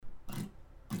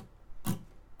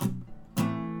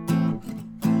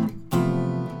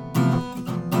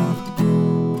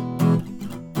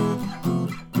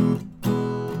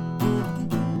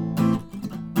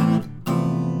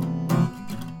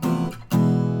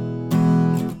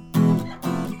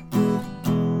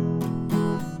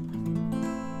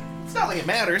like it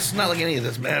matters. Not like any of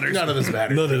this matters. None of this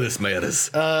matters. None of this matters.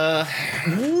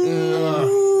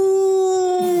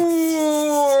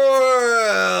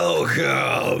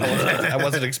 Welcome I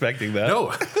wasn't expecting that.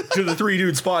 No, to the Three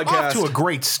Dudes off podcast. to a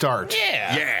great start.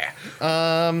 Yeah.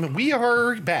 Yeah. We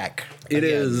are back. It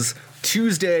is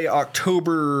Tuesday,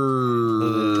 October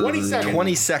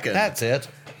 22nd. That's it.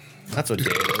 That's what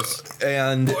day it is.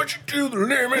 And What you do the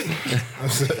limit?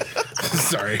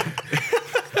 Sorry.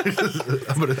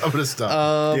 I'm gonna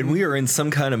stop. and we are in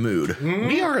some kind of mood.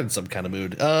 We are in some kind of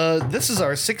mood. This is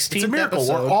our 16th It's a miracle.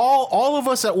 episode. We're all of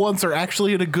us at once are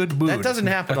actually in a good mood. That doesn't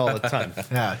happen all the time.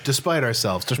 Yeah, despite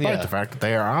ourselves, despite Yeah. the fact that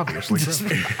they are obviously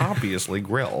Obviously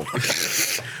grilled.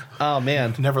 Oh,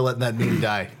 man. never letting that meme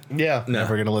die. Yeah.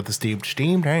 Never gonna let the steamed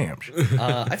hams.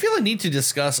 I feel I need to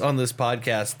discuss on this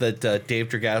podcast that Dave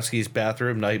Dragowski's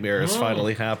bathroom nightmare is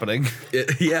finally happening.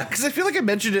 Yeah. Because I feel like I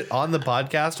mentioned it on the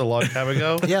podcast a long time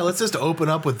ago. Yeah, let's just open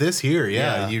up with this here.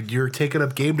 Yeah, Yeah. You're taking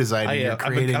up game design. And you're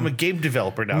creating. I'm a game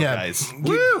developer now, yeah, guys.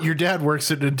 your dad works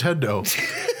at Nintendo.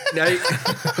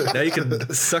 Now you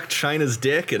can suck China's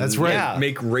dick and That's right. Yeah.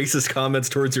 make racist comments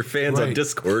towards your fans on Right.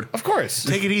 Discord. Of course.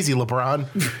 Take it easy, LeBron.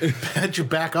 Had you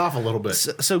back off a little bit.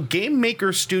 So Game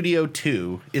Maker Studio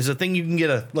 2 is a thing you can get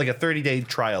a 30-day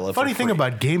trial of. Funny for thing free.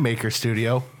 about Game Maker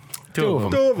Studio, Two of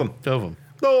them. Two of them. Two of them.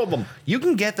 Two of them. You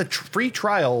can get the free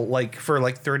trial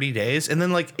for 30 days, and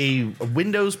then a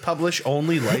Windows Publish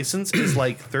only license is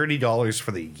 $30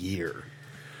 for the year.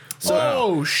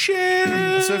 oh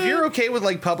shit! So if you're okay with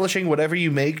publishing whatever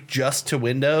you make just to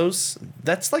Windows,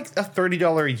 that's a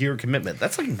 $30 a year commitment.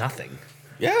 That's nothing.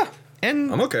 Yeah.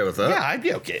 And I'm okay with that. Yeah, I'd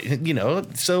be okay.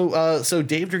 So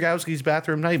Dave Dragowski's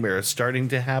Bathroom Nightmare is starting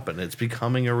to happen. It's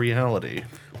becoming a reality.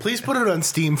 Please put it on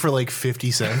Steam for 50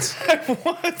 cents.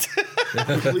 What?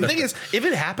 The thing is, if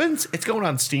it happens, it's going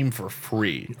on Steam for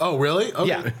free. Oh really? Okay.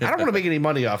 Yeah, I don't want to make any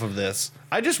money off of this.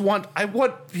 I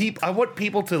want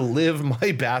people to live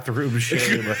my bathroom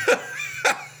shame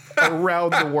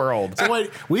around the world. So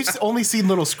wait, we've only seen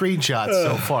little screenshots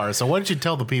so far. So why don't you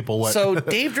tell the people what? So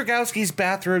Dave Dragowski's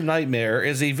Bathroom Nightmare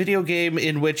is a video game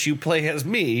in which you play as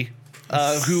me,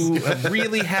 who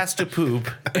really has to poop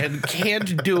and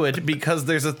can't do it because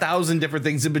there's 1,000 different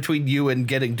things in between you and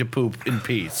getting to poop in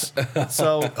peace.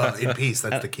 So in peace,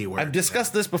 that's the key word. I've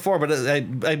discussed this before, but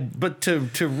to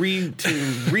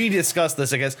rediscuss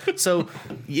this, I guess. So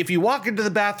if you walk into the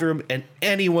bathroom and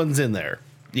anyone's in there,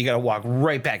 you got to walk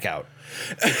right back out.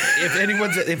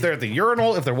 If they're at the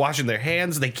urinal, if they're washing their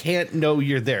hands, they can't know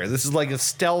you're there. This is like a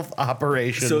stealth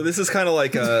operation. So this is kind of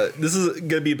like this is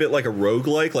gonna be a bit like a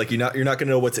roguelike. Like you're not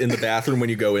gonna know what's in the bathroom when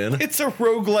you go in. it's a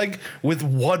roguelike with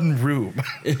one room.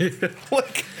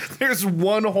 There's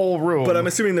one whole room. But I'm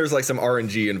assuming there's some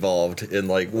RNG involved in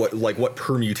what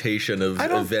permutation of I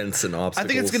don't- events and obstacles. I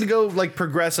think it's going to go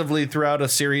progressively throughout a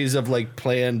series of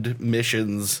planned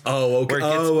missions. Oh, okay.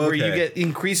 Where you Okay. get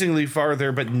increasingly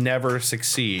farther but never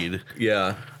succeed.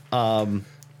 Yeah.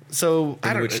 So I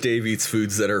In don't. which Dave eats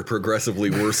foods that are progressively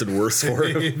worse and worse for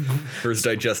him for his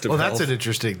digestive well, health. that's an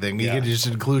interesting thing. You Yeah. can just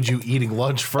include you eating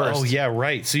lunch first. Oh yeah,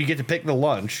 right. So you get to pick the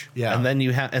lunch, Yeah. and then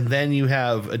you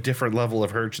have a different level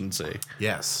of urgency.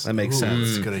 Yes, That makes sense.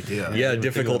 That's a good idea. Yeah, think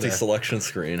difficulty about that. selection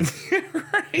screen.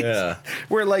 Right. Yeah.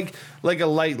 Where like a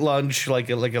light lunch, like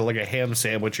a ham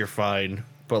sandwich, you're fine.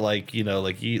 But eat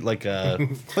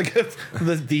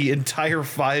the entire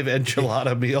 5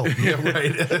 enchilada meal. Yeah,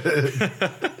 right.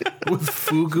 With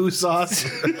fugu sauce.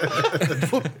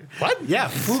 What? Yeah,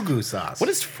 fugu sauce. What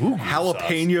is fugu?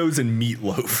 Jalapenos and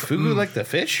meatloaf. sauce? Fugu like the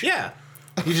fish? Yeah.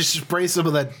 You just spray some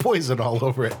of that poison all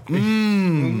over it.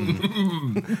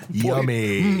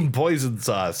 Yummy. Poison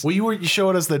sauce. Well, you were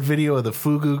showing us that video of the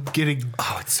fugu getting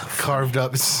It's so carved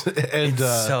up, and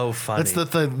so funny. That's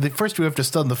the first we have to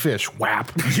stun the fish.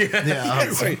 Whap. Yeah.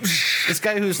 This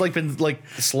guy who's been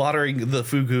slaughtering the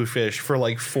fugu fish for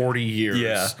 40 years.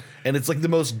 Yeah. And it's the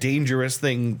most dangerous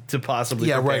thing to possibly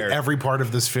Yeah, prepare. right. Every part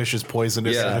of this fish is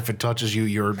poisonous, Yeah. and if it touches you,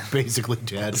 you're basically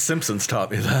dead. Simpsons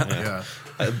taught me that. Yeah.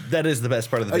 That is the best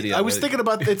part of the video. I was thinking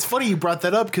about. It's funny you brought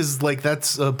that up because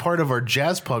that's a part of our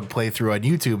jazz punk playthrough on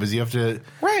YouTube. Is you have to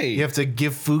You have to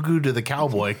give fugu to the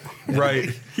cowboy. Right.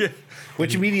 Yeah.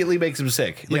 which immediately makes him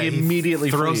sick. Yeah, he immediately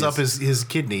throws frees. up his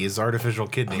kidney, his artificial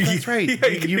kidney. That's right.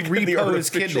 You repo his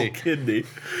kidney.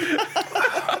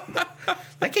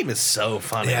 That game is so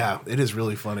funny. Yeah, it is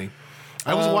really funny.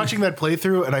 I was watching that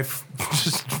playthrough and I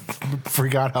just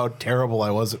forgot how terrible I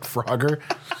was at Frogger.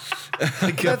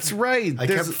 That's right. I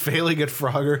kept failing at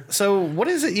Frogger. So what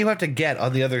is it you have to get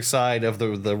on the other side of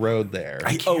the road there?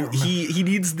 He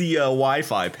needs the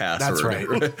Wi-Fi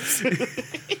password. That's right.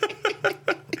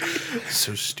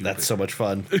 So stupid. That's so much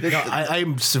fun. No,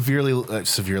 I'm severely.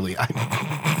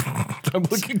 I'm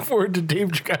looking forward to Dave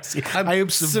Dragowski. I am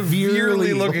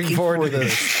severely looking forward to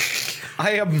this.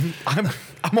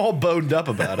 I'm all boned up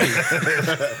about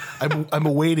it. I'm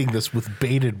awaiting this with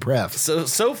bated breath.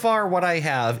 So far, what I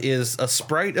have is a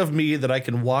sprite of me that I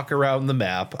can walk around the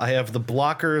map. I have the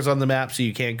blockers on the map so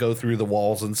you can't go through the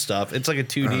walls and stuff. It's like a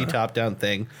 2D top-down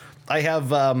thing. I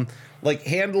have like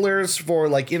handlers for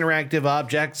like interactive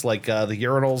objects, like the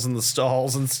urinals and the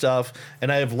stalls and stuff.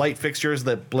 And I have light fixtures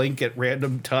that blink at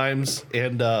random times.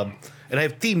 And I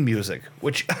have theme music,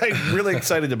 which I'm really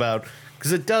excited about.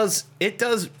 Because it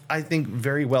does, I think,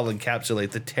 very well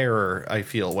encapsulate the terror I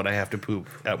feel when I have to poop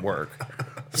at work.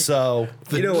 So,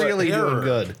 really doing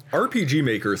good. RPG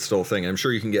Maker is still a thing. I'm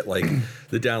sure you can get, like,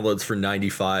 the downloads for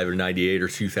 95 or 98 or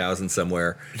 2000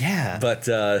 somewhere. Yeah. But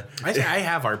I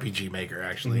have RPG Maker,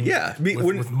 actually. Yeah.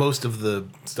 With most of the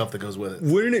stuff that goes with it.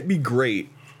 Wouldn't it be great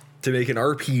to make an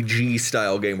RPG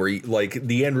style game where like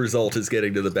the end result is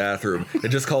getting to the bathroom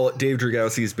and just call it Dave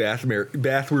Dragowski's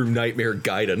Bathroom Nightmare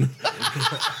Gaiden?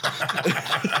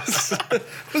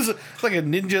 It's like a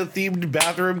ninja themed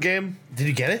bathroom game. Did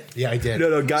you get it? Yeah, I did.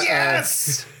 No,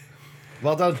 Yes.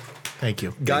 Well done. Thank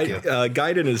you.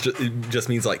 Gaiden is just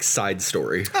means like side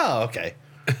story. Oh, okay.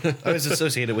 I was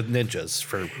associated with ninjas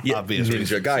for obvious Ninja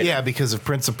reasons. Gaiden. Yeah, because of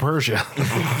Prince of Persia.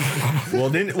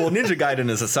 Well, Ninja Gaiden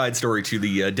is a side story to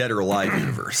the Dead or Alive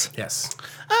universe. Yes.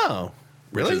 Oh,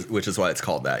 really? Which is why it's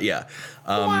called that. Yeah.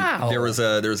 Wow. There was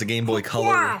a Game Boy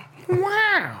Color.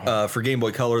 Wow. For Game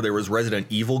Boy Color, there was Resident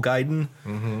Evil Gaiden.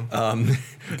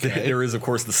 There is, of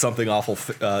course, the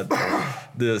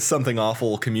Something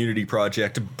Awful community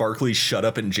project, Barkley Shut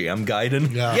Up and Jam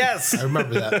Gaiden. Yeah. Yes. I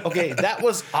remember that. Okay, that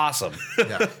was awesome.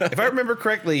 Yeah. If I remember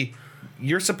correctly,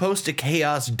 you're supposed to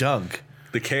chaos dunk,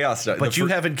 The Chaos, but you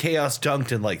haven't chaos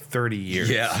dunked in like 30 years.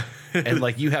 Yeah. And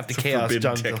like you have to chaos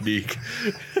forbidden dunk. technique.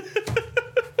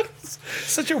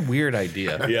 Such a weird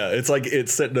idea. Yeah, it's like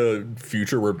it's set in a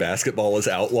future where basketball is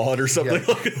outlawed or something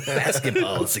like that.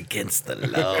 Basketball is against the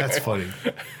law. That's funny.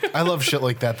 I love shit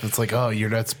like that. That's like, oh, you're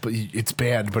nuts, but it's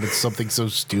banned, but it's something so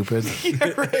stupid.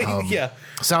 Yeah, right. Yeah.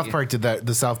 South Park did that.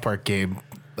 The South Park game.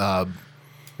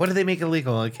 What did they make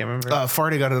illegal? I can't remember.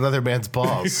 Farting on another man's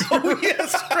balls. Oh,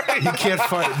 yes, right. You can't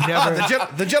fart. Never.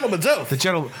 The gentleman's oath. The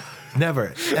gentleman.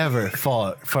 Never, ever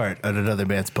fart on another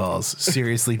man's balls.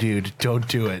 Seriously, dude, don't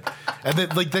do it. And then,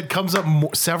 like, that comes up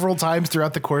several times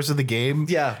throughout the course of the game.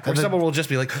 Yeah, or and someone will just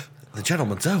be like, the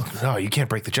gentleman's oath. No, you can't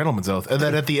break the gentleman's oath. And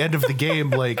then at the end of the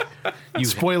game, like,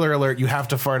 spoiler alert, you have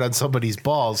to fart on somebody's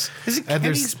balls. Is it and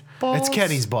Kenny's balls? It's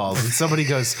Kenny's balls. And somebody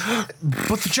goes,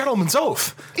 but the gentleman's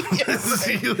oath. Yes.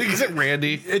 Is it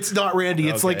Randy? It's not Randy.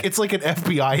 It's Okay. it's like an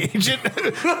FBI agent.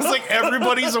 It's like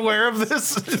everybody's aware of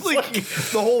this. It's like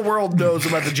The whole world knows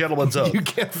about the gentleman's oath. you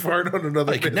can't fart on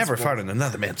another. You could man's never balls. fart on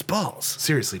another man's balls.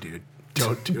 Seriously, dude,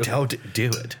 don't do it. Don't do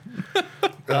it.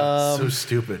 So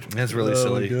stupid. That's really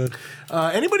silly.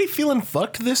 Anybody feeling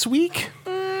fucked this week?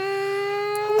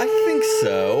 I think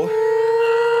so.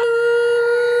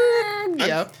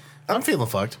 Yeah. I'm feeling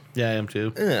fucked. Yeah, I am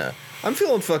too. Yeah, I'm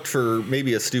feeling fucked for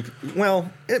maybe a stupid.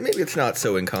 Well, maybe it's not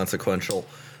so inconsequential,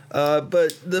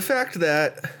 but the fact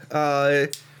that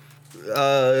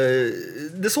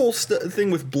this whole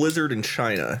thing with Blizzard in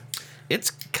China.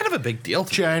 It's kind of a big deal.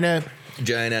 China.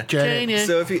 China.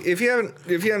 So if you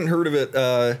haven't heard of it,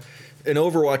 an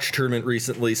Overwatch tournament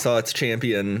recently saw its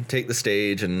champion take the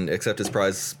stage and accept his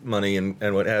prize money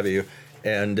and what have you,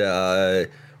 and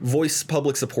voice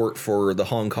public support for the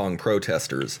Hong Kong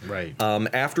protesters. Right.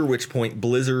 After which point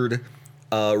Blizzard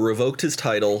revoked his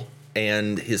title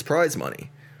and his prize money.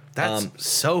 That's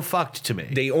so fucked to me.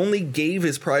 They only gave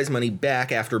his prize money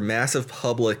back after massive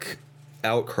public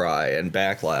outcry and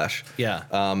backlash. Yeah.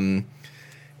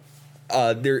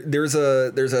 There's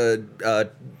a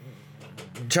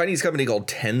Chinese company called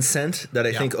Tencent that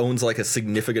I think owns like a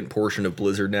significant portion of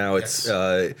Blizzard now. Yes.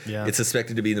 It's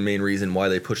suspected to be the main reason why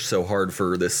they pushed so hard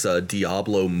for this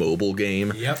Diablo mobile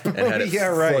game. Yep. And had it Yeah,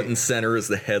 right. front and center as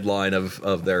the headline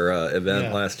of their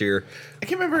event last year. I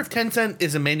can't remember if Tencent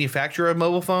is a manufacturer of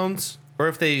mobile phones or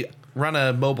if they run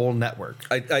a mobile network.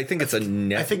 I think it's a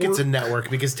network. I think it's a network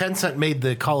because Tencent made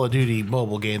the Call of Duty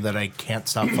mobile game that I can't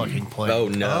stop fucking playing. Oh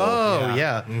no. Oh,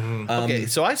 yeah. Okay,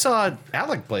 so I saw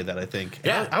Alec play that, I think.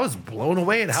 Yeah. I was blown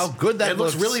away at how good that It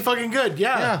looks really fucking good.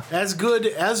 Yeah. As good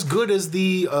as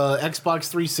the Xbox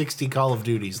 360 Call of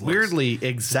Duties looks. weirdly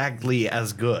exactly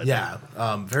as good. Yeah.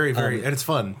 Very, and it's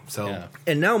fun. So Yeah.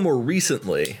 And now more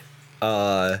recently,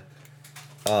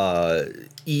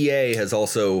 EA has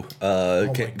also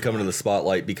come into the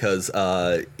spotlight because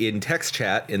in text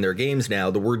chat in their games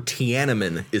now, the word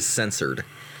Tiananmen is censored.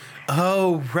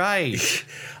 Oh, right.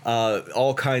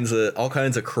 All kinds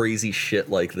of crazy shit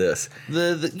like this.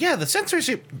 The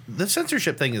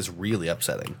censorship thing is really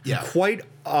upsetting. Yeah. Quite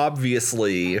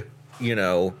obviously,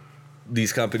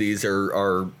 these companies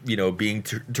are being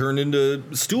turned into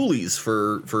stoolies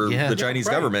for the Chinese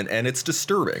government, and it's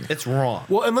disturbing. It's wrong.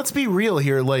 Well, and let's be real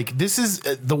here. Like, this is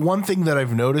the one thing that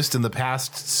I've noticed in the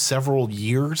past several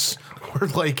years where,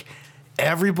 like,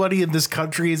 everybody in this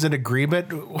country is in agreement.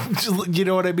 You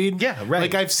know what I mean? Yeah,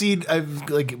 right. Like, I've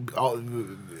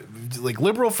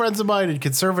liberal friends of mine and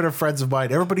conservative friends of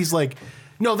mine, everybody's like,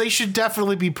 no, they should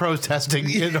definitely be protesting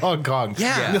in Hong Kong.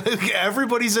 Yeah.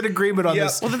 Everybody's in agreement on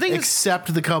this, Well, the thing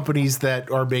except the companies that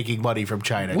are making money from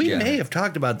China. We may have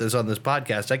talked about this on this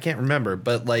podcast. I can't remember.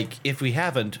 But, like, if we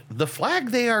haven't, the flag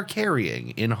they are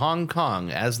carrying in Hong Kong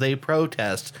as they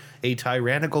protest a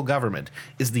tyrannical government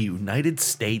is the United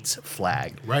States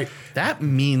flag. Right. That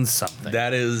means something.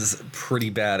 That is pretty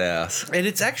badass. And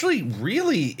it's actually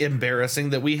really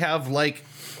embarrassing that we have, like,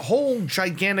 whole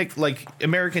gigantic, like,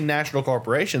 American national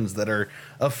corporations that are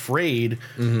afraid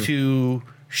to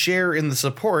share in the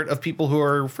support of people who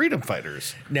are freedom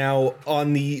fighters. Now,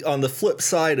 on the flip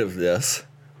side of this,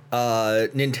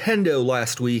 Nintendo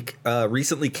last week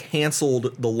recently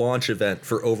canceled the launch event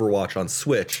for Overwatch on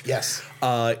Switch. Yes.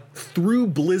 Threw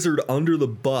Blizzard under the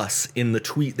bus in the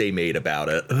tweet they made about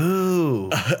it. Ooh.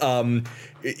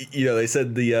 They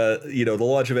said the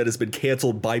launch event has been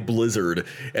canceled by Blizzard,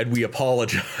 and we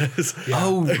apologize.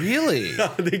 Oh, really?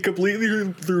 They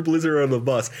completely threw Blizzard on the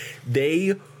bus.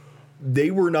 They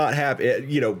were not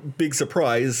happy. Big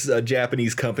surprise. A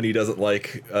Japanese company doesn't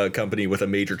like a company with a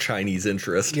major Chinese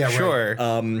interest. Yeah, right.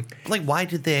 Sure. Like, why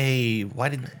did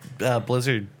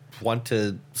Blizzard want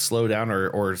to slow down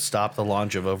or stop the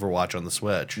launch of Overwatch on the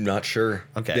Switch? Not sure.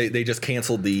 Okay. They just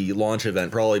canceled the launch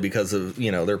event probably because of,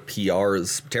 their PR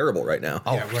is terrible right now.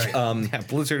 Oh, Yeah, right.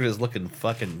 Blizzard is looking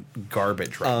fucking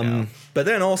garbage right now. But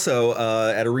then also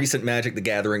at a recent Magic the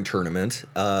Gathering tournament,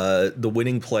 the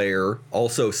winning player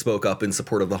also spoke up in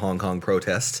support of the Hong Kong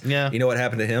protests. Yeah. You know what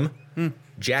happened to him?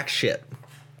 Jack shit.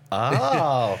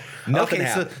 Oh, Nothing okay.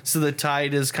 happened. So the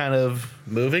tide is kind of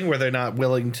moving where they're not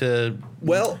willing to.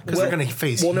 Well, Because they're going to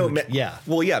face huge. Yeah.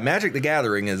 Well, yeah, Magic the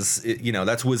Gathering is,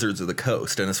 that's Wizards of the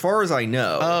Coast. And as far as I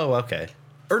know, Oh, okay.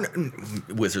 or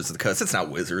Wizards of the Coast, it's not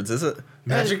Wizards, is it?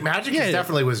 Magic Yeah, is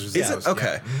definitely Wizards. Is of it? the Coast,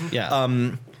 Okay.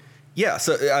 Yeah. Yeah,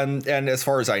 so, and as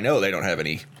far as I know, they don't have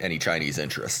any Chinese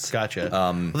interests. Gotcha.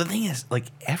 Well, the thing is, like,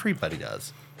 everybody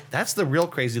does. That's the real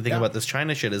crazy thing about this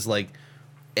China shit is, like,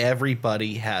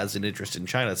 everybody has an interest in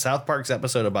China. South Park's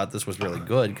episode about this was really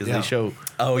good because they show.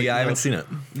 Oh, yeah, I haven't seen it.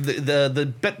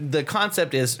 The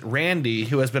concept is Randy,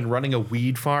 who has been running a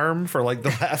weed farm for like the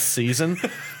last season,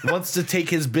 wants to take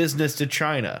his business to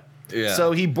China. Yeah.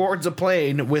 So he boards a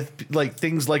plane with like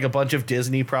things like a bunch of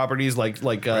Disney properties, like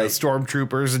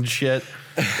stormtroopers and shit,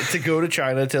 to go to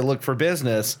China to look for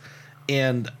business.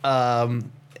 And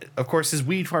of course, his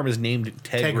weed farm is named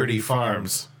Integrity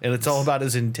Farms, and it's all about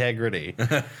his integrity.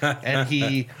 And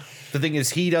the thing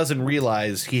is, he doesn't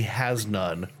realize he has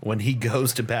none when he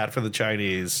goes to bat for the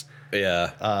Chinese.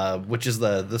 Yeah. Which is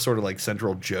the sort of like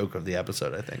central joke of the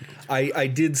episode, I think. I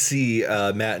did see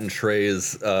Matt and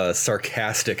Trey's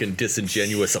sarcastic and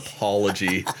disingenuous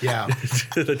apology Yeah.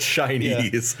 to the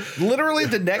Chinese. Literally,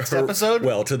 the next episode.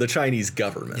 Well, to the Chinese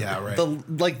government. Yeah, right.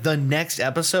 The next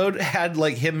episode had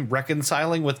like him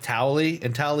reconciling with Towelie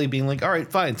and Towelie being like, all right,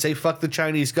 fine, say fuck the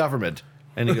Chinese government.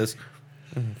 And he goes,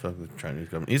 fuck the Chinese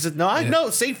government. He said, no,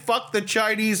 say fuck the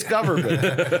Chinese government.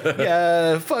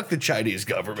 Yeah, fuck the Chinese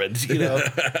government,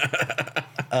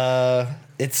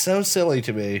 It's so silly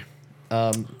to me.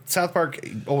 South Park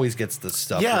always gets this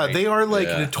stuff. Yeah, right. they are like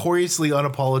notoriously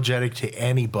unapologetic to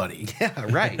anybody. Yeah,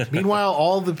 right. Meanwhile,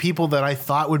 all the people that I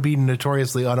thought would be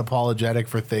notoriously unapologetic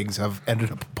for things have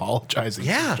ended up apologizing.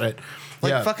 Yeah. For shit.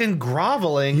 Like fucking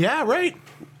groveling. Yeah, right.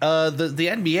 The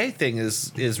NBA thing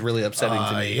is really upsetting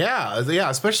to me. Yeah,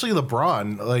 especially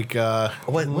LeBron. Like,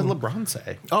 What LeBron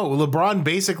say? LeBron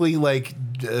basically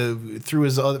threw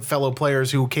his other fellow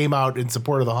players who came out in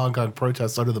support of the Hong Kong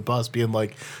protests under the bus, being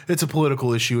like, "It's a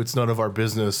political issue. It's none of our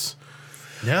business."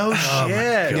 No shit.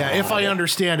 Yeah, if I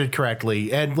understand it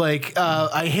correctly, and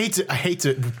I hate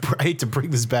to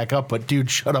bring this back up, but dude,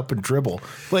 shut up and dribble.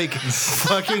 Like,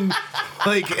 fucking,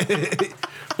 like,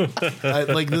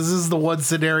 Like this is the one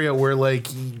scenario where like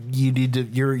you need to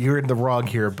you're in the wrong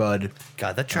here, bud.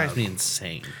 God, that drives me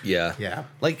insane. Yeah. Yeah.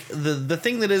 Like the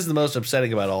thing that is the most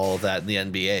upsetting about all of that in the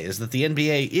NBA is that the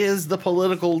NBA is the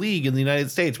political league in the United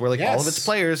States where like all of Yes. its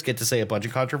players get to say a bunch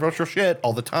of controversial shit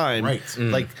all the time. Right.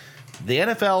 Like the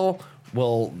NFL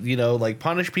will, you know, like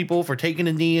punish people for taking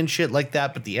a knee and shit like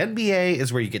that, but the NBA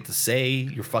is where you get to say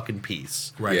your fucking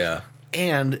piece. Right. Yeah.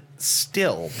 And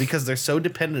still, because they're so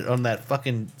dependent on that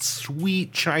fucking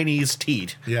sweet Chinese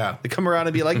teat, Yeah. they come around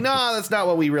and be like, "No, that's not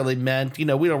what we really meant. You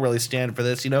know, we don't really stand for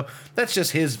this. You know, that's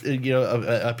just his,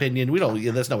 opinion. We don't.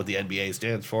 That's not what the NBA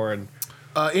stands for." And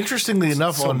Interestingly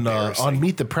enough, so on embarrassing.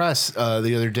 Meet the Press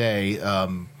the other day,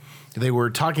 they were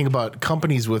talking about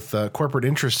companies with corporate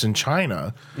interests in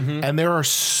China, and there are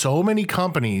so many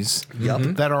companies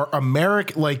that are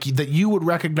American, like that you would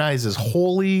recognize as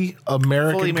wholly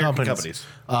American companies.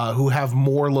 Who have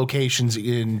more locations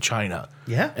in China,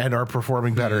 and are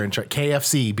performing better in China.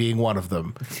 KFC being one of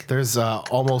them. There's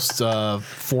almost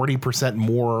 40%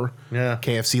 more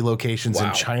KFC locations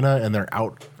in China, and they're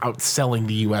outselling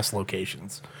the U.S.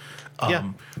 locations.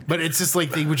 But it's just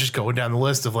like they were just going down the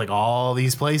list of like all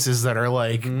these places that are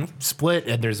like split,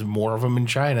 and there's more of them in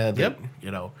China. That,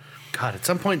 you know. God, at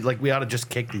some point, like we ought to just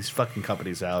kick these fucking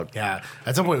companies out. Yeah,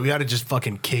 at some point we ought to just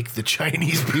fucking kick the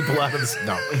Chinese people out of this.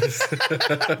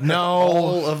 No,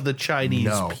 All of the Chinese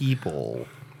No. people,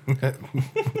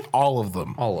 all of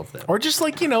them, or just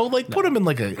like put them in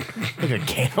like a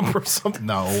camp or something.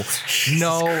 No,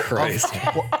 Christ.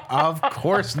 of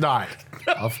course not.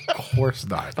 Of course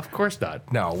not. of course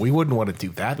not. No, we wouldn't want to do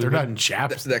that. They're not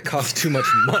Japs. That costs too much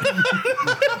money.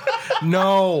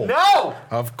 No. No,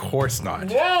 Of course not.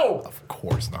 no. Of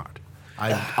course not.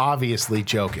 I'm obviously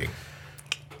joking.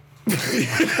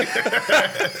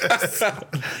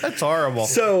 That's horrible.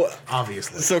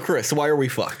 Obviously. So Chris, why are we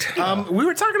fucked? We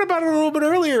were talking about it a little bit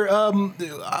earlier.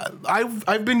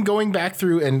 I've been going back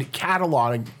through and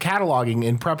cataloging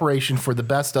in preparation for the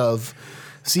best of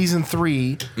season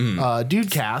 3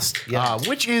 Dudecast,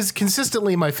 which is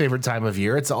consistently my favorite time of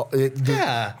year. It's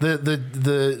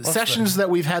the sessions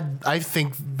that we've had. I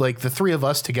think like the three of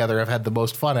us together have had the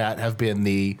most fun at have been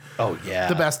the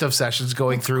best of sessions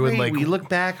going through and like we look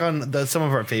back on some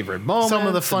of our favorite moments, some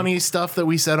of the funny stuff that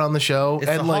we said on the show. It's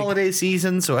and the like holiday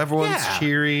season, so everyone's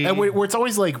cheery. And where it's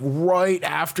always like right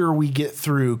after we get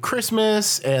through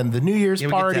Christmas and the New Year's we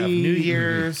get to party. have New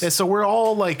Year's. And so we're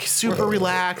all like super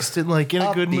relaxed and like in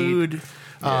a good Upbeat. mood.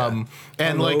 And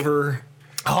like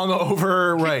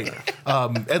hungover, right.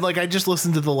 And like I just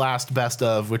listened to the last best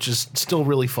of, which is still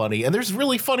really funny. And there's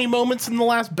really funny moments in the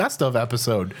last best of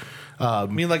episode. I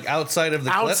mean, like outside of the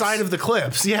clips? Outside of the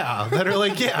clips, that are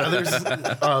like, there's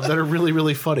that are really,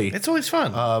 really funny. It's always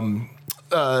fun.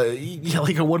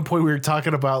 Like at one point we were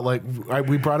talking about like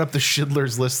we brought up the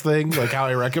Schindler's List thing, like how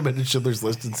I recommended Schindler's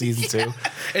List in season 2,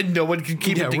 and no one can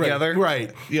keep it together.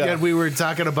 Right. Yeah. And we were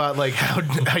talking about like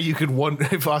how you could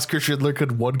if Oscar Schindler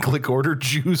could one-click order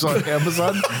Jews on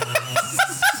Amazon.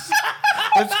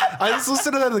 I just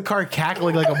listened to that in the car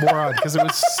cackling like a moron because it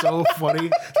was so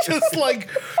funny. just like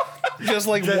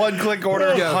one click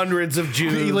order hundreds of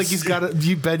Jews. He's got it.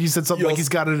 You said something like he's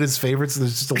got it in his favorites, and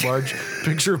there's just a large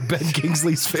picture of Ben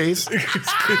Kingsley's face. It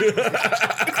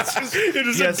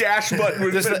is a dash button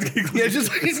with just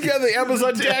he's got the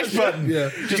Amazon dash button.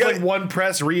 Yeah. Just like one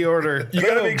press reorder. You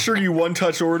gotta make sure you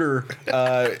one-touch order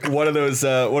one of those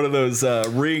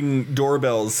Ring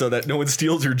doorbells so that no one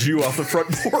steals your Jew off the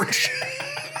front porch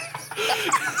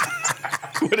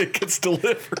when it gets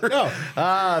delivered.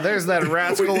 There's that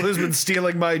rascal who's been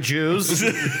stealing my Jews.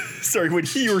 Sorry, when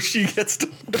he or she gets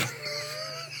delivered.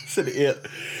 Said it.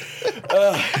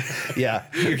 Yeah,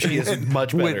 he or she is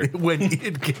much better. when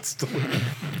it gets delivered.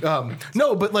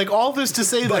 No, but like all this to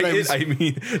say that I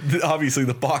mean, obviously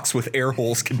the box with air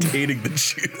holes containing the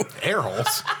Jew. air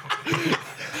holes.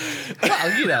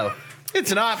 Well, it's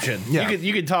an option. Yeah.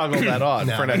 You can toggle that on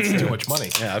for that's next too much money.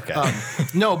 Yeah, okay.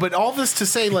 No, but all this to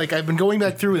say, like I've been going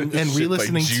back through and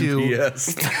re-listening to.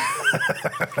 Yes.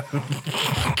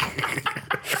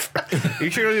 Are you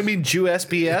sure you mean Jew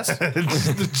SBS?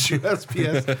 the Jew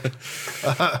SPS.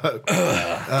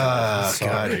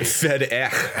 God. Fed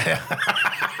Ech.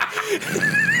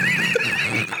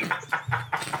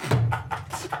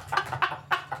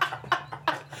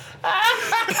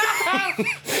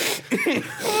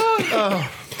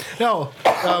 No,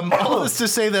 all this to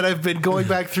say that I've been going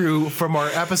back through from our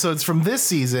episodes from this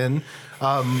season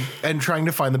and trying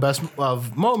to find the best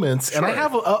of moments, and I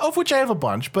have of which I have a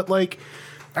bunch, but like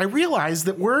I realized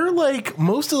that we're like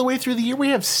most of the way through the year. We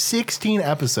have 16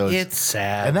 episodes. It's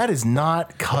sad. And that is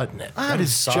not cutting it. That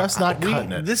is just not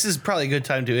cutting it. This is probably a good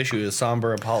time to issue a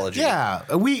somber apology. Yeah,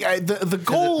 the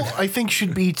goal I think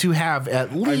should be to have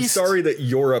at least. I'm sorry that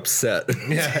you're upset.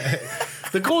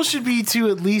 The goal should be to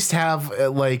at least have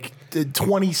like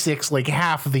 26, like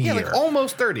half of the year. Like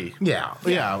almost 30. Yeah.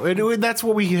 That's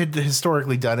what we had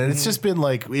historically done, and it's just been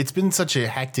like it's been such a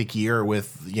hectic year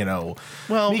with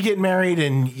me getting married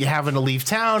and you having to leave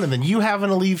town, and then you having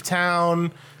to leave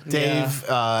town. Dave,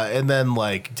 and then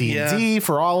like D&D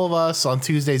for all of us on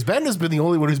Tuesdays. Ben has been the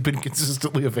only one who's been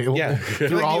consistently available. Yeah,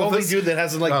 through all the of only this. dude that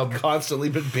hasn't constantly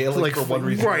been bailing for one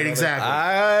reason. Right, exactly.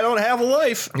 I don't have a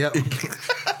life. Yep.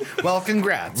 Well,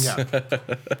 congrats. Yeah.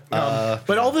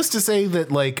 But all this to say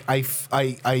that like I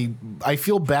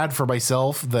feel bad for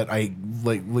myself that I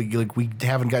like we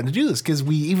haven't gotten to do this, because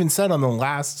we even said on the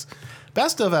last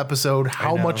best of episode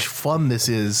how much fun this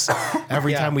is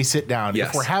every time we sit down. Yes.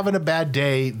 If we're having a bad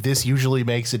day, this usually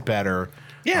makes it better.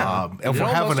 Yeah. If It we're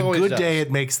having a almost good always day, does.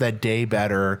 it makes that day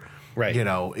better. Right.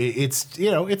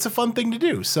 It's a fun thing to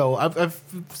do. So I've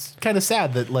kind of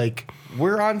sad that like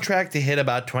We're on track to hit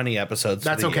about 20 episodes.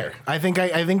 that's for the okay. year. I think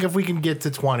if we can get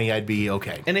to 20, I'd be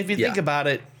okay. And if you think about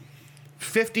it,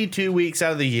 52 weeks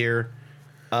out of the year,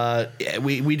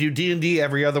 we do D&D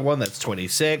every other one. That's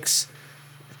 26.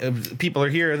 People are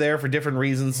here or there for different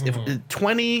reasons. If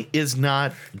 20 is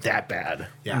not that bad.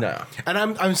 Yeah. No. And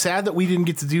I'm sad that we didn't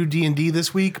get to do D&D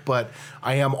this week, but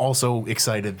I am also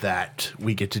excited that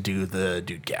we get to do the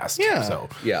Dudecast. Yeah. So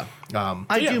Yeah.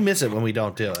 I do miss it when we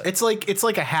don't do it. it's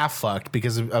like a half fucked,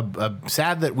 because I'm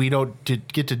sad that we don't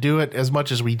get to do it as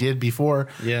much as we did before.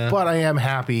 Yeah. But I am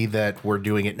happy that we're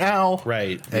doing it now.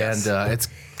 Right. And it's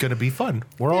gonna be fun.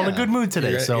 We're all in a Yeah. good mood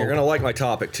today. You're gonna like my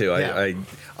topic too. Yeah.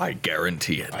 I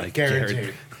guarantee it. I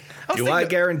guarantee. Do I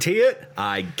guarantee it?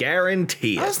 I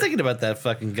guarantee I was it. thinking about that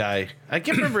fucking guy. I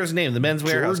can't remember his name. The Men's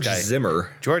Warehouse George guy.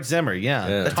 Zimmer. George Zimmer, yeah.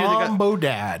 That dude that got- Combo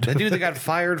Dad. that dude that got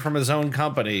fired from his own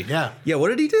company. Yeah. Yeah, what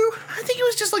did he do? I think he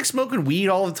was just like smoking weed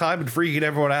all the time and freaking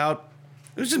everyone out.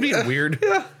 It was just being weird.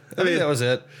 Yeah. I think that was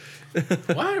it.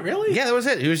 What? Really? Yeah, that was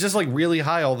it. He was just like really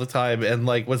high all the time and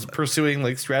like was pursuing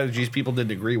like strategies people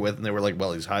didn't agree with, and they were like,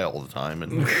 "Well, he's high all the time."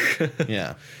 And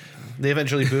yeah, they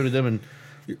eventually booted him. And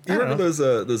You remember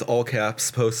those all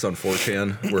caps posts on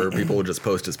 4chan where people would just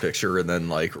post his picture and then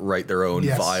like write their own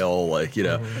Yes. file, like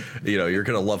you're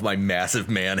gonna love my massive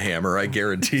man hammer, I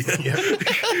guarantee it.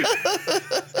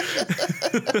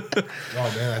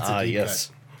 Oh man, that's a deep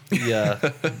yes,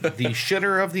 the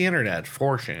shitter of the internet,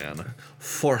 4chan.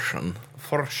 Fortune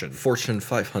Fortune.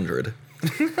 500.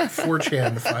 cut.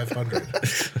 4chan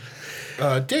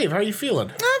 500. Dave, how are you feeling?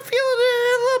 I'm feeling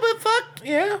a little bit fucked.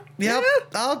 Yeah. Yep.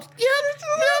 I'm a little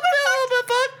bit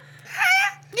fucked.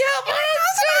 Yep.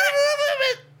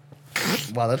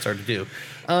 Wow, that's hard to do.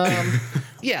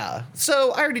 Yeah.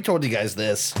 So I already told you guys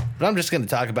this, but I'm just going to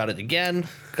talk about it again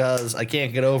because I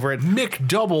can't get over it. Mick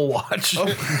Double Watch.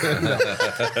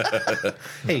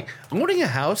 Hey, owning a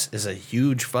house is a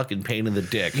huge fucking pain in the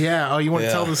dick. Yeah. Oh, you want to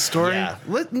Yeah. tell the story? Yeah.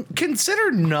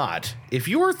 Consider not. If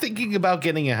you're thinking about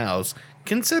getting a house,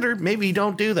 consider maybe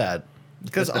don't do that.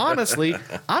 Because honestly,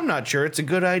 I'm not sure it's a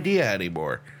good idea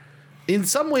anymore. In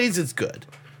some ways, it's good.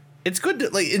 It's good to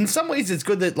like. In some ways, it's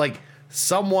good that like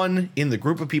someone in the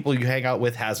group of people you hang out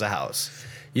with has a house.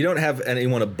 You don't have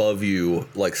anyone above you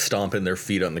like stomping their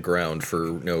feet on the ground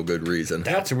for no good reason.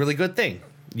 That's a really good thing.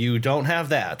 You don't have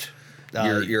that.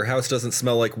 Your house doesn't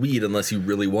smell like weed unless you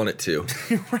really want it to.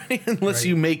 Right, unless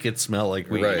you make it smell like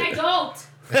weed. Right. I don't.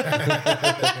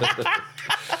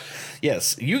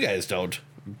 Yes, you guys don't,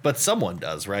 but someone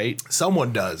does, right?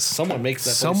 Someone does. Someone makes that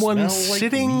place Someone smell like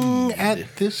sitting weed.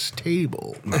 at this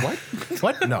table. What?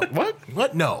 What? No. What?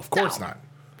 What? No, of course not.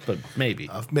 But maybe.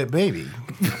 Maybe.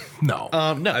 No.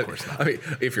 No, I, of course not. I mean,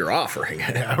 if you're offering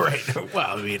it, yeah, right.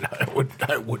 Well, I mean,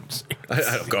 I wouldn't say.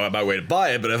 I don't go out my way to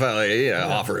buy it, but if I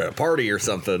offer it at a party or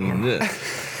something, yeah.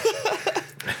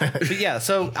 But yeah,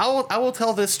 so I will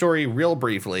tell this story real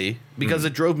briefly because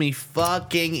it drove me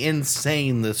fucking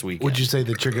insane this weekend. Would you say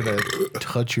that you're gonna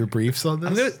touch your briefs on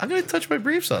this? I'm gonna touch my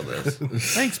briefs on this.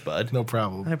 Thanks, bud. No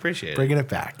problem. I appreciate Bringing it. it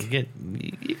back.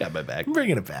 You got my back. I'm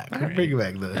bringing it back. I'm right. bringing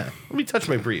back the. Let me touch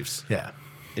my briefs Yeah.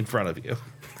 in front of you.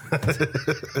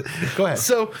 Go ahead.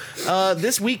 So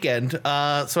this weekend, so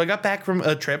I got back from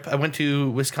a trip. I went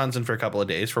to Wisconsin for a couple of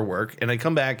days for work, and I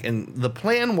come back, and the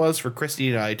plan was for Christy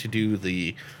and I to do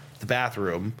the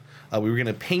bathroom we were going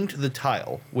to paint the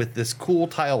tile with this cool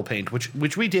tile paint,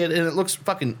 which we did, and it looks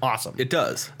fucking awesome. It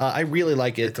does. I really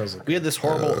like it. It does look we had this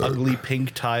horrible, ugly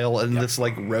pink tile and this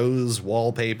like rose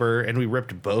wallpaper, and we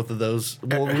ripped both of those.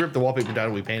 Well, we ripped the wallpaper down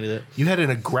and we painted it. You had an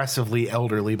aggressively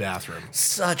elderly bathroom.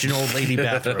 Such an old lady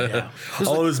bathroom.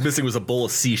 All it was missing was a bowl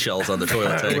of seashells on the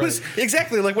toilet tank. It was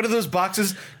exactly like one of those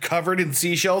boxes covered in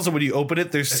seashells, and when you open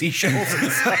it, there's seashells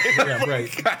inside. Yeah, right.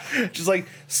 Just like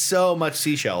so much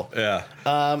seashell. Yeah.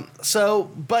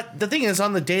 But the thing is,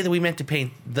 on the day that we meant to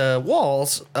paint the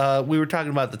walls, we were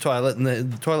talking about the toilet, and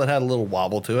the toilet had a little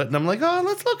wobble to it. And I'm like, oh,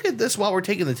 let's look at this while we're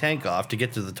taking the tank off to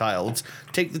get to the tile. Let's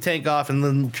take the tank off and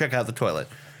then check out the toilet.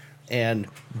 And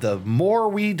the more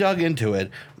we dug into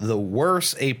it, the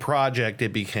worse a project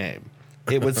it became.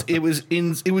 It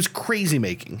was crazy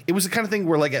making. It was the kind of thing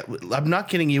where, like, I'm not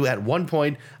kidding you. At one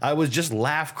point, I was just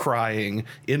crying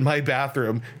in my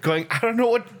bathroom, going, "I don't know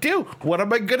what to do. What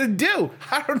am I gonna do?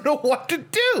 I don't know what to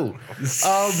do."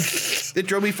 It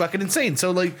drove me fucking insane.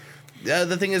 So, like,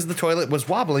 the thing is, the toilet was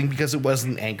wobbling because it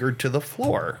wasn't anchored to the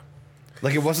floor.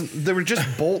 Like, it wasn't. There were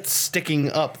just bolts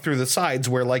sticking up through the sides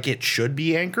where, like, it should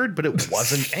be anchored, but it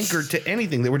wasn't anchored to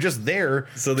anything. They were just there.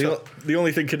 So the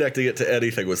only thing connecting it to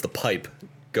anything was the pipe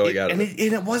going out of it.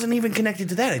 And it wasn't even connected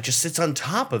to that. It just sits on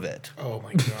top of it. Oh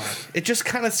my god! It just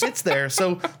kind of sits there.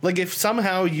 So, like, if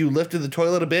somehow you lifted the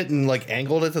toilet a bit and, like,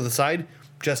 angled it to the side,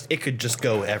 it could just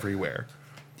go everywhere.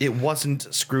 It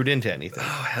wasn't screwed into anything.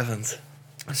 Oh heavens!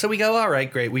 So we go, all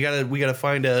right, great. We gotta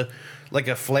find a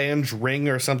flange ring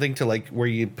or something to, like, where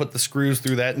you put the screws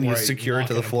through that and you Right, secure it lock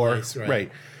to it the in floor. place,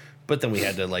 right. But then we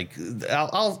had to, like,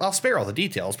 I'll spare all the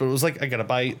details, but it was like I gotta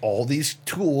buy all these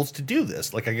tools to do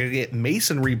this. Like, I gotta get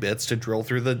masonry bits to drill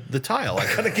through the tile. I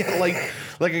gotta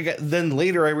get then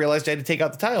later I realized I had to take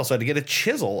out the tile, so I had to get a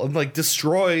chisel and, like,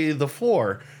 destroy the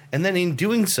floor. And then in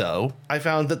doing so, I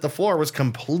found that the floor was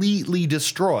completely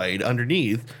destroyed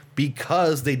underneath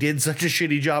because they did such a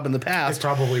shitty job in the It's past.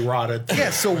 probably rotted.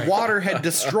 Yeah, so water had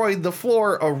destroyed the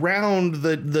floor around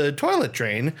the toilet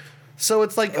drain. So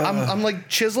it's like I'm like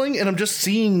chiseling and I'm just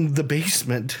seeing the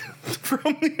basement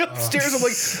from the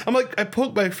upstairs. I'm like I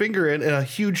poke my finger in and a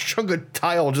huge chunk of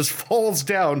tile just falls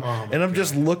down, and I'm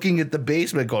just looking at the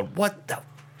basement going, what the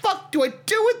fuck do I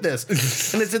do with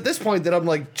this? And it's at this point that I'm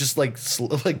like just like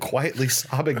quietly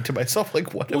sobbing to myself,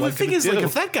 like, what am I Well, the thing gonna is, do? like,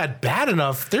 if that got bad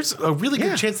enough, there's a really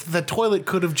good chance that the toilet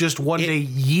could have just one day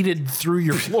yeeted through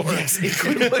your floor. Yes, it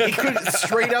could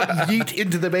straight up yeet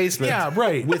into the basement. Yeah,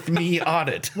 right. With me on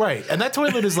it. Right, and that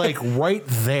toilet is like right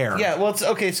there. Yeah, well, it's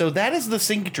okay. So that is the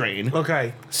sink drain.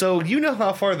 Okay. So you know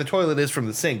how far the toilet is from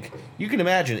the sink. You can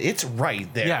imagine it's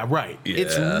right there. Yeah, right.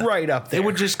 It's right up there. It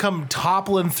would just come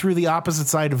toppling through the opposite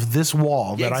side of this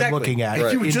wall that Exactly. I'm looking at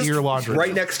Right. You would into just your laundry.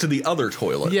 Right next to the other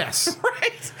toilet. Yes.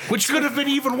 right. Which could have been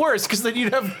even worse because then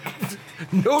you'd have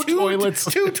no toilets.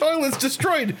 Two toilets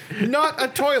destroyed. Not a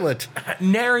toilet.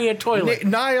 Nary a toilet.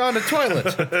 Nigh on a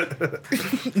toilet.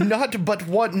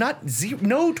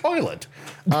 No toilet.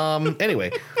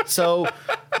 Anyway, so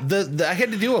I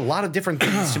had to do a lot of different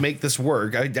things to make this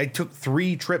work. I took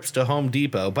 3 trips to Home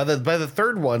Depot. By the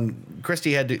third one,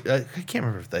 Christy had to. I can't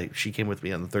remember if she came with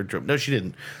me on the third trip. No, she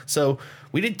didn't. So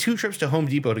we did 2 trips to Home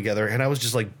Depot together, and I was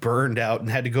just like burned out and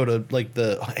had to go to like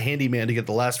the handyman to get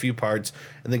the last few parts,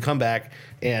 and then come back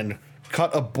and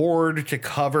cut a board to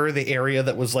cover the area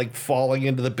that was like falling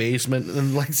into the basement,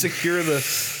 and like secure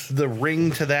the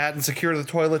ring to that, and secure the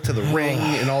toilet to the ring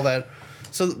and all that.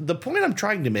 So the point I'm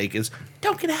trying to make is,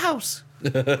 don't get a house.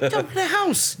 Don't get a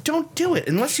house. Don't do it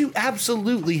unless you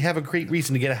absolutely have a great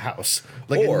reason to get a house,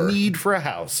 like Or- a need for a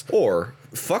house. Or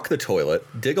fuck the toilet,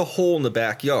 dig a hole in the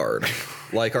backyard,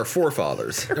 like our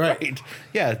forefathers. Right?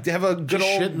 Yeah, have a good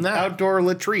shit old in that. outdoor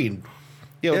latrine.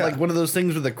 You know, Yeah. like one of those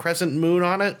things with a crescent moon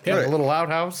on it, like Right. a little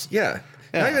outhouse. Yeah.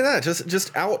 Yeah. Not even that,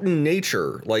 just out in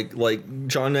nature, like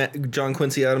John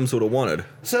Quincy Adams would have wanted.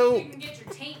 So You can get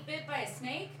your taint bit by a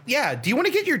snake? yeah, do you want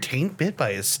to get your taint bit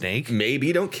by a snake?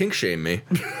 Maybe don't kink shame me.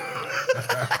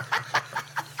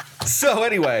 So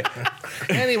anyway,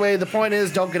 Anyway, the point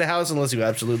is, don't get a house unless you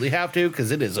absolutely have to,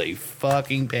 because it is a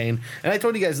fucking pain. And I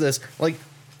told you guys this, like,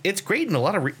 it's great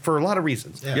in for a lot of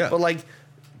reasons. Yeah. But like,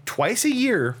 twice a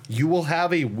year, you will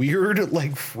have a weird,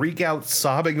 like, freak out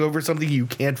sobbing over something you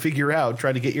can't figure out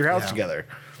trying to get your house Yeah. together.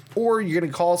 Or you're going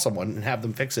to call someone and have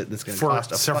them fix it, and it's going to For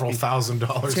cost several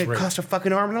 $1,000s. It's going to cost a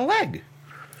fucking arm and a leg.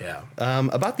 Yeah.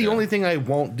 About the only thing I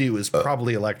won't do is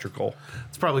probably electrical.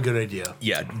 It's probably a good idea.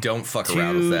 yeah, don't fuck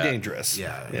around with Too that. dangerous.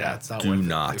 Yeah. It's not Do worth it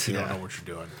not. if you don't Yeah. know what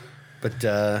you're doing.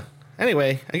 But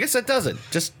anyway, I guess that does it.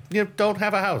 Just don't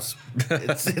have a house.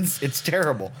 It's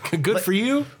terrible. Good for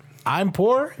you. I'm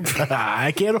poor.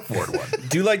 I can't afford one.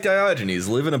 Do like Diogenes,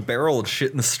 live in a barrel and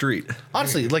shit in the street.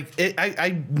 Honestly, like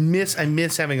I miss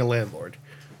having a landlord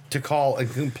to call and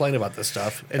complain about this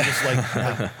stuff and just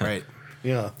like Right.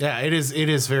 yeah. Yeah, it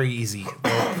is very easy.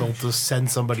 They'll just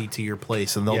send somebody to your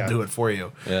place and they'll Yeah. do it for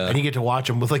you. Yeah. And you get to watch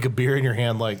them with like a beer in your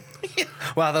hand, like,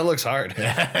 Wow, that looks hard.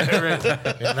 man,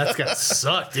 that's gotta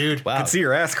suck, dude. Wow. Could see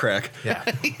your ass crack. Yeah.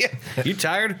 You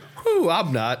tired? Whew,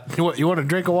 I'm not. You want a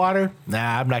drink of water?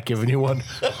 Nah, I'm not giving you one.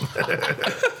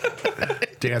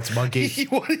 Dance monkey. You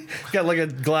got like a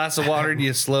glass of water and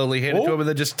you slowly hand it to him and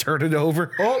then just turn it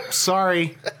over. Oh,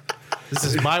 sorry. This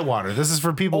is my water. This is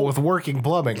for people with working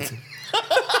plumbing.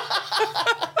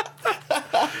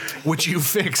 Which you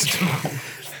fixed.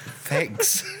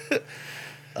 Thanks.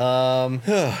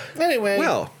 Anyway,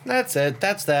 Well. that's it.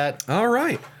 That's that. All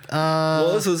right.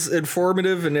 Well, this was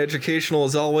informative and educational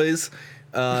as always.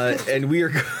 And we are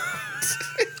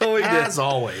going As to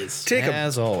always.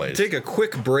 As always. take a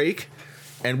quick break,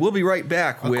 and we'll be right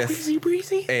back with Queasy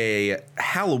breezy? a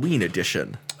Halloween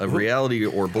edition of Reality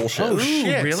or Bullshit. Oh, Ooh,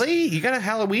 shit. really? You got a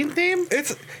Halloween theme?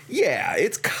 It's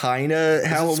kind of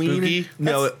Halloween. spooky?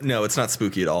 No, it's not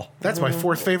spooky at all. That's my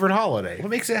fourth favorite holiday. What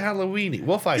makes it Halloweeny?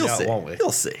 We'll find You'll out, see. won't we?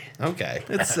 You'll see. Okay.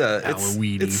 It's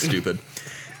Halloweeny. it's stupid.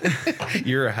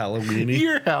 You're a Halloweeny.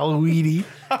 You're Halloweeny.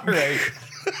 All right.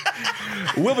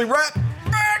 We'll be right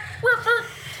back.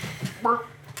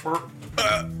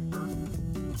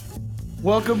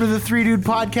 Welcome to the Three Dude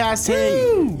Podcast.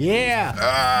 Hey.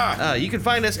 Yeah. You can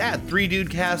find us at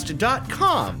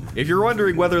 3dudecast.com. If you're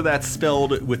wondering whether that's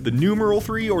spelled with the numeral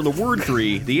 3 or the word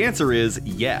 3, the answer is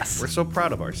yes. We're so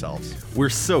proud of ourselves. We're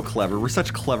so clever. We're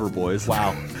such clever boys.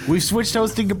 Wow. We've switched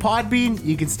hosting to Podbean.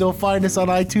 You can still find us on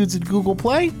iTunes and Google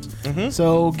Play.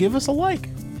 So give us a like.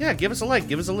 Yeah, give us a like,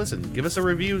 give us a listen, give us a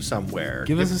review somewhere.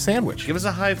 Give us a sandwich. Give us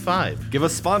a high five. Give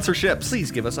us sponsorships. Please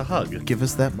give us a hug. Give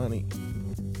us that money.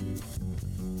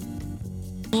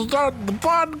 Start the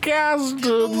podcast.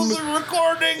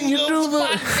 recording You do the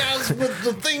podcast with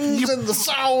the things and the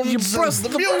sounds You press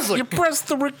and the music. You press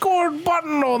the record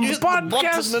button on the Hit the button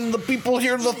podcast. and the people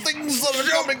hear the things that are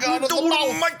coming out of the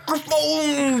mouth.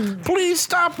 microphone. Please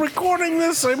stop recording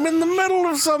this. I'm in the middle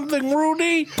of something,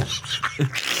 Rudy.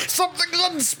 Something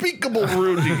unspeakable,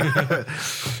 Rudy.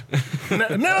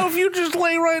 Now, if you just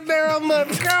lay right there on the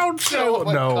couch. Oh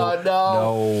my God,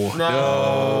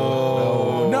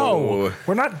 No.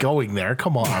 We're not going there.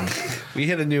 Come on. We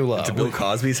hit a new low. Bill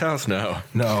Cosby's house? No.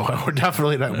 No, we're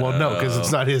definitely not. Well, no, because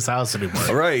it's not his house anymore.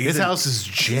 All right, His he's in- house is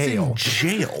jail.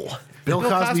 Jail. Bill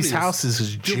Cosby's Cosby's- house is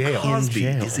his jail. Cosby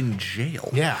is in jail.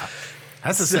 Yeah.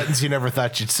 That's a sentence you never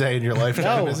thought you'd say in your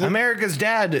lifetime, No, is it? America's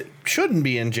dad shouldn't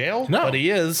be in jail, No, but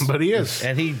he is. But he is.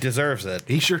 And he deserves it.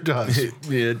 He sure does. It-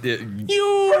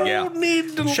 You Yeah.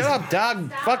 need to Shut up,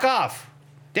 dog. Fuck off.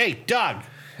 Hey, dog.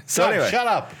 So Dog, anyway. shut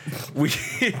up.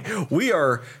 we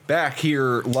are back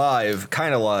here live,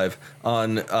 kind of live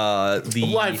on the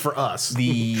live for us.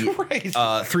 the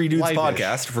Right. Three Dudes Live-ish.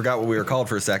 podcast. Forgot what we were called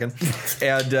for a second,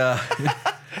 and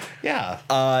Yeah.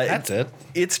 That's it.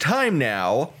 it's time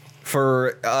now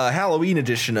for a Halloween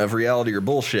edition of Reality or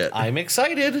Bullshit. I'm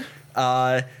excited.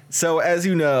 So as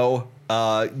you know,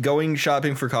 going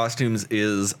shopping for costumes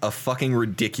is a fucking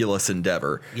ridiculous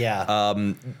endeavor. Yeah.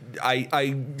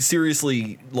 I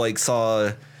seriously like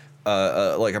saw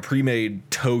like a pre-made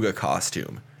toga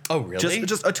costume. Oh, really?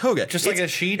 Just a toga. Just like a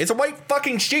sheet? It's a white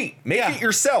fucking sheet. Make Yeah. it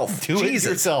yourself. Do Jesus. it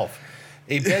yourself.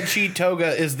 A bedsheet toga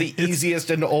is the easiest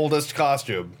and oldest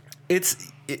costume. It's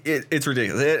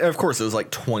ridiculous. Of course, it was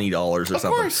like $20 or something.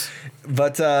 course.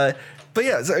 But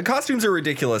yeah, so costumes are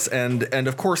ridiculous, and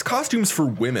of course, costumes for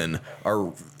women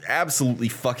are absolutely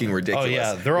fucking Oh ridiculous.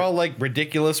 yeah, they're all like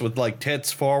ridiculous with like tits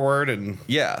forward and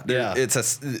Yeah, Yeah. it's a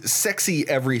sexy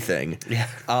everything. yeah.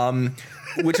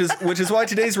 Which is why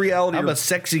today's reality. I'm a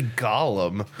sexy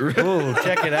golem. Oh,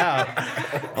 check it out.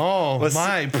 Oh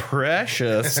my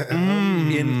precious.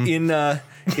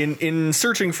 in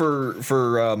searching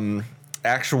for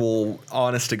actual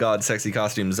honest to god sexy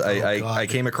costumes, I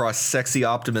came across sexy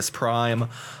Optimus Prime,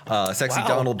 sexy Wow.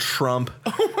 Donald Trump.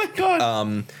 Oh my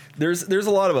god. There's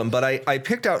a lot of them, but I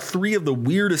picked out 3 of the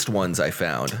weirdest ones I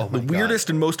found. Oh my The God. weirdest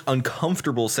and most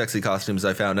uncomfortable sexy costumes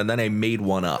I found, and then I made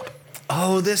one up.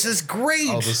 Oh, this is great.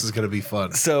 Oh, this is gonna be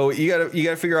fun. So you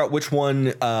gotta figure out which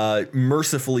one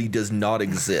mercifully does not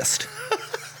exist.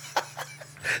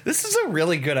 This is a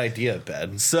really good idea,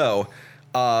 Ben. So,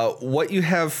 what you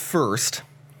have first?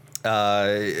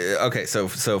 Okay, so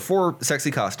 4 sexy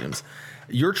costumes.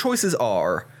 Your choices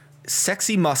are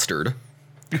sexy mustard,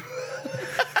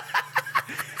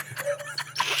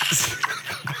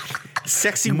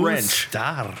 sexy wrench,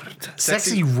 Mustard.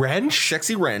 Sexy wrench?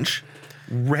 Sexy wrench,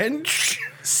 Wrench?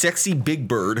 sexy big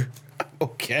bird,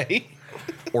 Okay.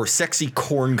 or sexy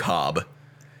corn cob.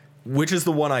 Which is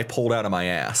the one I pulled out of my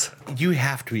ass? You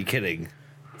have to be kidding.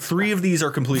 3 of these are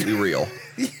completely real.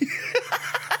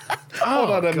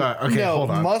 Hold on. God. Okay, no,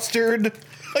 hold on. mustard.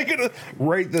 I gotta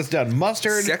write this down.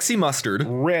 Mustard, Sexy mustard,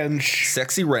 wrench,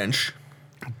 sexy wrench,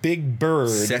 big bird.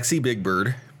 sexy big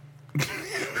bird.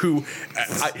 Who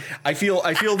I feel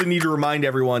the need to remind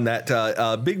everyone that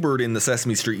Big Bird in the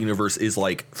Sesame Street universe is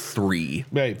like 3.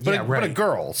 Right, but, Yeah, but a right.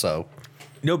 girl, so.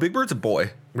 No, Big Bird's a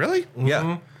boy. Really?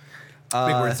 Yeah. Big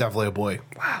Bird's definitely a boy.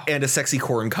 And a sexy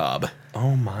corn cob.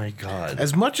 Oh my God.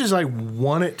 As much as I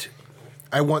want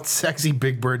sexy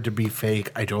Big Bird to be fake.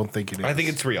 I don't think it is. I think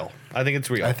it's real. I think it's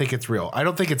real. I think it's real. I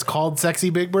don't think it's called Sexy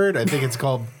Big Bird. I think it's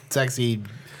called Sexy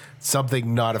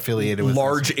something not affiliated with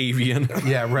Large avian. this.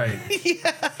 Yeah, right.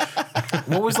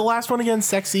 What was the last one again?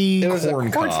 Sexy was a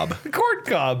corn cob. Corn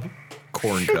cob.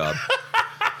 Corn cob.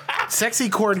 Sexy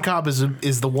Corn Cob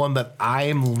is the one that I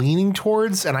am leaning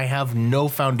towards, and I have no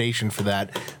foundation for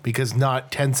that because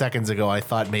not 10 seconds ago I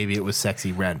thought maybe it was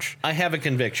Sexy Wrench. I have a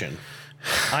conviction.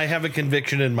 I have a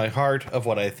conviction in my heart of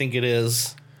what I think it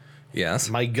is. Yes.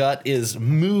 My gut is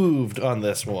moved on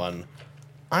this one.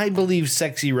 I believe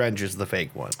Sexy Wrench is the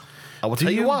fake one. I will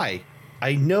tell you you? why.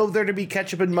 I know there to be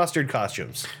ketchup and mustard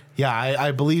costumes. Yeah,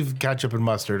 I believe ketchup and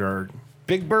mustard are.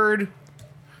 Big Bird.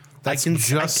 That's can-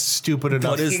 just stupid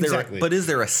enough. Exactly. Is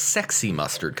there a sexy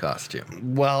mustard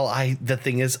costume? Well, the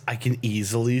thing is, I can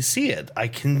easily see it. I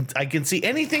can see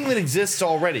anything that exists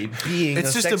already being It's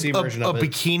a just sexy a version of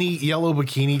it. yellow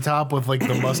bikini top with like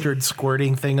the mustard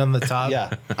squirting thing on the top.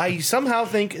 Yeah, I somehow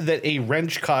think that a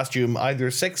wrench costume, either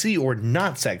sexy or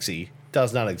not sexy,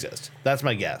 does not exist. That's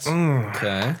my guess.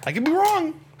 Okay. I could be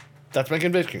wrong. That's my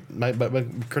conviction. My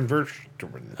conversion.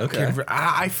 Okay.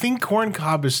 I think Corn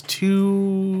Cob is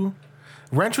too.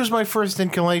 Wrench was my first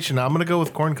inclination. I'm gonna go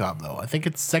with Corn Cob though. I think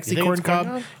it's Sexy You think Corn it's Corn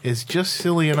Cob Cob? is just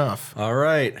silly enough. All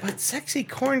right. But sexy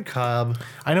corn cob.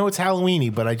 I know it's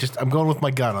Halloweeny, but I'm going with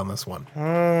my gut on this one.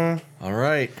 All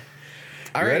right.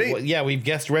 All right. Ready? Well, yeah, we've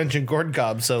guessed wrench and corn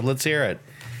cob, so let's hear it.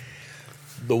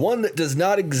 The one that does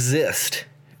not exist,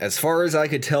 as far as I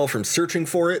could tell from searching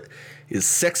for it, is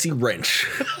Sexy Wrench.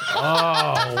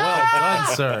 Well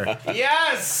done, sir.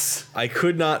 Yes. I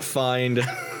could not find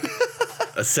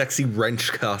a Sexy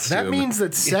Wrench costume. That means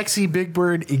that Sexy Big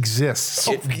Bird exists.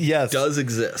 Yes. does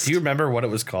exist. Do you remember what it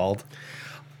was called?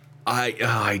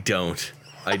 I don't.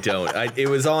 It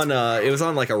was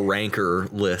on like a ranker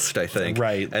list, I think.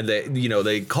 Right. And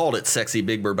they called it Sexy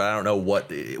Big Bird, but I don't know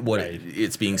what Right.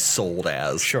 it's being sold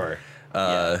as. Sure.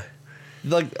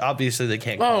 Like obviously they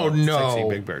can't Oh, call it no. sexy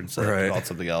big bird, so they Right. call it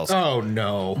something else. Oh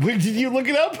no. Wait, did you look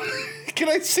it up? Can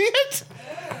I see it?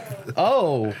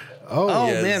 Oh. Oh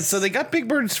yes. man, so they got Big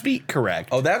Bird's feet correct.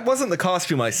 Oh, that wasn't the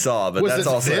costume I saw, but Was that's it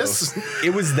also this?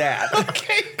 It was that.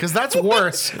 Okay. Because that's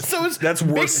worse. So it's That's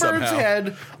Big worse Bird's somehow.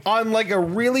 head on like a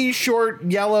really short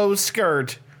yellow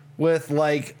skirt with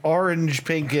like orange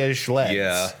pinkish legs.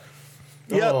 Yeah.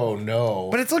 Yep. Oh no.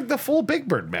 But it's like the full Big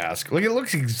Bird mask. Like it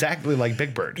looks exactly like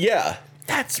Big Bird. Yeah.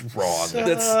 That's wrong.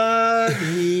 That's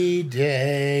Sunny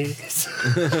day,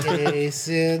 days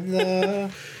in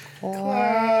the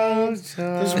clouds.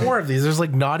 There's more of these. There's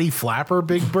like Naughty Flapper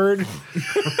Big Bird.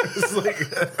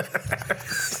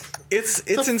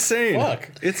 it's insane. fuck?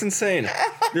 It's insane.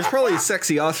 There's probably a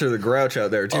Sexy Oscar the Grouch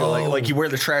out there too. Like you wear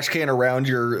the trash can around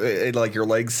your like your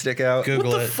legs stick out.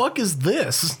 Google What the it. fuck is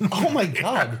this? Oh my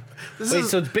god. Wait,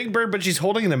 so it's Big Bird, but she's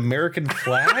holding an American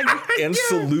flag? And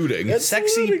saluting.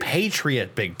 Sexy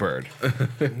patriot Big Bird.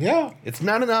 Yeah. It's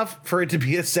not enough for it to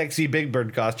be a sexy Big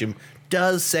Bird costume.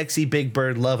 Does sexy Big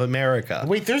Bird love America?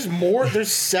 Wait, there's more.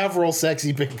 There's several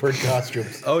Sexy Big Bird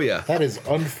costumes. Oh yeah. That is There's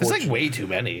unfortunate. like way too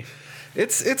many.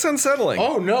 It's unsettling.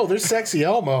 Oh no, there's Sexy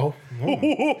Elmo.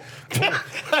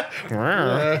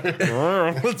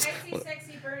 Sexy,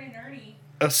 sexy bird and Ernie.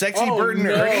 A sexy Oh, Bert and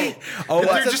no. Ernie? Oh,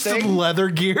 They're that's a just thing? in leather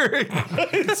gear.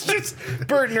 It's just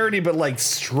Bert and Ernie, but like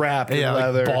strapped in Yeah,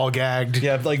 leather. like ball gagged.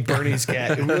 Yeah, like Bernie's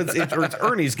gag. It's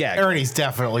Ernie's gag. Ernie's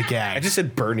definitely gagged. I just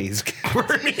said Bernie's gag.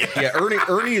 Yeah,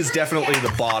 Ernie is definitely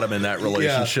the bottom in that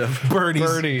relationship.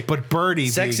 Bernie. But Bernie.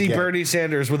 Sexy being gagged. Bernie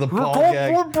Sanders with a ball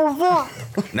gag.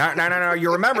 No.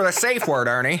 You remember the safe word,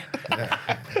 Ernie.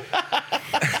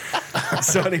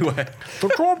 So anyway,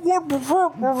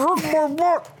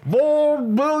 More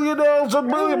millionaires and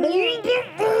millionaires.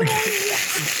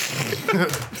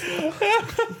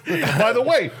 By the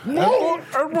way,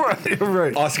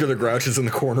 Right. Oscar the Grouch is in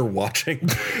the corner watching.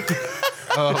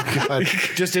 Oh god.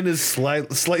 just in his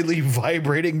slightly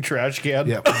vibrating trash can.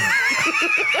 Yep.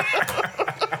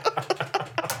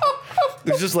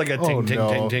 There's just like a ting, Oh, ting, no.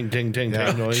 ting, ting, ting, ting,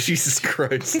 ting noise. Jesus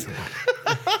Christ.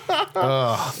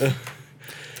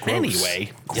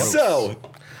 Anyway, So,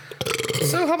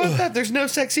 so how about that? There's no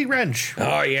sexy wrench.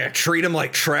 oh yeah, treat him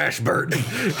like trash, Bert.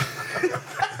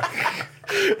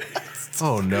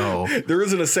 Oh no. There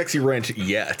isn't a sexy wrench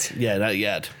yet. Yeah, not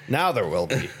yet. Now there will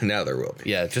be. Now there will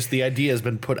be. Yeah, just the idea has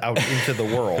been put out into the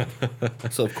world,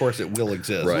 so of course it will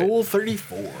exist. Right. Rule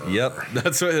 34. Yep,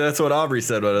 that's what Aubrey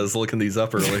said when I was looking these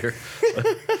up earlier.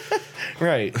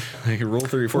 Right. Rule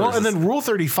 34. Well, and then Rule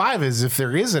 35 is if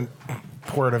there isn't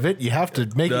porn of it, you have to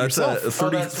make it that's yourself.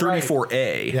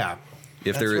 34A. Yeah.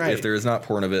 If That's right. if there is not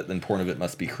porn of it, then porn of it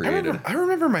must be created. I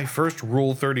remember my first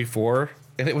Rule 34,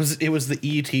 and it was the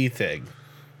ET thing.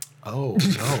 Oh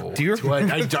no. Do you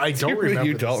remember? I don't remember.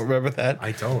 You don't this. remember that?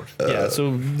 I don't. Yeah,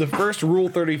 so the first Rule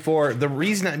 34, the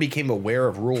reason I became aware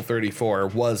of Rule 34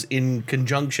 was in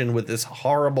conjunction with this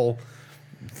horrible,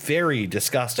 very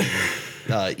disgusting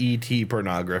ET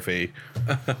pornography,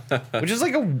 which is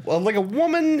like a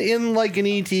woman in like an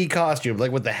ET costume,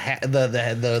 like with the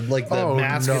the Oh,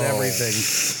 mask no. and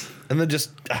everything, and then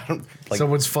just I don't like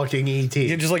Someone's fucking ET.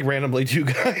 yeah, just like randomly two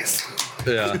guys,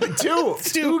 Yeah.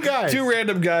 two guys. two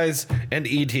random guys and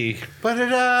ET.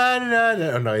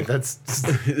 Oh no, that's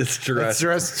It's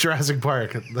Jurassic. Jurassic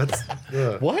Park. That's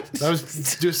What? I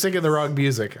was just singing the wrong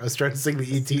music. I was trying to sing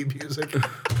the ET music.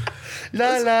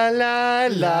 La la la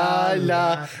la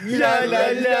la la la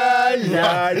la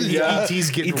la. ET's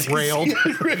getting railed.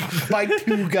 by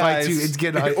two By guys. two, it's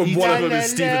getting One of them La, is la,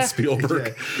 Steven la.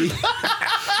 Spielberg.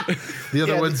 the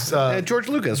other Yeah, one's George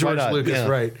Lucas. Why George not? Lucas, Yeah.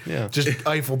 right? Yeah. Just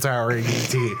Eiffel Towering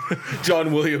ET.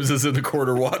 John Williams is in the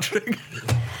corner watching.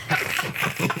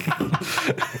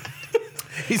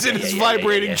 He's in his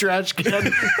vibrating trash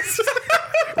can.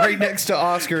 Right next to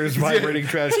Oscar's vibrating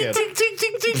trash can.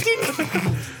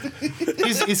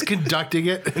 He's conducting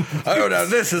it. Oh, now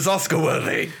this is Oscar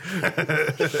worthy.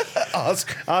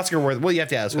 Oscar worth. Well, you have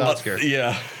to ask Oscar.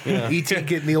 Yeah. ET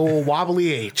getting the old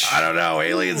wobbly H. I don't know.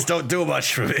 Aliens don't do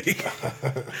much for me.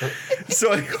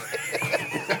 So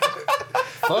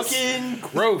Fucking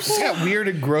gross. It got weird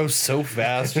and gross so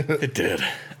fast. it did.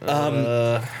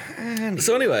 So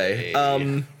anyway,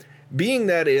 being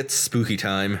that it's spooky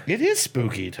time, It is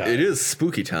spooky time. it is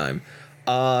spooky time.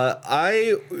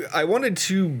 I wanted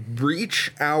to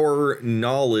breach our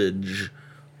knowledge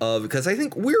of, because I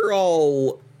think we're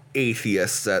all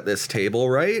atheists at this table,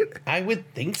 right? I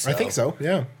would think so. I think so.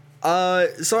 Yeah.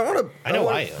 So I want to. I know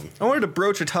I am. I wanted to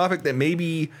broach a topic that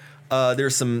maybe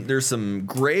there's some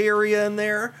gray area in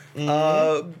there.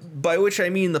 By which I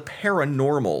mean the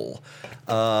paranormal.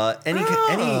 Any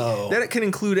that it can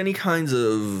include any kinds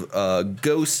of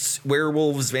ghosts,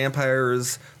 werewolves,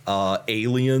 vampires,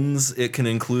 aliens. It can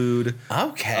include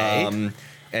Okay. any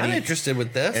I'm interested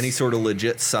with this. any sort of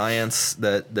legit science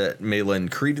that may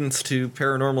lend credence to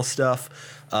paranormal stuff.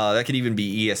 That could even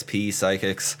be ESP,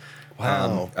 psychics.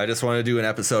 Wow. I just want to do an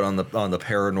episode on the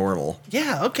paranormal.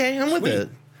 Yeah. Okay. I'm with it.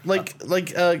 Like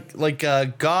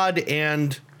God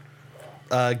and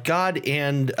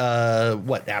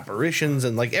what apparitions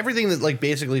and like everything that like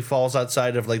basically falls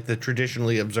outside of like the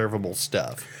traditionally observable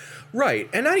stuff. Right,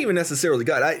 and not even necessarily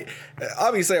God.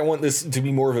 Obviously I want this to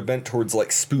be more of a bent towards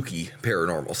like spooky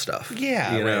paranormal stuff.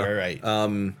 Yeah. you know? Right.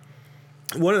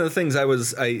 One of the things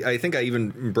I think I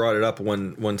even brought it up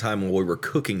one time when we were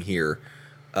cooking here,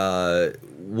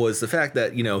 was the fact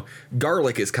that, you know,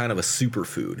 garlic is kind of a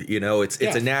superfood. You know, it's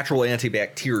Yeah. a natural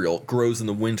antibacterial, grows in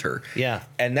the winter. Yeah.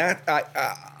 And that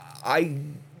I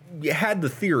had the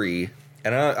theory,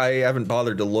 and I haven't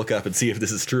bothered to look up and see if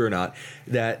this is true or not,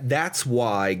 that's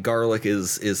why garlic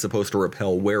is supposed to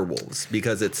repel werewolves,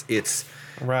 because it's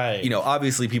Right. you know,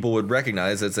 obviously people would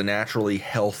recognize it's a naturally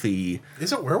healthy.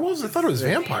 Is it werewolves? I thought it was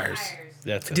vampires.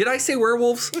 That's it. Did I say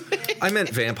werewolves? I meant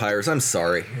vampires. I'm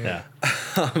sorry. Yeah.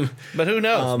 But who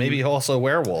knows? Maybe also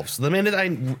werewolves. The minute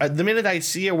I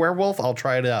see a werewolf, I'll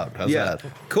try it out. How's Yeah, that?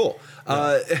 cool.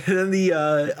 And then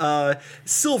the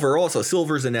silver also.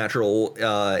 Silver's a natural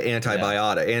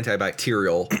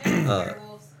antibacterial.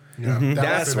 Werewolves.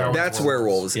 Yeah. That's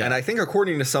werewolves, Yeah. and I think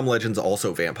according to some legends,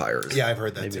 also vampires. Yeah, I've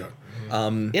heard that too.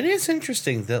 It is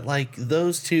interesting that like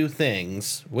those two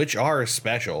things, which are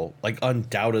special, like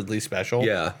undoubtedly special,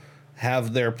 yeah,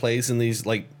 have their place in these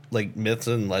like myths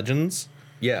and legends.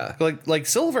 yeah. Like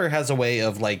silver has a way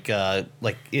of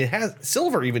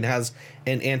silver even has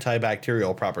an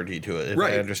antibacterial property to it, if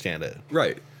Right. I understand it.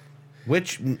 Right.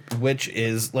 Which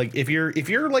is like if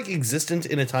you're like existent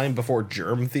in a time before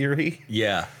germ theory,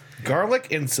 Yeah.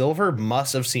 garlic and silver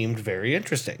must have seemed very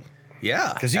interesting.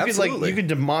 Yeah. Because you could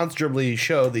demonstrably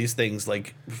show these things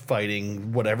like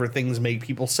fighting whatever things make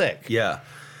people sick. Yeah.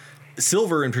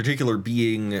 silver in particular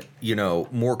being,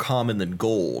 more common than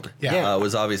gold,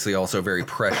 was obviously also very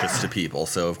precious to people.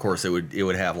 So of course it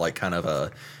would have like kind of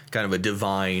a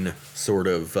divine sort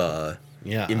of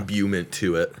imbuement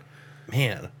to it.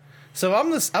 Man. So I'm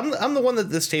the one at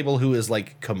this table who is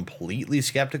like completely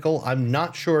skeptical. I'm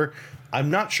not sure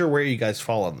where you guys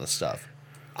fall on this stuff.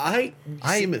 I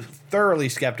am thoroughly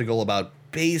skeptical about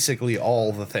basically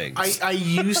all the things. I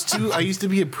used to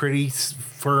be a pretty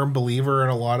firm believer in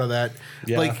a lot of that,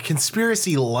 like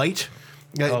conspiracy light.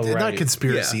 Not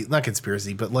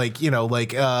conspiracy, but like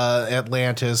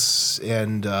Atlantis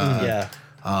and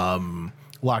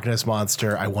Loch Ness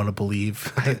Monster. I want to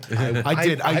believe. I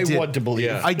did. want to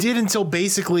believe. I did until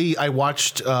basically I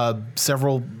watched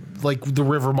several, like the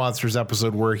River Monsters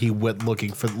episode where he went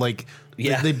looking for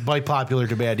by popular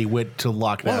demand he went to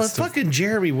Loch Ness. Well, if fucking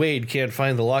Jeremy Wade can't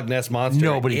find the Loch Ness Monster,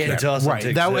 nobody it can. doesn't Right.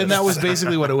 exist. That was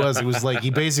basically what it was. It was like he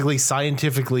basically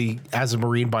scientifically, as a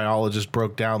marine biologist,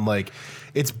 broke down like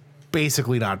it's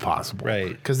basically not possible. Right.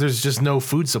 Because there's just no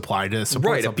food supply to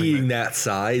support something. Being that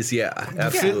size,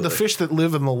 absolutely. The fish that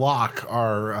live in the loch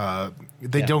are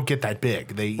they don't get that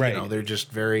big. They they're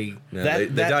just very they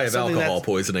die of alcohol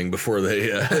poisoning before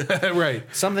they right.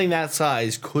 Something that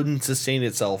size couldn't sustain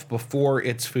itself before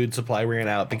its food supply ran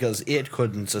out because it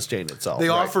couldn't sustain itself. They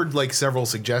offered like several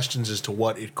suggestions as to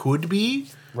what it could be.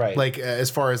 Right. Like as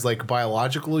far as like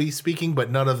biologically speaking,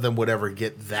 but none of them would ever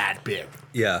get that big.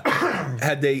 Yeah.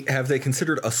 Have they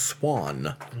considered a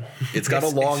swan? It's got a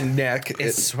long neck.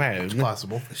 It's swan.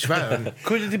 Possible. Swan.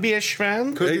 Could it be a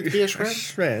swan? Could it be a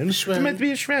swan? It might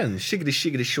be a swan.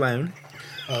 Shiggity swan.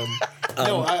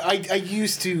 No, I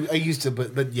used to,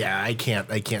 but yeah, I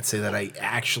can't say that I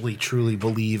actually truly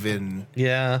believe in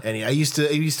any. I used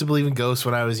to believe in ghosts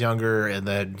when I was younger, and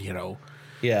then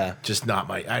just not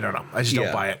my. I don't know. I just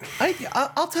don't buy it.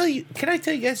 I'll tell you. Can I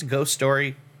tell you guys a ghost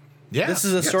story? Yeah, this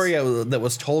is a story that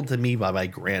was told to me by my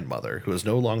grandmother, who is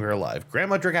no longer alive,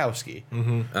 Grandma Dragowski,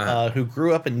 who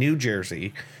grew up in New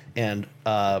Jersey, and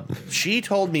she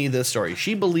told me this story.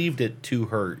 She believed it to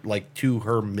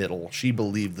her middle. She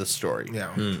believed the story.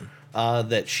 Yeah,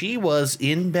 that she was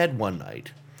in bed one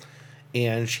night,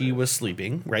 and she was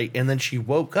sleeping, right, and then she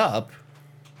woke up.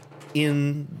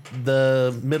 In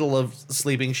the middle of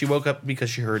sleeping, she woke up because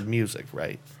she heard music,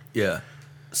 right? Yeah.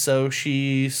 So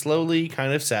she slowly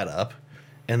kind of sat up,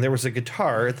 and there was a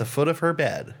guitar at the foot of her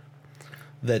bed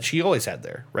that she always had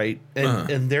there, right?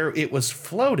 And there it was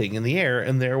floating in the air,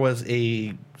 and there was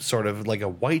a sort of like a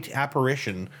white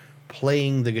apparition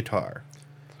playing the guitar,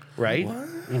 right?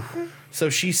 What? So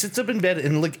she sits up in bed,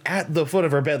 and like at the foot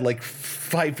of her bed, like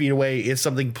 5 feet away, is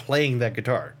something playing that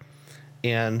guitar.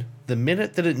 And the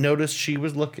minute that it noticed she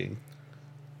was looking,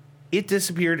 it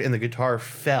disappeared and the guitar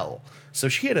fell. So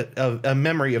she had a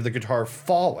memory of the guitar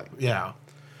falling. Yeah.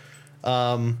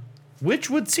 Which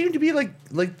would seem to be like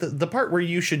the part where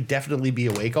you should definitely be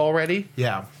awake already.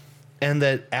 Yeah. And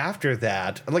that after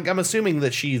that, like I'm assuming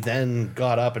that she then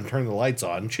got up and turned the lights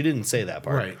on. She didn't say that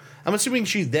part. Right. I'm assuming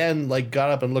she then like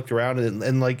got up and looked around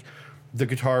and like the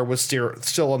guitar was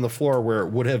still on the floor where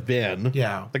it would have been.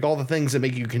 Yeah. Like all the things that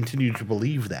make you continue to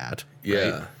believe that.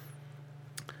 Yeah. Right?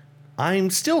 I'm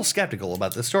still skeptical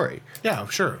about this story. Yeah,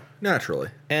 sure. Naturally.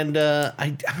 And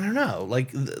I don't know.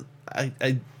 Like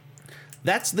I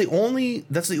that's the only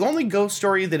ghost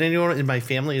story that anyone in my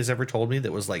family has ever told me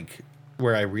that was like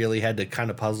where I really had to kind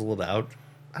of puzzle it out.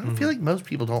 I don't feel like most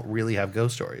people don't really have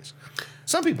ghost stories.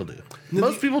 Some people do.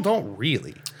 Most people don't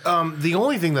really. The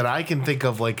only thing that I can think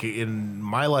of, like in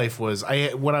my life, was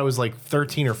when I was like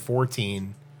 13 or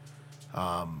 14.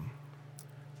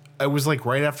 I was like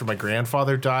right after my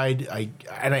grandfather died. I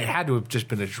had to have just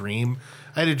been a dream.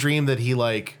 I had a dream that he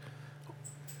like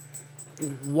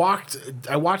walked.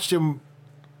 I watched him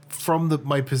from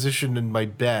my position in my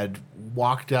bed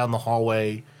walk down the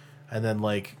hallway, and then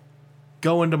like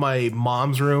go into my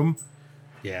mom's room.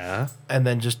 Yeah. And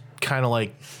then just kind of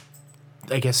like,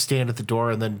 I guess, stand at the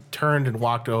door, and then turned and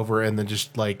walked over, and then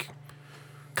just like,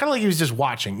 kind of like he was just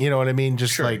watching, you know what I mean?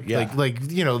 Just like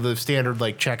the standard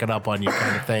like checking up on you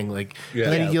kind of thing. Like,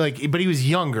 and then he but he was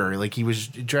younger. Like he was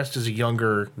dressed as a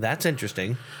younger. That's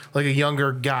interesting. Like a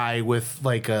younger guy with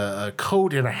like a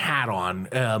coat and a hat on.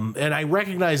 And I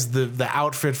recognized the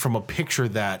outfit from a picture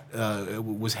that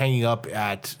was hanging up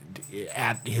at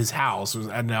his house. It was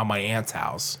at now my aunt's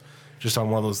house. Just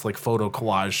on one of those like photo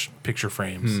collage picture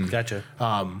frames. Gotcha.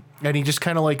 And he just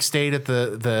kind of like stayed at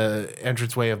the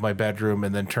entranceway of my bedroom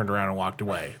and then turned around and walked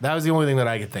away. That was the only thing that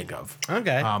I could think of.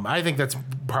 Okay. I think that's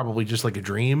probably just like a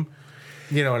dream.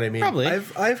 You know what I mean? Probably.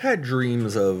 I've had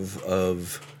dreams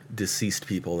of deceased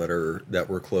people that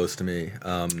were close to me.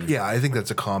 Yeah, I think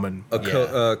that's a common.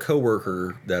 A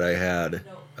coworker that I had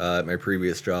at my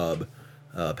previous job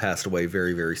passed away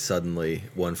very, very suddenly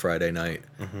one Friday night,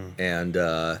 and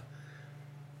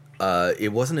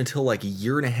it wasn't until like a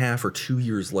year and a half or 2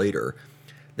 years later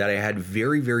that I had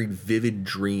very, very vivid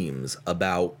dreams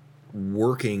about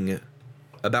working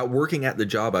at the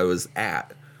job I was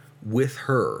at with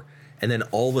her. And then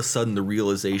all of a sudden the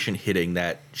realization hitting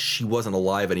that she wasn't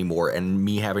alive anymore and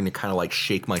me having to kind of like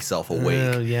shake myself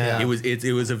awake. Yeah. It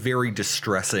was a very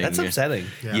distressing. That's upsetting.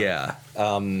 Yeah.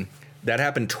 That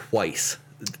happened twice.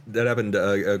 That happened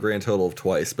a grand total of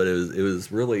twice, but it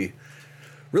was really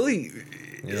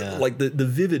like the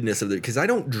vividness of it, because I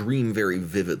don't dream very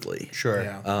vividly. Sure.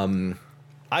 Yeah.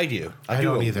 I do. I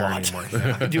don't either lot. anymore.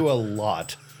 Yeah. I do a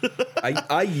lot.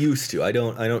 I used to. I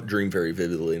don't dream very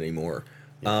vividly anymore.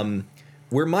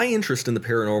 Where my interest in the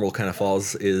paranormal kind of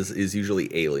falls is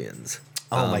usually aliens.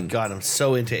 Oh my god, I'm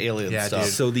so into alien Yeah, stuff.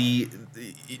 dude.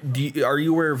 So are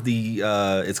you aware of the?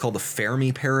 It's called the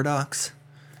Fermi paradox.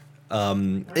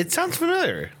 It sounds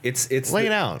familiar. It's Lay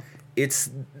it out.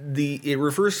 It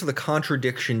refers to the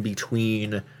contradiction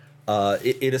between.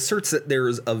 It asserts that there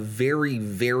is a very,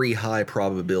 very high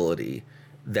probability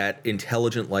that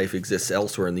intelligent life exists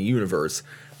elsewhere in the universe,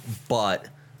 but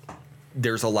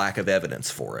there's a lack of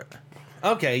evidence for it.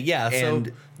 Okay, yeah. And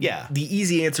so yeah, the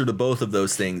easy answer to both of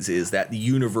those things is that the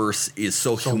universe is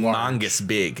so humongous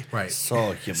big. Right.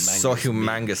 so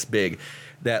humongous big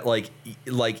that like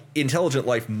intelligent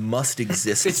life must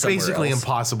exist. It's somewhere basically else.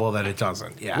 impossible that it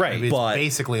doesn't. Yeah. Right, It's but-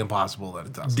 basically impossible that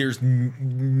it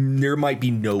doesn't. There might be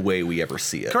no way we ever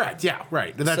see it. Correct. Yeah.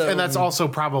 Right. And that's also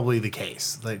probably the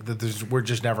case. Like that. We're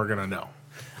just never gonna know.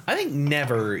 I think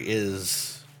never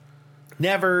is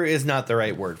not the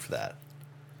right word for that.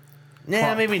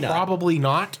 Nah, maybe not. Probably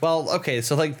not. Well, okay,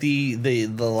 so like the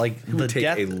would take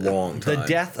death a long The time.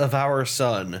 death of our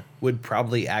son would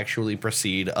probably actually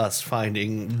precede us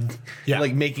finding, Yeah.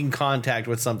 like making contact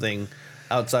with something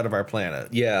outside of our planet.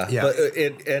 Yeah, Yeah. but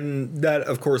and that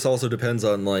of course also depends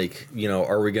on like, you know,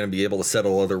 are we going to be able to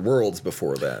settle other worlds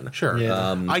before then? Sure.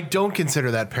 Yeah. I don't consider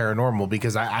that paranormal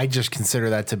because I just consider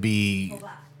that to be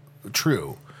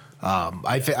true. You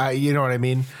know what I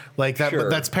mean? Like that. Sure.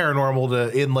 That's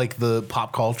paranormal in like the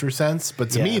pop culture sense.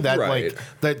 But to Yeah. me, that Right. like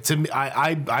that to me,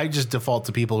 I just default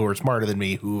to people who are smarter than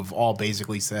me who've all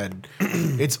basically said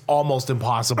it's almost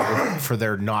impossible for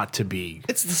there not to be.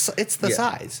 It's the Yeah.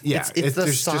 size. Yeah, it's the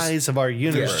there's just- size of our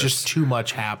universe. There's just too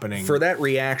much happening. For that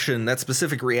reaction, that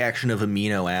specific reaction of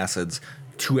amino acids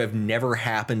to have never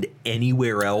happened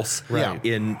anywhere else Right.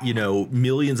 in, you know,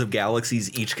 millions of galaxies,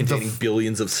 each containing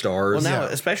billions of stars. Well, now, Yeah.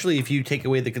 especially if you take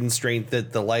away the constraint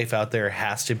that the life out there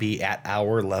has to be at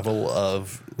our level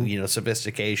of, you know,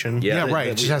 sophistication. Yeah. Yeah, right.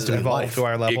 It just has to be evolve life. to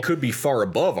our level. It could be far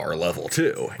above our level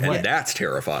too, and Right. that's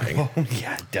terrifying.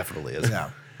 Yeah, it definitely is. Yeah.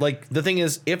 Like the thing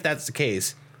is, if that's the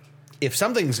case, if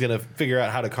something's gonna figure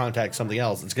out how to contact something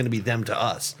else, it's gonna be them to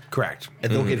us, Correct.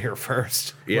 and they'll get here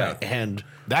first. Yeah. Right. And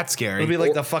That's scary. it'll be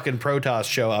like the fucking Protoss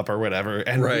show up or whatever,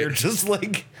 and Right. we're just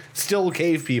like still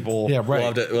cave people. yeah,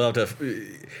 right. We'll have to.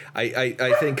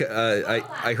 I think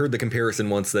I heard the comparison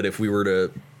once that if we were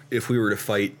to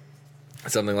fight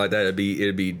something like that, it'd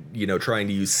be you know, trying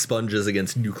to use sponges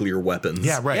against nuclear weapons.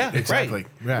 Yeah, right. Yeah, Exactly. right.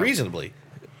 Yeah. Reasonably.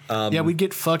 Yeah, we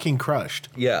get fucking crushed.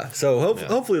 Yeah. So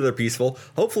hopefully they're peaceful.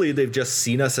 Hopefully they've just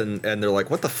seen us and they're like,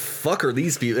 what the fuck are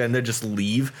these people? And they just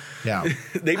leave. Yeah.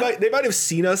 They might have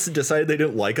seen us, decided they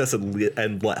didn't like us,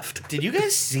 and left. Did you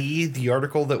guys see the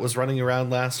article that was running around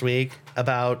last week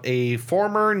about a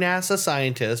former NASA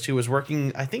scientist who was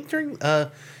working, I think during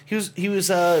he was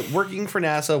working for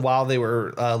NASA while they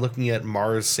were looking at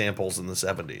Mars samples in the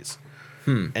 70s.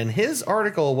 And his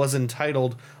article was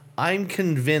entitled, "I'm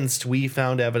convinced we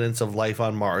found evidence of life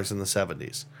on Mars in the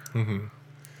 70s."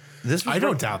 This was I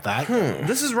don't doubt that.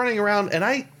 This is running around,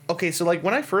 and so like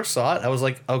when I first saw it, I was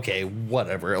like, okay,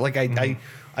 whatever. Like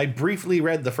I briefly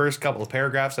read the first couple of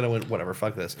paragraphs, and I went, whatever,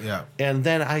 fuck this. Yeah. And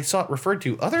then I saw it referred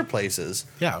to other places.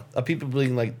 Yeah. Of people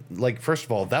being like first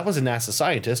of all, that was a NASA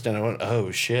scientist, and I went,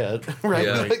 oh shit, right?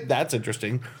 Yeah. Like, that's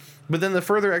interesting. But then the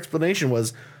further explanation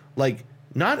was like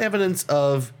not evidence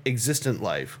of existent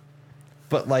life,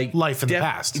 but like Life in the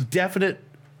past. definite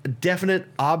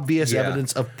obvious Yeah.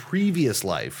 evidence of previous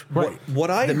life. Right. What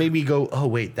I That made me go, oh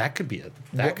wait, that could be it.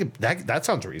 That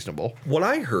sounds reasonable. what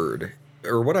I heard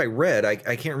or what I read, I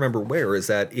can't remember where, is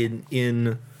that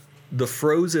in the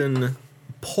frozen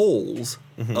poles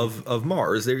of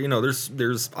Mars, there, you know,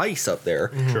 there's ice up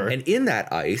there, Sure. and in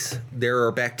that ice there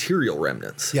are bacterial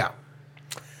remnants. Yeah.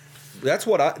 That's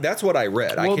what I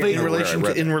read. I Well, can't in remember where I relation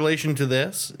read to, in that. relation to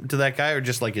that guy, or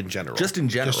just like in general? Just in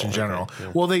general. Just in general.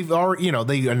 Well, they've already,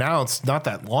 they announced not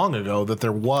that long ago that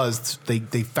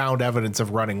they found evidence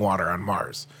of running water on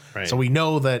Mars. Right. So we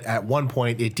know that at one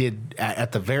point it did,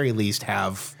 at the very least,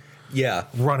 have Yeah.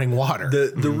 running water.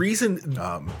 The reason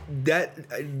that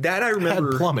I had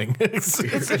remember plumbing. yeah,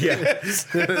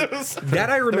 that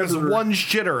I remember There's one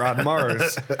shitter on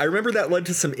Mars. I remember that led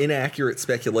to some inaccurate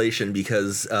speculation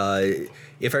because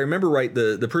if I remember right,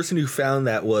 the person who found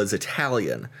that was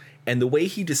Italian. And the way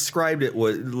he described it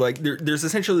was like there's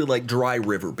essentially like dry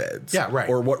riverbeds. Yeah, right.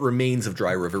 Or what remains of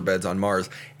dry riverbeds on Mars.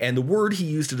 And the word he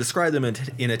used to describe them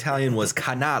in Italian was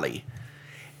canali.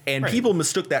 And people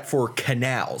mistook that for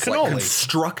canals. Cannoli. Like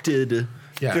constructed...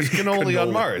 Yeah. There's cannoli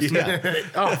on Mars. Yeah.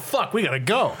 Oh, fuck, we gotta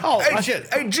go. Oh,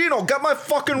 shit. Hey, Gino, got my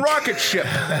fucking rocket ship.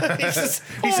 He says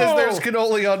there's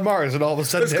cannoli on Mars, and all of a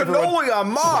sudden There's everyone... cannoli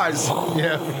on Mars.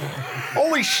 Yeah.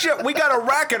 Holy shit, we got a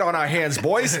racket on our hands,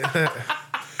 boys.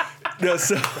 No,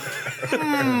 so,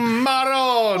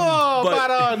 Maron! Oh,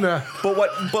 But- Maron.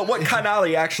 but what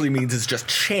canali actually means is just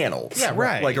channels. Yeah,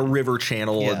 right. Like a river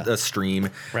channel, Yeah. a stream.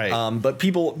 Right. But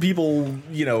people,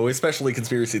 especially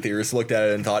conspiracy theorists, looked at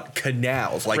it and thought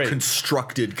canals, like Right.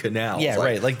 constructed canals. Yeah, like,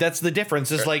 right. Like that's the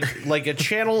difference. Is like a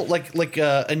channel, like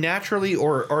a naturally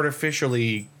or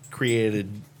artificially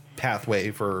created pathway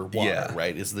for water. Yeah.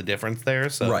 Right, is the difference there.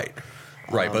 So Right.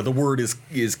 But the word is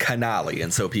canali,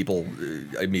 and so people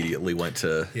immediately went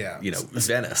to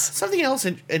Venice. Something else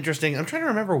interesting. I'm trying to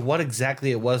remember what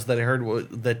exactly it was that I heard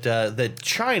that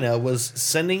China was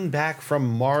sending back from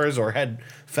Mars or had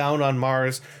found on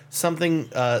Mars something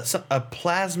a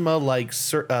plasma-like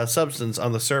substance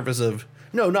on the surface of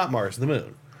not Mars, the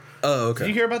moon. Oh, okay. Did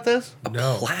you hear about this?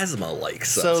 No. Plasma-like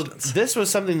So substance. this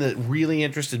was something that really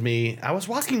interested me. I was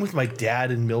walking with my dad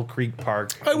in Mill Creek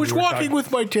Park. I was walking with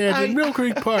my dad in Mill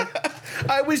Creek Park.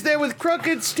 I was there with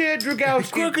Crooked Stan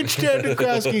Dragowski. Crooked Stan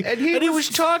Dragowski. And he was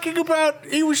talking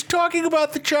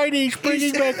about the Chinese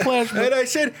bringing back plasma. And I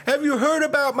said, "Have you heard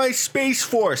about my Space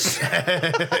Force?"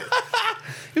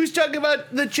 He was talking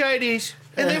about the Chinese,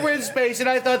 and they were in space, and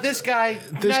I thought this guy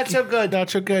not so good.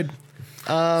 Not so good.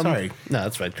 Sorry. No,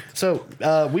 that's fine. So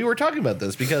we were talking about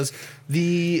this because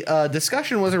the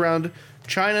discussion was around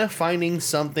China finding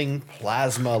something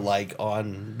plasma-like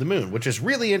on the moon, which is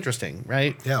really interesting,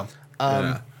 right? Yeah.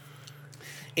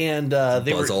 And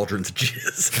they Buzz were Aldrin's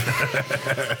jizz.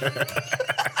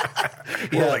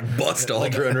 More like Bust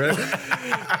Aldrin, right?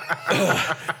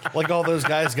 like all those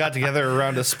guys got together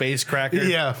around a space cracker.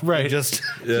 Yeah, right. And just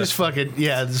Just fucking,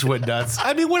 just went nuts.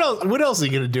 I mean, what else are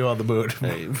you going to do on the moon?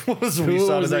 what was we Who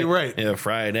saw was tonight? he, right. Yeah,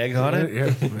 fry an egg on it. Yeah.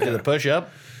 Did a push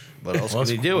up. What else can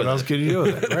you do with What else it? can you do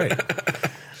with it? Right.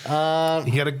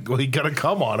 You gotta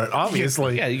come on it,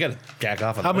 obviously. Yeah, you got to jack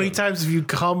off on How the many moon. times have you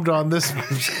cummed on this?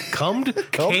 Cummed?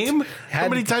 Came? How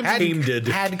many times have you...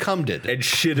 Had cummed And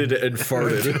shitted and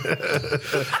farted.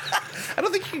 I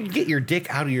don't think you can get your dick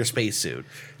out of your spacesuit.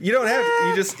 You don't have to.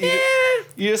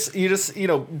 You just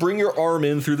bring your arm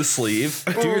in through the sleeve,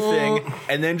 do your thing,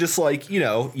 and then just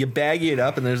you baggy it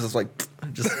up, and then just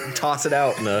toss it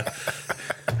out and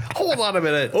Hold on a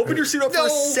minute. open your suit up for a No.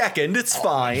 second. It's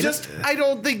fine. I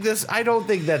don't think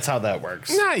that's how that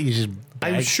works. Nah, you just...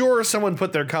 I'm sure someone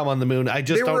put their cum on the moon. I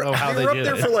just don't know how they were up did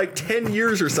there it. for like 10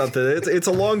 years or something. It's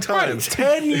a long time.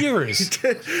 10 years.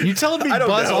 You telling me I don't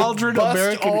Buzz know. Aldrin, Bust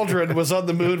American Aldrin was on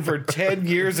the moon for 10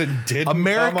 years and didn't come on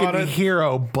American it?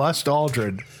 hero Bust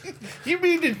Aldrin? You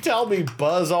mean to tell me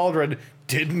Buzz Aldrin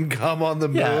didn't come on the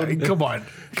moon? Yeah, come on.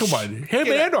 Him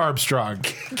and Armstrong.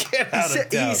 Get out of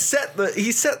town.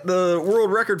 He set the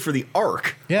world record for the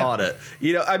arc on it.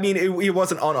 I mean, it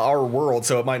wasn't on our world,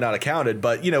 so it might not have counted.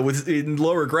 But with in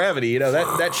lower gravity,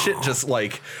 that shit just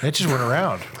It just went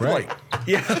around, right?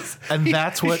 And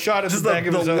that's what shot at just the back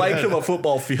of his the own length head. of a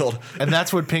football field. and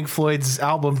that's what Pink Floyd's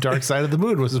album Dark Side of the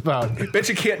Moon was about. Bet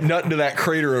you can't nut into that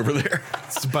crater over there.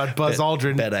 It's about Buzz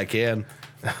Aldrin, Bet I can.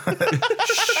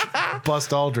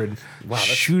 Bust Aldrin,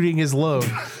 shooting his load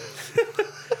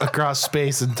across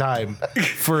space and time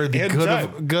for the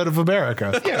And good of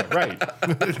America. Yeah, right.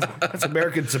 That's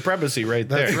American supremacy right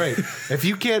there. That's right. If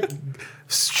you can't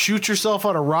shoot yourself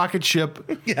on a rocket ship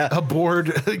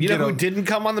aboard, You know who didn't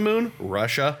come on the moon?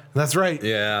 Russia. That's right.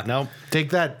 Yeah. No. Take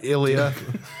that, Ilya.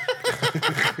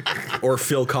 Or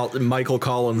Michael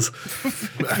Collins.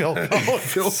 Phil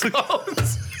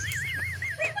Collins.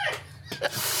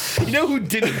 You know who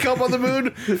didn't come on the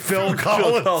moon? Phil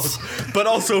Collins. But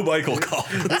also Michael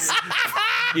Collins.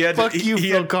 Fuck you,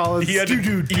 Phil Collins. He had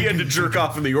to jerk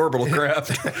off in the orbital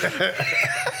craft.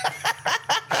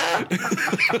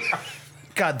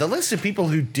 God, the list of people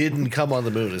who didn't come on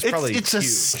the moon is probably it's huge.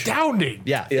 astounding.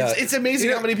 Yeah, Yeah. It's amazing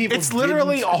how many people. It's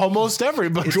literally didn't. almost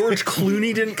everybody. George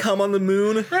Clooney didn't come on the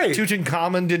moon. Right.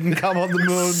 Tutankhamun didn't come on the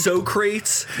moon.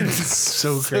 Socrates.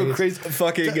 So So crazy. crazy.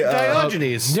 Fucking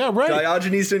Diogenes. Yeah, right.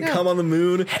 Diogenes didn't come on the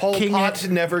moon. Pol King Pot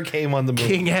never came on the moon.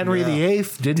 King Henry VIII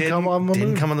didn't come on the Didn't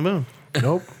moon. come on the moon.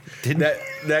 Nope.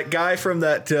 That guy from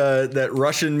that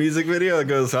Russian music video that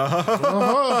goes,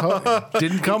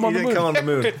 Didn't come on he the didn't moon. come on the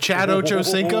moon. Chad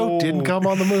Ochocinco didn't come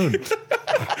on the moon.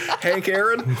 Hank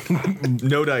Aaron,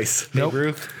 no dice. Babe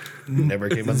Ruth never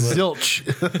came on the moon.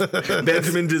 Zilch.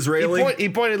 Benjamin Disraeli, He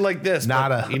pointed like this. but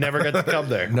Nada. He never got to come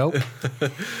there. Nope.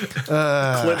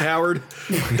 Clint Howard,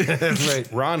 Right.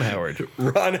 Ron Howard.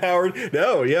 Ron Howard.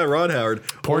 No, yeah, Ron Howard.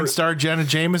 Porn star Jenna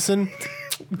Jameson.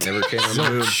 Never came on the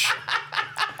moon.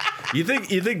 You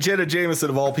think Jenna Jameson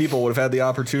of all people would have had the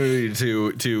opportunity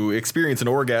to experience an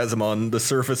orgasm on the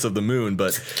surface of the moon,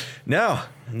 but no.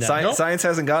 Nope. Science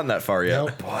hasn't gotten that far yet.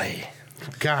 Nope. Boy.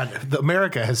 God,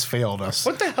 America has failed us.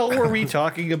 What the hell were we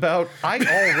talking about? I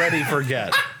already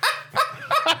forget.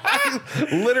 I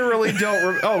literally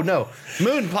don't. Oh no,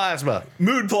 moon plasma.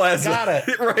 Moon plasma. Got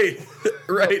it. right.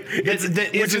 That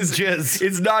isn't jizz.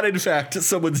 It's not, in fact,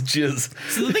 someone's jizz.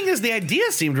 So the thing is, the idea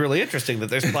seemed really interesting that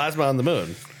there's plasma on the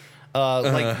moon.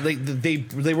 Like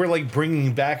they were like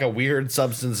bringing back a weird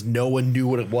substance. No one knew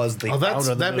what it was. They found on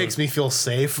the that moon. makes me feel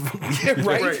safe. Yeah,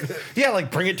 right? Right. Yeah,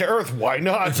 like bring it to Earth. Why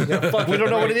not? We don't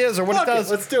know what it is or what Fuck it it,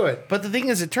 does. let's do it. But the thing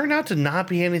is, it turned out to not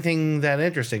be anything that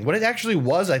interesting. What it actually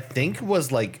was, I think,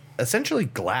 was like essentially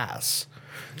glass.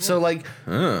 So like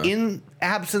in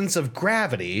absence of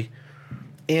gravity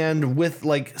and with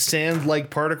like sand-like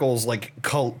particles like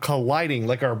colliding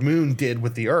like our moon did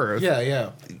with the Earth.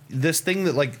 Yeah. This thing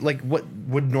that like what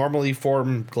would normally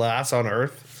form glass on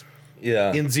Earth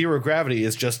Yeah. in zero gravity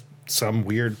is just some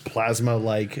weird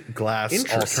plasma-like glass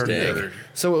Interesting. alternative.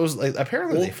 So it was like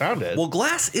apparently they found it. Well,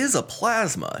 glass is a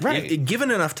plasma. Right. Given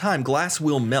enough time, glass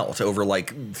will melt over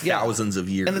like thousands of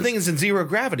years. and the thing is, in zero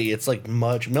gravity, it's like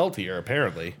much meltier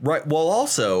apparently. Right. Well,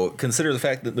 also consider the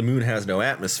fact that the moon has no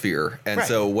atmosphere, and Right.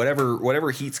 so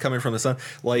whatever heat's coming from the sun,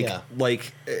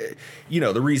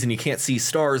 the reason you can't see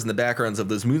stars in the backgrounds of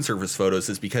those moon surface photos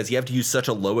is because you have to use such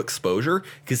a low exposure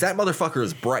because that motherfucker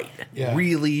is bright. Yeah.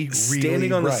 Really,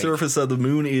 Standing on the bright. surface of the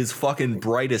moon is fucking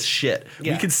bright as shit.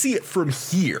 Yeah. We can see it from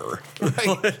here.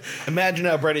 Right. Imagine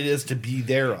how bright it is to be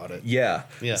there on it. Yeah.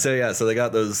 Yeah. So they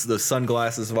got those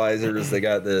sunglasses visors. They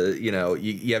got the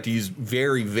you have to use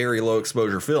very, very low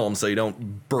exposure film so you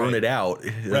don't burn it out.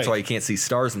 That's Right. why you can't see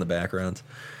stars in the background.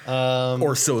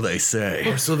 Or so they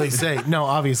say. So they say. No,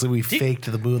 obviously we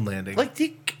faked the moon landing.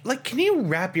 Like, can you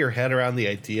wrap your head around the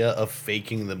idea of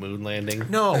faking the moon landing?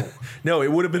 no. No,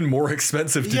 it would have been more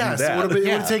expensive to Yes, do it that. would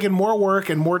have taken more work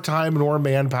and more time and more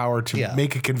manpower to Yeah.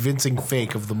 make a convincing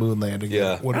fake of the moon landing.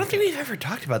 Yeah. It would I have don't think we've ever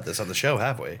talked about this on the show,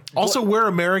 have we? Also, we're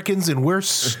Americans and we're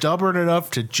stubborn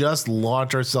enough to just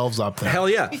launch ourselves up there. Hell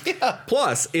yeah.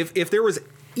 Plus, if there was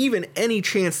even any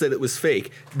chance that it was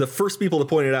fake, the first people to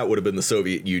point it out would have been the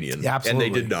Soviet Union. Absolutely.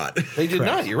 And they did not. They did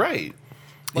not. You're right.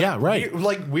 Yeah, right.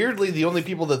 Weirdly, the only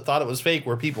people that thought it was fake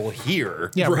were people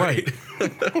here. Yeah, right.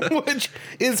 Which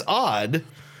is odd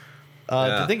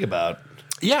to think about.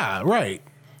 Yeah, right.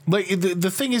 Like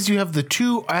the thing is, you have the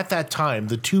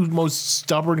two most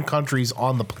stubborn countries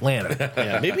on the planet.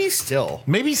 Yeah, maybe still.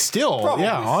 Maybe still, Probably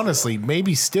yeah. Honestly,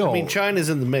 maybe still. I mean, China's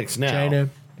in the mix now.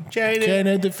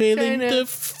 China, the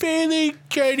failing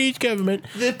Chinese government,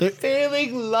 The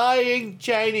failing, lying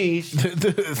Chinese.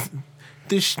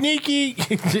 the sneaky.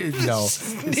 No,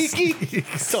 Sneaky.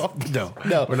 Stop. no,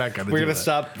 No, we're not gonna. We're do gonna that.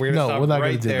 stop. We're gonna No, stop. we're not right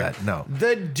gonna do there. that. No.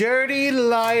 The dirty,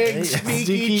 lying, sneaky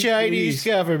Sneaky Chinese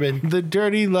government. The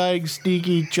dirty, lying,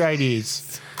 sneaky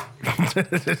Chinese.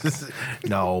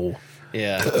 No.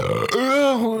 Yeah.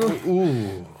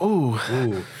 Ooh.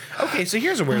 Okay, so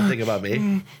here's a weird thing about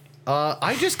me.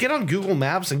 I just get on Google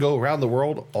Maps and go around the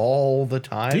world all the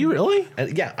time. Do you really?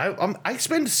 And yeah, I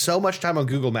spend so much time on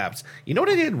Google Maps. You know what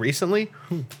I did recently?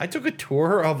 I took a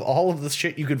tour of all of the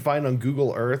shit you could find on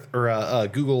Google Earth or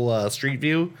Google Street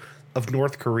View of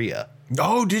North Korea.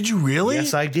 Oh, did you really?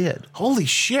 Yes, I did. Holy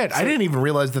shit! I didn't even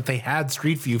realize that they had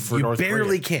Street View for You North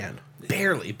barely Korea. can.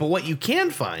 Barely. But what you can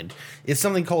find is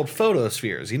something called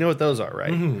photospheres. You know what those are,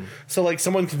 right? Mm-hmm. So, like,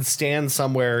 someone can stand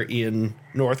somewhere in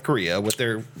North Korea with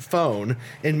their phone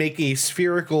and make a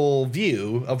spherical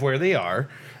view of where they are.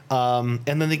 And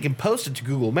then they can post it to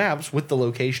Google Maps with the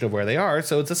location of where they are.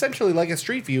 So it's essentially like a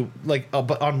street view, like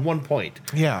but on one point.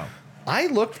 Yeah. I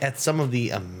looked at some of the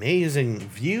amazing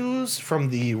views from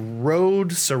the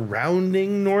road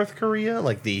surrounding North Korea,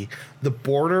 like the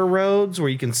border roads where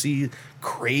you can see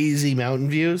crazy mountain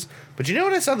views. But you know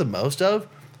what I saw the most of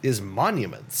is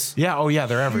monuments. Yeah. Oh, yeah.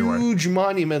 They're everywhere. Huge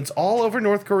monuments all over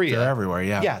North Korea. They're everywhere.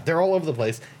 Yeah. Yeah, they're all over the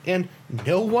place, and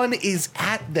no one is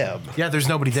at them Yeah. There's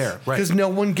nobody there. Right. because no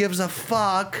one gives a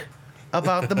fuck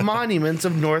about the monuments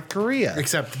of North Korea.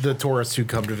 Except the tourists who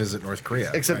come to visit North Korea.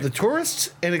 Except right? the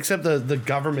tourists and except the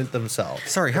government themselves.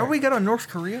 Sorry, how we got on North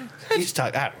Korea? Just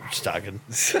talking.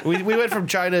 We went from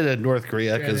China to North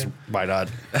Korea because why not?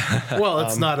 Well,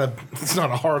 it's not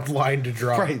a hard line to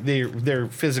draw. Right, they're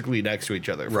physically next to each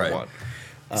other for Right. one.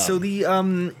 So the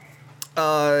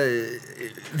other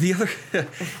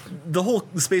the whole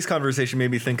space conversation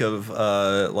made me think of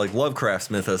like Lovecraft's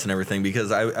mythos and everything,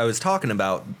 because I was talking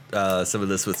about some of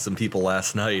this with some people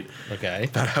last night. Okay.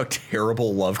 About how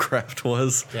terrible Lovecraft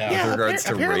was Yeah. with regards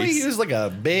to apparently race. he was like a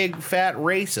big fat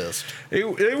racist.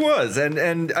 It was, and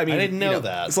I mean, I didn't know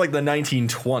that. It's like the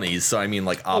 1920s, so I mean,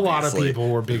 like A lot of obviously. people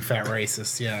were big fat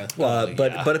racists. Yeah.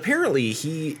 But apparently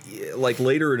he, like,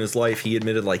 later in his life, he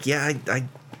admitted, like, yeah, I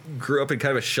grew up in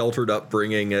kind of a sheltered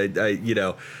upbringing. I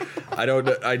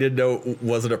didn't know it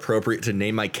wasn't appropriate to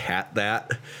name my cat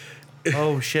that.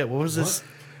 Oh shit! What was this?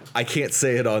 I can't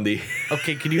say it on the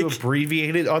Okay, can you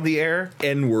abbreviate it on the air?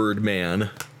 N-word man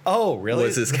Oh, really?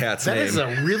 was his cat's That name. is a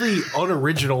really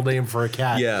unoriginal name for a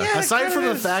cat. Yeah. Yeah, it Aside kinda from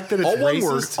the is. fact that it's all one racist.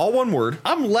 word. All one word.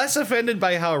 I'm less offended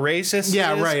by how racist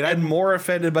Yeah, it is, right. and more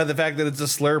offended by the fact that it's a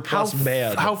slur plus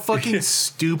man. How fucking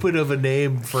stupid of a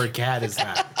name for a cat is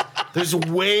that? There's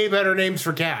way better names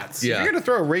for cats. Yeah. If you're gonna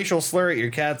throw a racial slur at your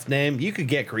cat's name, you could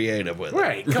get creative with it.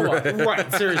 Right. Come on.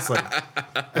 Right. Seriously.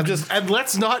 And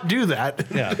let's not do that.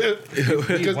 Yeah.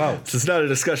 Because Wow. This is not a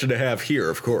discussion to have here,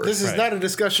 of course. this is Right. not a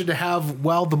discussion to have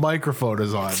while the microphone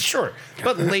is on. Sure,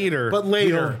 but later. But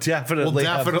later, we'll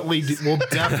definitely. we'll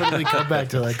definitely come back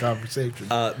to that conversation.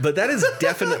 But that is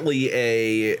definitely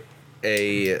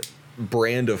a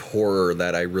brand of horror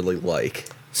that I really like.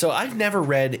 So I've never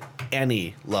read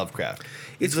any Lovecraft.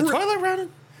 It's Is the re- toilet running?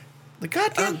 The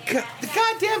goddamn, the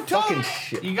goddamn Fucking toilet.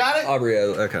 shit. You got it. Aubrey,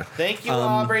 okay. Thank you,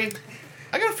 Aubrey.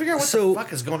 I gotta figure out what so- the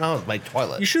fuck is going on with my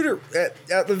toilet. You should,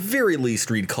 at the very least,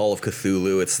 read Call of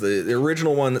Cthulhu. It's the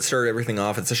original one that started everything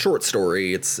off. It's a short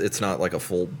story. It's not like a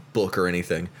full book or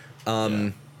anything.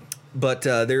 But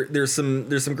there's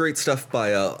some great stuff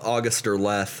by August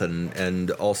Derleth and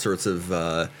all sorts of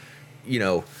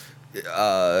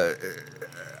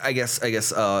I guess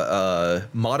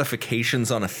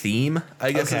modifications on a theme.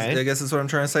 I guess is what I'm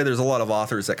trying to say. There's a lot of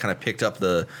authors that kind of picked up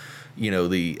the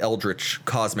eldritch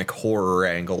cosmic horror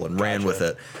angle and ran with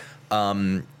it.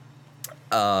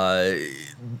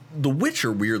 The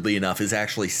Witcher, weirdly enough, is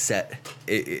actually set.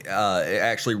 It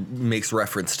actually makes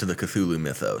reference to the Cthulhu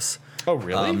mythos. Oh,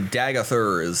 really? Dagoth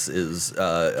Ur is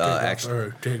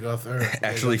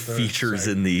actually features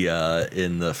in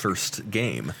the first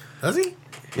game. Does he?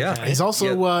 Yeah, He's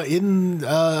also in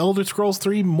Elder Scrolls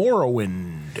 3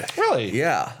 Morrowind. Really?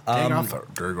 yeah. The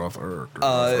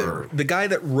guy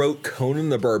that wrote Conan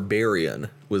the Barbarian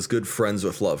was good friends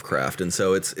with Lovecraft, and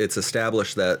so it's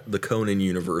established that the Conan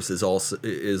universe is also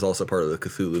part of the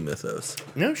Cthulhu mythos.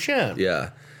 No shit.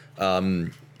 Yeah,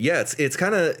 it's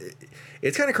kind of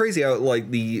crazy how like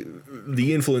the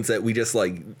influence that we just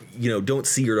don't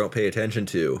see or don't pay attention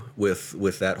to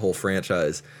with that whole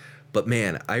franchise. But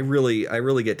man, I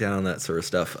really get down on that sort of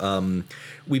stuff.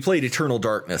 We played Eternal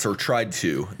Darkness, or tried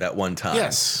to, that one time.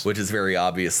 Yes. Which is very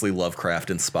obviously Lovecraft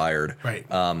inspired. Right.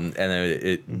 And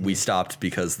then we stopped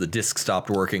because the disc stopped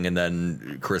working, and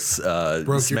then Chris Broke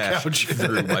your smashed couch.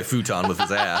 through my futon with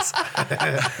his ass.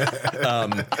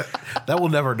 That will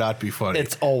never not be funny.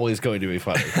 It's always going to be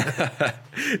funny.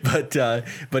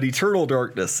 But Eternal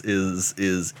Darkness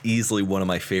is easily one of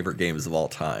my favorite games of all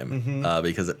time,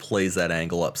 because it plays that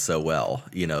angle up so well.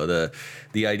 The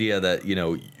idea that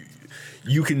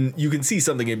you can see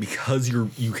something, and because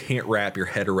you can't wrap your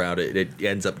head around it, it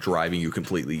ends up driving you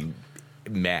completely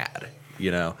mad.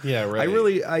 Yeah, right.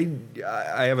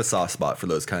 I have a soft spot for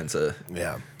those kinds of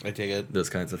I take it. those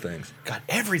kinds of things. God,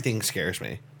 everything scares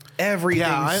me. Everything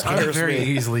I'm scares very me.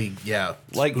 easily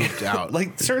spooked out.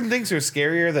 Like certain things are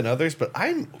scarier than others, but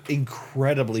I'm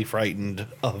incredibly frightened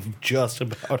of just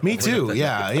about. Me too. everything.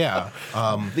 Yeah.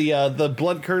 The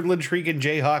blood curdling shrieking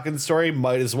Jay Hawkins story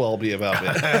might as well be about me.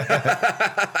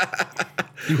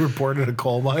 You were born in a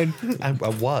coal mine, I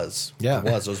was. Yeah.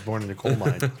 I was born in a coal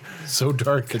mine. so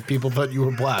dark that people thought you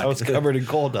were black. I was covered in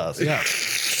coal dust. Yeah.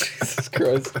 Jesus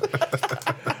Christ.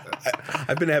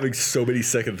 I've been having so many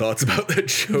second thoughts about that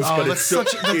joke, but that's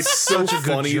it's such so a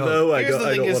good funny joke. though. Here's the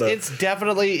thing: I don't it's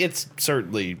definitely, it's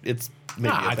maybe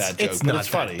a bad joke, but it's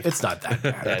funny. It's not that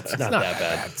bad. Yeah, it's not that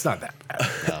bad. It's not that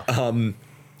bad.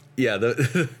 Yeah,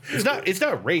 It's not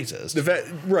racist. the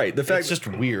fact It's just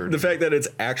weird. The fact that it's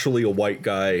actually a white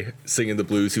guy singing the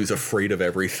blues who's afraid of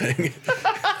everything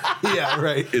Yeah,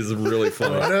 right. is really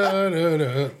funny.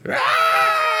 No.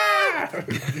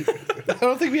 I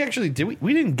don't think we actually did.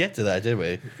 We didn't get to that, did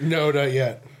we? No, not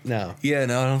yet. No. Yeah,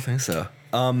 no, I don't think so.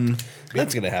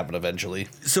 That's gonna happen eventually.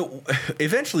 So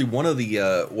eventually, one of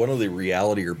the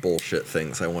reality or bullshit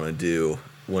things I want to do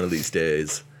one of these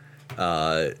days,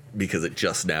 because it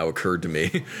just now occurred to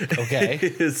me, Okay.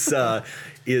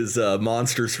 is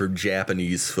monsters from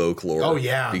Japanese folklore. Oh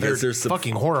yeah, because they're there's some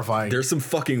fucking horrifying. there's some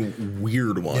fucking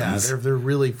weird ones. Yeah, they're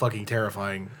really fucking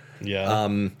terrifying. Yeah.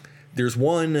 There's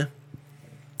one.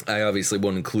 I obviously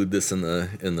won't include this in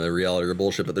the reality or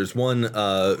bullshit, but there's one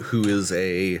who is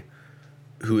a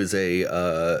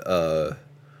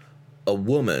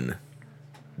woman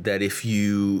that if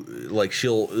you like,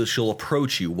 she'll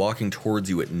approach you walking towards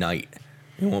you at night.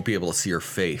 You won't be able to see her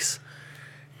face,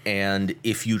 and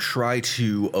if you try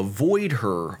to avoid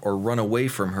her or run away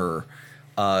from her,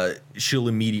 she'll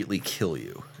immediately kill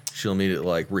you. She'll immediately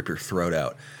like rip your throat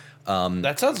out.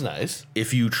 That sounds nice.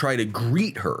 If you try to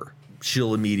greet her,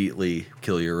 she'll immediately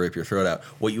kill you or rip your throat out.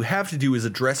 What you have to do is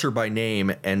address her by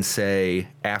name and say,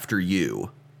 "After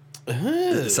you."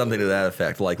 Something to that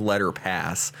effect, like let her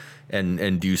pass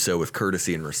and do so with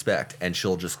courtesy and respect, and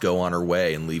she'll just go on her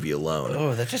way and leave you alone.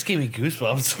 Oh, that just gave me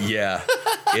goosebumps. Yeah.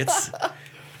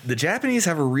 The Japanese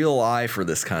have a real eye for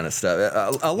this kind of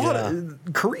stuff. A lot of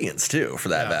Koreans too, for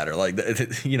that matter. Like,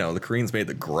 the Koreans made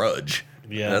The Grudge.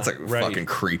 Yeah, That's a right. fucking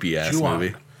creepy ass Ju-on.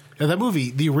 movie. Yeah, that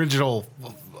movie, the original,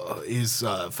 is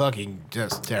fucking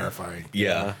just terrifying.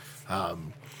 Yeah.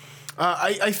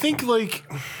 I think like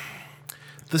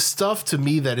the stuff to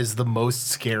me that is the most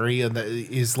scary and that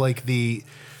is like the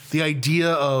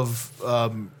idea of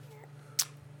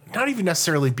not even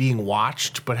necessarily being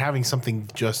watched, but having something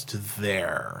just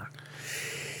there.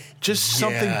 Just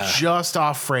something just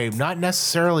off frame, not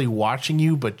necessarily watching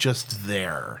you, but just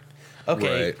there.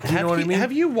 Okay. Right. Have You know what I mean?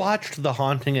 Have you watched The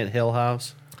Haunting at Hill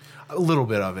House? A little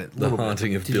bit of it. The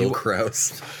Haunting of Bill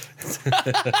Krause.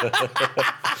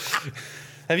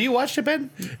 Have you watched it, Ben?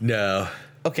 No.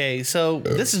 Okay, so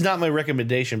this is not my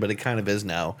recommendation, but it kind of is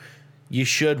now. You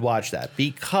should watch that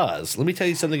because let me tell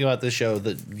you something about this show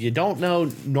that you don't know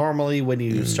normally when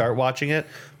you start watching it,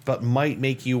 but might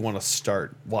make you want to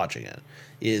start watching it.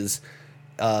 Is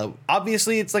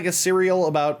obviously it's like a serial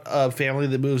about a family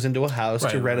that moves into a house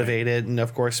to renovate it, and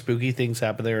of course spooky things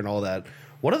happen there and all that.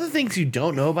 One of the things you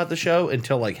don't know about the show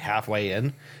until like halfway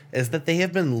in is that they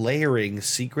have been layering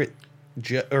secret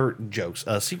jokes.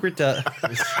 Secret. There's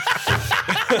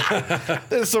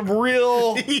some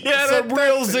real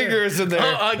zingers in there.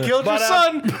 I killed your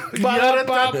son.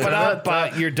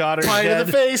 Your daughter's Pie dead. to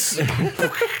the face.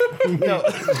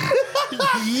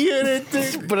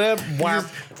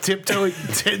 Tiptoeing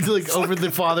like over the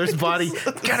father's body. On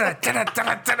the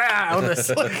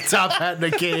top hat and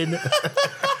a cane.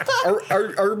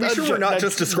 Are we sure we're not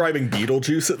just describing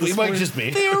Beetlejuice at this We point? might just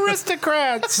be The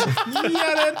aristocrats.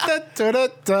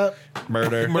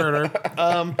 murder.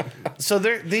 So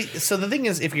the thing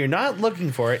is, if you're not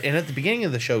looking for it, and at the beginning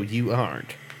of the show you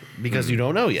aren't, because you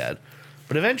don't know yet,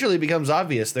 but eventually it becomes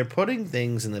obvious they're putting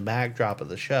things in the backdrop of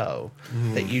the show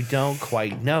that you don't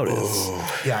quite notice.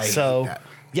 Yeah, I hate that.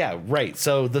 Yeah, right.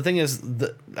 So the thing is,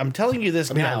 I'm telling you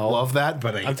this I mean, now. I love that,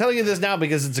 but I'm telling you this now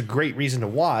because it's a great reason to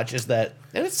watch. Is that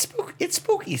and it's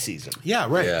spooky season. yeah,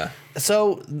 right. Yeah.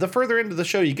 So the further into the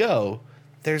show you go,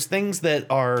 there's things that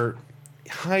are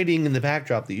hiding in the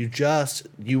backdrop that you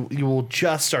will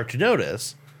just start to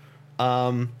notice,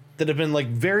 that have been like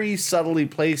very subtly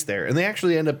placed there, and they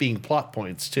actually end up being plot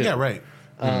points too. Yeah, right.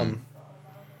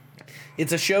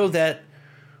 It's a show that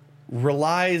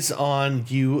relies on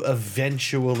you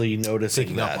eventually noticing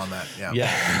Picking that. up on that, yeah.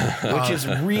 Yeah. Which is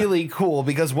really cool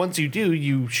because once you do,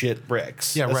 you shit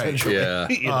bricks. Yeah, right. essentially. Yeah.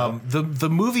 You know? The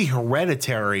movie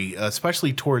Hereditary,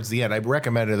 especially towards the end, I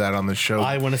recommended that on the show.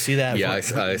 I want to see that. Yeah, I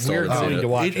still We're haven't seen going it. to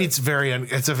watch it. It's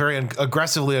a very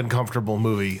aggressively uncomfortable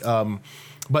movie.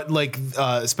 But like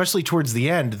especially towards the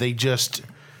end,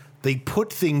 they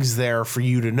put things there for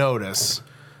you to notice.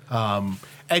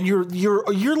 And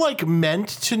you're like meant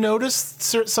to notice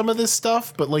some of this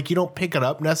stuff, but like you don't pick it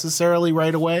up necessarily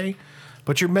right away.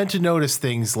 But you're meant to notice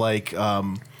things like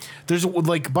there's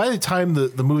like by the time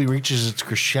the movie reaches its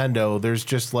crescendo, there's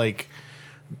just like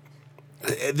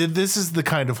This is the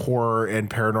kind of horror and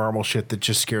paranormal shit that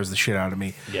just scares the shit out of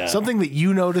me. Yeah. Something that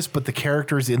you notice, but the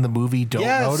characters in the movie don't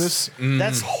notice.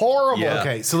 That's horrible. Yeah.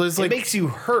 Okay, so there's It like makes you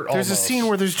hurt. there's a almost. scene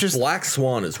where there's just Black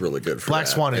Swan is really good for Black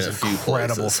that Swan in is a few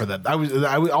incredible places. for that.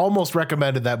 I almost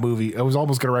recommended that movie. I was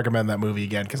almost going to recommend that movie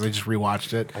again because I just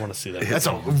rewatched it. I want to see that. That's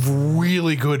a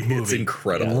really good movie. It's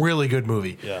incredible. Really good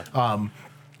movie. Yeah.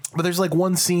 But there's like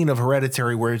one scene of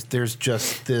Hereditary where there's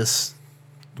just this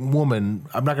woman.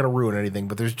 I'm not going to ruin anything,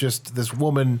 but there's just this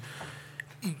woman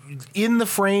in the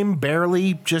frame,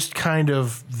 barely, just kind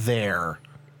of there,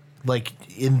 like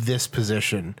in this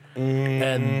position.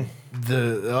 And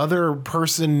the other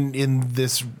person in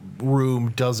this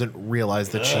room doesn't realize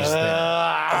that she's there.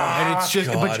 And it's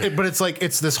just, but it's like,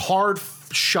 it's this hard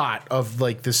shot of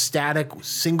like this static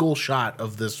single shot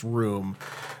of this room.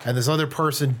 And this other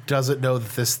person doesn't know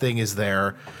that this thing is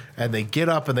there. And they get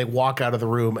up and they walk out of the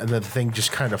room, and then the thing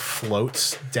just kind of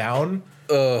floats down.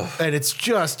 And it's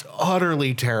just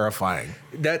utterly terrifying.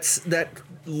 That's that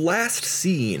last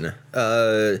scene.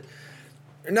 Not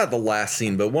the last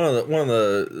scene, but one of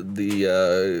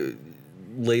the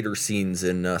later scenes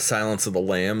in Silence of the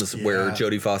Lambs, where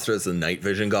Jodie Foster has the night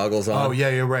vision goggles on. Oh yeah,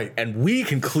 you're right. And we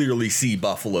can clearly see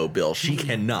Buffalo Bill. She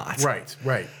cannot. Right.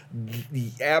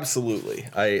 Absolutely.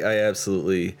 I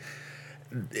absolutely.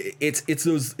 It's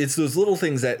those little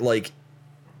things that, like,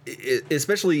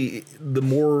 especially the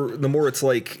more it's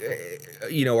like, are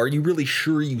you really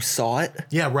sure you saw it?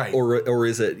 Yeah, right. Or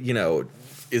is it,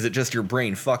 is it just your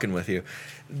brain fucking with you?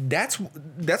 That's one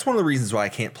of the reasons why I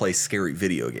can't play scary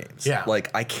video games. Yeah. Like,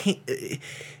 I can't,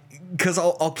 because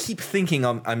I'll keep thinking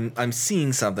I'm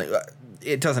seeing something.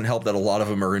 It doesn't help that a lot of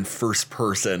them are in first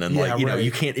person, and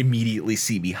you can't immediately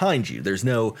see behind you.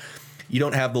 You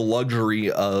don't have the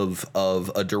luxury of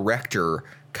a director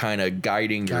kind of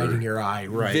guiding your eye,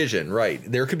 right? Vision, right?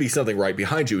 There could be something right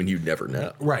behind you, and you'd never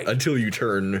know, right? Until you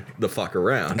turn the fuck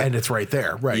around, and it's right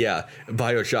there, right? Yeah,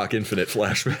 BioShock Infinite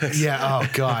flashbacks. Yeah. Oh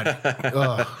god.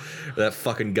 That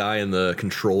fucking guy in the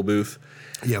control booth.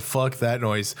 Yeah. Fuck that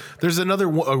noise. There's a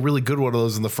really good one of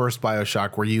those in the first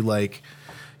BioShock where you like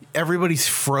everybody's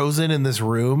frozen in this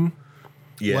room.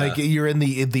 Yeah. Like you're in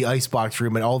the icebox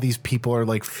room and all these people are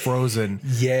like frozen.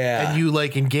 Yeah. And you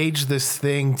like engage this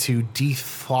thing to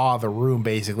de-thaw the room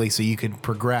basically so you can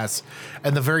progress.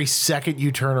 And the very second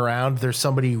you turn around, there's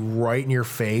somebody right in your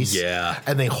face. Yeah.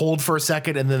 And they hold for a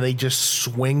second and then they just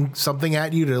swing something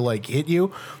at you to like hit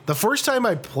you. The first time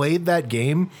I played that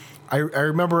game, I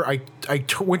remember I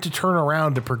went to turn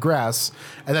around to progress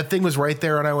and that thing was right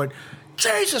there and I went,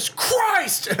 Jesus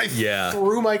Christ! And I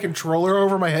threw my controller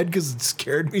over my head because it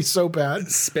scared me so bad.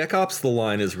 Spec Ops: The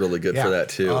Line is really good for that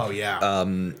too. Oh yeah.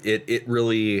 It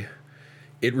really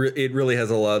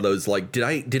has a lot of those like did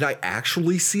I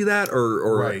actually see that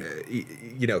or right.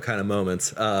 Kind of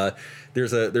moments.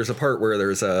 There's a part where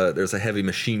there's a heavy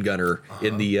machine gunner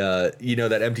in the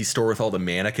that empty store with all the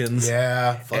mannequins.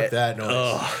 Yeah, fuck that noise.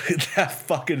 Oh, that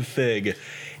fucking thing.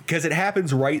 Because it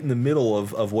happens right in the middle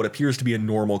of what appears to be a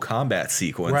normal combat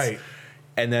sequence. Right.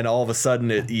 And then all of a sudden,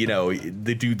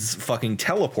 the dude's fucking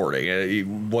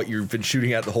teleporting. What you've been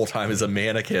shooting at the whole time is a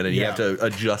mannequin, and you have to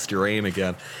adjust your aim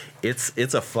again.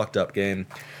 It's a fucked up game.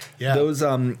 Yeah. Those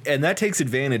and that takes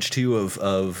advantage too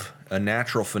of a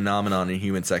natural phenomenon in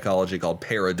human psychology called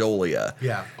pareidolia.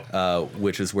 Yeah.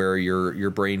 Which is where your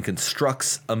brain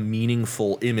constructs a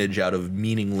meaningful image out of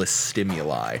meaningless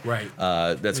stimuli. Right.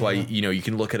 That's why you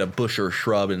can look at a bush or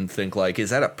shrub and think like, is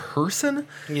that a person?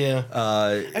 Yeah.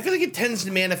 I feel like it tends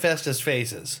to manifest as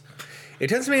faces. It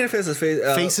tends to manifest as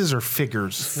faces or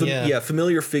figures.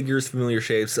 Familiar figures, familiar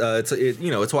shapes.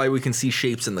 It's why we can see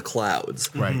shapes in the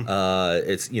clouds. Right.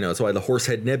 It's why the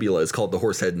Horsehead Nebula is called the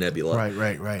Horsehead Nebula.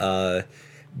 Right.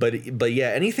 But yeah,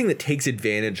 anything that takes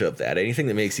advantage of that, anything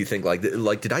that makes you think like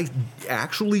did I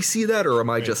actually see that or am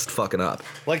I just fucking up?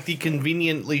 Like the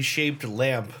conveniently shaped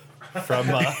lamp from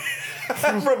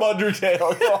from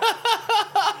Undertale.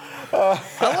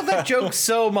 I love that joke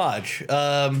so much.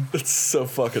 It's so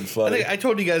fucking funny. I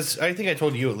told you guys, I think I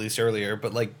told you at least earlier,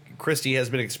 but like Christy has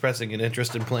been expressing an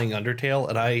interest in playing Undertale,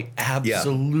 and I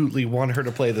absolutely want her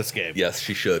to play this game. Yes,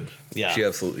 she should. Yeah. She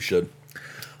absolutely should.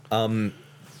 I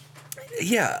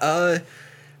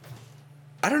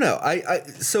don't know.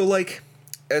 So like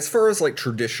as far as like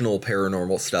traditional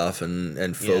paranormal stuff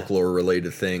and folklore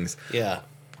related things,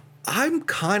 I'm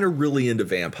kind of really into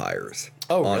vampires.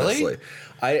 Oh, honestly.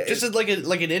 really? Just like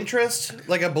an interest,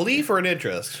 like a belief or an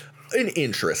interest? An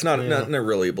interest, not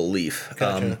really a belief.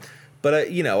 Gotcha. But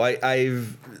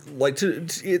I've like to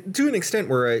an extent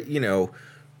where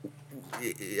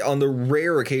on the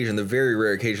very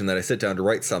rare occasion that I sit down to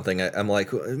write something, I'm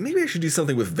like, maybe I should do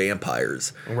something with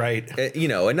vampires. Right.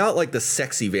 And not like the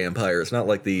sexy vampires, not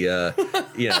like the,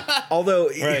 although,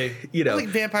 Right. I think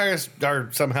vampires are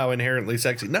somehow inherently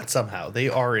sexy. Not somehow. They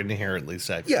are inherently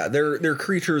sexy. yeah, they're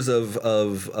creatures of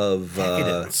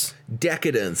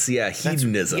Decadence.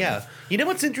 Hedonism. Yeah. You know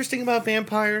what's interesting about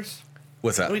vampires?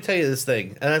 What's that? Let me tell you this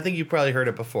thing, and I think you've probably heard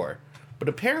it before. But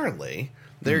apparently,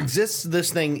 there exists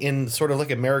this thing in sort of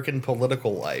like American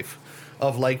political life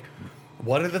of like,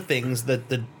 what are the things that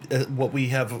what we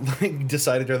have like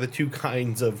decided are the two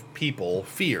kinds of people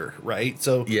fear, right?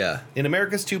 So Yeah. in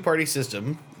America's two-party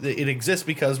system, it exists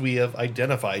because we have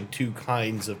identified two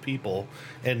kinds of people,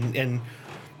 and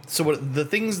so what the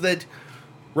things that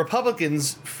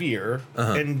Republicans fear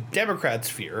and Democrats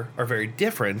fear are very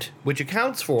different, which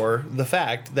accounts for the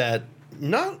fact that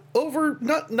not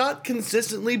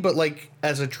consistently, but like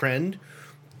as a trend,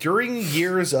 during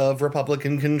years of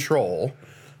Republican control,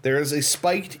 there is a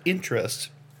spiked interest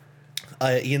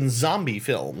in zombie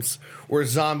films or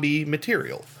zombie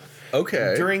material.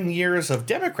 Okay. During years of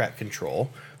Democrat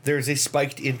control, there's a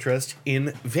spiked interest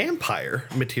in vampire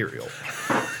material.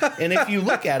 And if you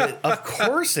look at it, of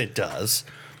course it does.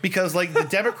 Because, like, the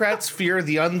Democrats fear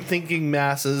the unthinking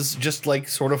masses just, like,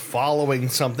 sort of following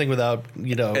something without,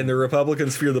 And the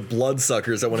Republicans fear the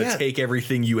bloodsuckers that want to take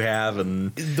everything you have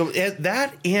and...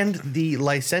 that and the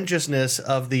licentiousness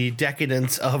of the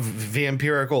decadence of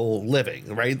vampirical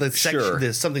living, right? There's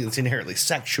something that's inherently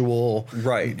sexual.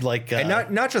 Right. Like... and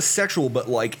not just sexual, but,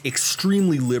 like,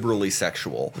 extremely liberally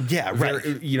sexual. Yeah, right.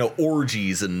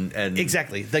 Orgies and...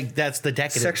 Exactly. Like, that's the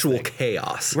decadence Sexual thing.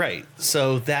 chaos. Right.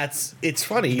 So it's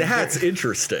funny. That's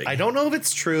interesting. I don't know if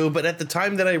it's true, but at the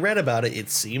time that I read about it, it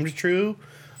seemed true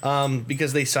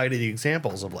because they cited the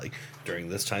examples of like during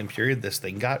this time period, this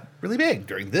thing got really big.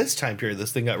 During this time period,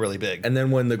 this thing got really big. And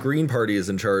then when the Green Party is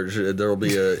in charge, there will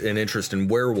be an interest in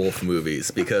werewolf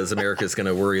movies because America's going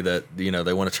to worry that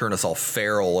they want to turn us all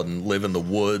feral and live in the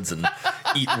woods and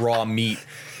eat raw meat.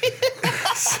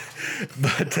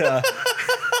 But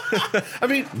I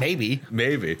mean, maybe.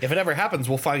 If it ever happens,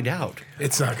 we'll find out.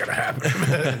 It's not going to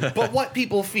happen. But what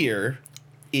people fear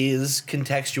is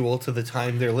contextual to the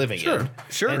time they're living in.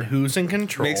 Sure. And who's in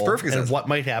control. Makes perfect sense. And what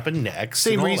might happen next.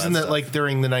 Same and all reason that stuff. like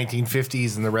during the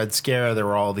 1950s and the Red Scare, there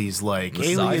were all these like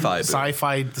alien,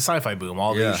 sci-fi boom,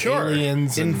 all Yeah. these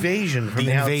aliens, and invasion from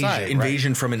the the invasion. outside.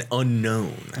 invasion from an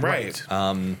unknown. Right.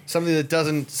 Something that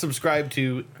doesn't subscribe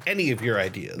to any of your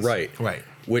ideas. Right.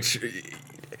 Which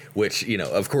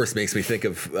of course makes me think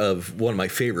of one of my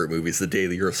favorite movies, The Day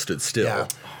the Earth Stood Still. Yeah.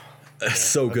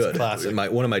 So good. Classic.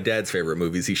 One of my dad's favorite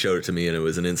movies. He showed it to me, and it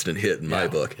was an instant hit in my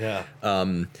book. Yeah.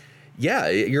 Yeah,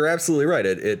 you're absolutely right.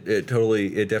 It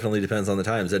definitely depends on the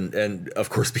times, and of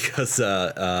course because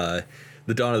the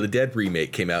Dawn of the Dead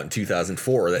remake came out in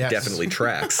 2004, that definitely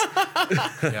tracks.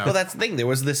 Well, that's the thing. There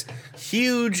was this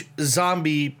huge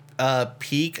zombie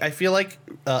peak. I feel like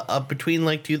up between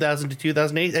like 2000 to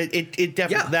 2008.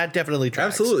 That definitely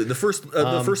tracks. Absolutely. The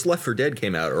first Left 4 Dead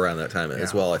came out around that time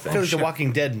as well, I I think. feel like The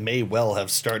Walking Dead may well have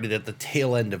started at the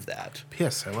tail end of that.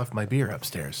 P.S. I left my beer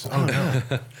upstairs. Oh no.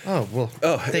 Oh well.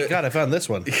 Thank God I found this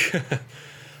one.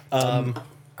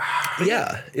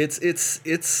 Yeah, it's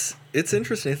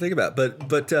interesting to think about,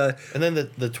 but And then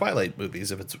the Twilight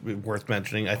movies, if it's worth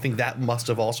mentioning, I think that must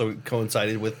have also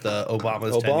coincided with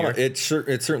Obama's tenure. it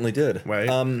certainly did. Right.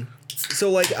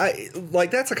 So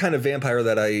that's a kind of vampire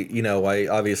that I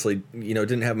obviously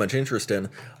didn't have much interest in.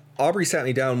 Aubrey sat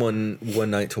me down one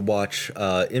night to watch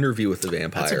Interview with the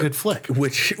Vampire. That's a good flick.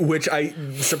 Which I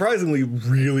surprisingly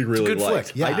really good liked.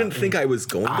 flick, yeah. I didn't think I was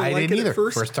going to like didn't it either. at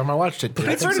first. First time I watched it, But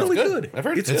it's heard it's really good. good. I've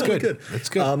heard it's it's really good. good. It's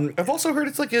good. I've also heard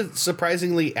it's like a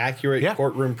surprisingly accurate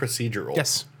courtroom procedural.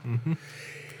 Yes.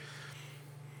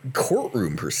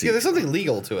 Courtroom Yeah, proceedings. there's something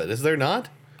legal to it, is there not?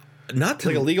 Not to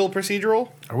Like a legal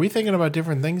procedural? Are we thinking about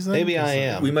different things then? Maybe I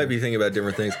am. We might be thinking about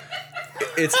different things.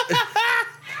 It's.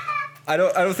 I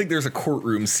don't think there's a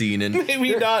courtroom scene in.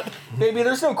 Maybe not. Maybe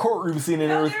there's no courtroom scene in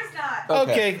No, Earth. there's not.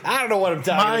 Okay, I don't know what I'm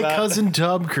talking My about. cousin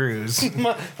Tom Cruise.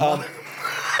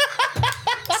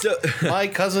 My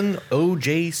cousin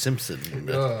O.J. Simpson.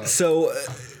 So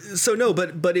no,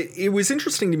 but it was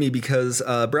interesting to me because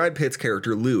Brad Pitt's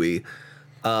character Louis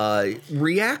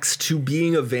reacts to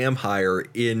being a vampire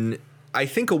in, I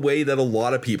think, a way that a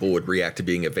lot of people would react to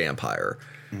being a vampire,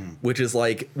 which is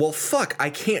like, well, fuck, I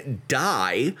can't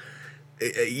die.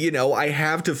 I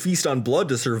have to feast on blood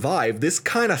to survive. This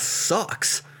kind of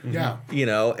sucks. Yeah.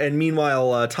 And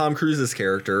meanwhile, Tom Cruise's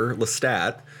character,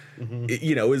 Lestat,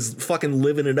 is fucking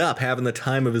living it up, having the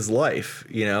time of his life,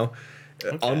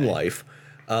 on life.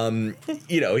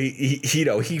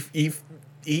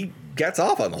 He gets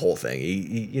off on the whole thing.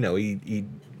 He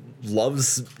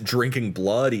loves drinking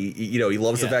blood. He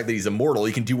loves the fact that he's immortal.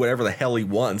 He can do whatever the hell he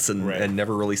wants and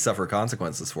never really suffer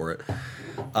consequences for it.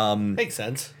 Makes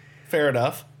sense. Fair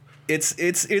enough. It's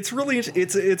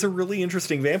a really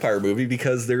interesting vampire movie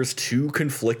because there's two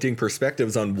conflicting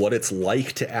perspectives on what it's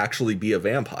like to actually be a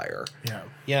vampire.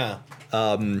 Yeah.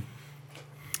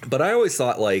 But I always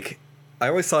thought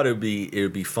it would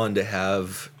be fun to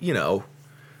have,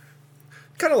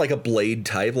 kind of like a Blade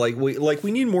type.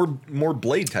 We need more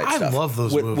Blade type stuff. I love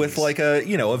those with, movies. with like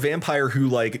a vampire who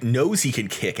like knows he can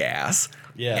kick ass.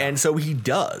 Yeah. And so he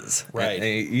does.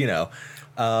 Right.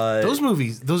 Those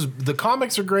movies, the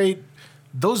comics are great.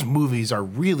 Those movies are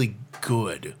really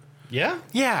good. Yeah.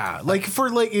 Yeah,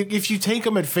 if you take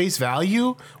them at face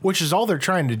value, which is all they're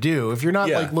trying to do. If you're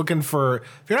not looking for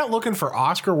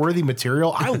Oscar worthy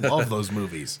material, I love those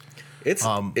movies. It's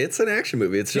an action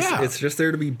movie. It's just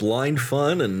there to be blind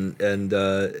fun and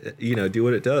do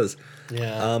what it does.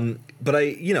 Yeah. But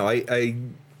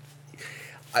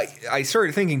I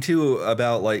started thinking too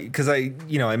about because I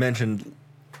mentioned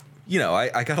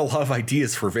I got a lot of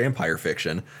ideas for vampire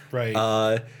fiction.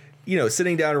 Right.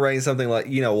 Sitting down and writing something like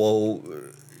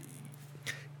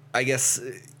I guess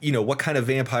what kind of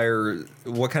vampire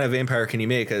can you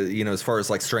make as far as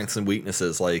like strengths and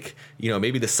weaknesses,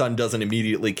 maybe the sun doesn't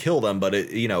immediately kill them, but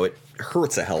it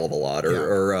hurts a hell of a lot,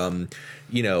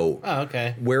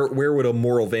 okay. Where would a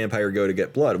moral vampire go to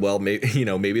get blood? Well,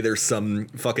 maybe there's some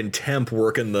fucking temp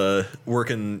working the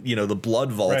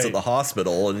blood vaults at the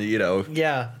hospital, and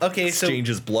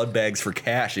exchanges blood bags for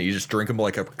cash, and you just drink them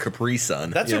like a Capri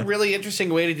Sun. That's a really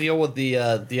interesting way to deal with the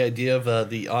idea of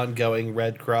the ongoing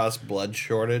Red Cross blood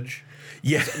shortage.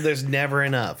 Yeah. There's never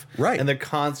enough. Right. And they're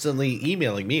constantly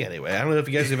emailing me anyway. I don't know if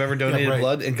you guys have ever donated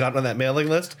blood and gotten on that mailing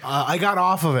list. I got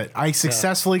off of it. I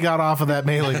successfully got off of that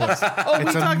mailing list. We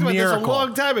talked about this a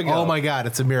long time ago. Oh my God,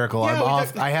 it's a miracle. Yeah, I'm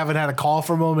off. I haven't had a call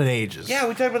from them in ages. Yeah,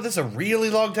 we talked about this a really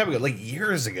long time ago, like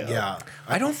years ago. Yeah.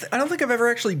 I don't think I've ever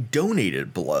actually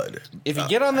donated blood. If you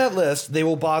get on that list, they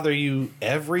will bother you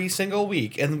every single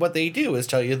week. And what they do is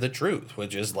tell you the truth,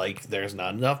 which is like there's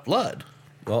not enough blood.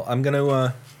 Well, I'm going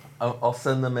to... I'll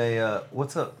send them a...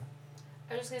 what's up?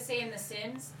 I was just going to say in The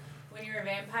Sims, when you're a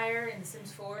vampire in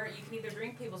Sims 4, you can either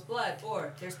drink people's blood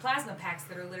or there's plasma packs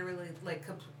that are literally like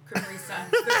Capri Sun.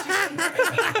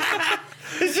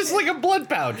 It's just like a blood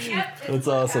pouch. Yep, That's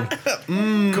awesome.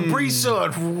 Capri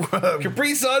Sun.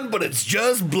 Capri Sun, but it's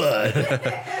just blood.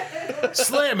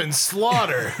 Slam and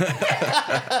slaughter.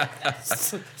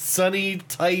 Sunny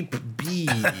type B.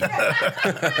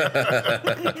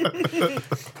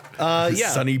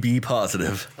 Sunny B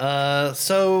positive. That's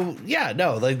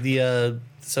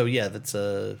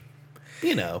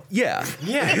Yeah.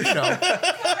 Yeah,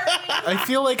 I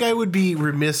feel like I would be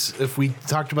remiss if we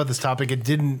talked about this topic and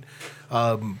didn't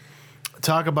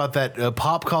talk about that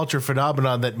pop culture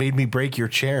phenomenon that made me break your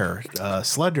chair,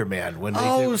 Slender Man.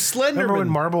 Slenderman. Remember when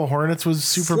Marble Hornets was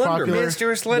super popular?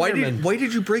 Mr. Slenderman. Why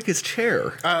did you break his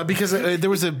chair? Because there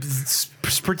was a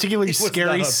particularly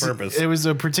scary. not on purpose. It was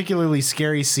a particularly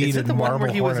scary scene Is it in the Marble one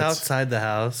where he Hornets. was outside the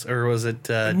house, or was it?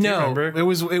 Do you No, remember? it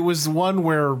was one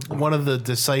where one of the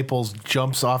disciples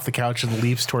jumps off the couch and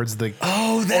leaps towards the.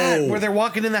 Where they're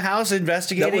walking in the house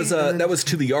investigating. That was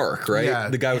To the Ark, right? Yeah.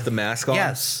 The guy with the mask on.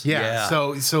 Yes. Yeah.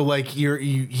 So like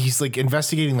he's like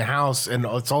investigating the house, and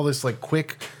it's all this like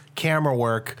quick camera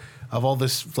work of all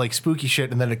this like spooky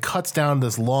shit, and then it cuts down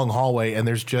this long hallway, and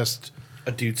there's just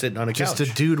A dude sitting on a just couch.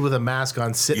 a dude with a mask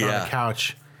on sitting on Yeah. a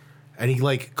couch, and he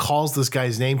like calls this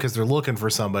guy's name because they're looking for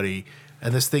somebody.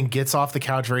 And this thing gets off the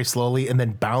couch very slowly and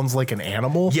then bounds like an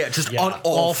animal. Yeah, just on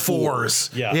all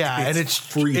fours. Yeah. And It's it's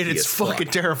freaky it's as fuck. fucking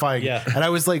terrifying. Yeah. And I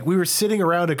was like, we were sitting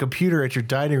around a computer at your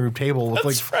dining room table with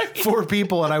That's like right. 4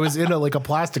 people, and I was in a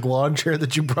plastic lawn chair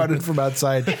that you brought in from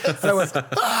outside. And I went, and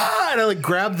I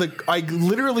like I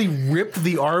literally ripped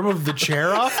the arm of the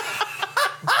chair off.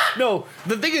 No,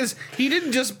 the thing is, he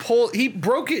didn't just he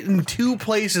broke it in 2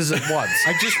 places at once.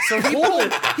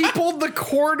 He pulled the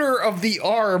corner of the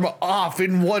arm off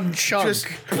in one chunk. Just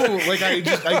boom,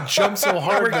 I jumped so where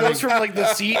hard it that goes from like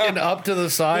the seat and up to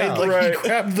the side. Yeah, he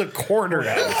grabbed the corner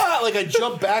out. I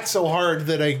jumped back so hard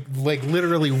that I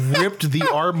literally ripped the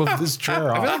arm of this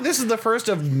chair I feel off like this is the first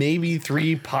of maybe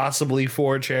 3, possibly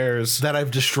 4 chairs. that I've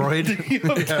destroyed.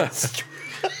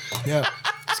 Yeah.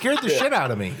 scared the shit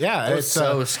out of me. Yeah, It was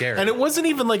so scary. and it wasn't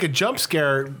even like a jump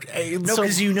scare. No,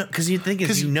 because you think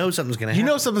something's going to happen. You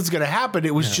know something's going to happen.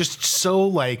 It was just so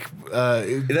like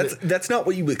That's not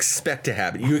what you expect to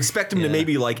happen. You expect him to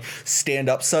maybe like stand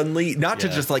up suddenly, not to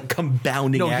just like come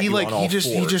bounding at you on all he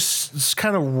fours. just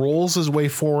kind of rolls his way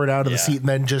forward out of the seat and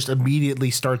then just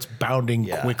immediately starts bounding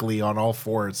quickly on all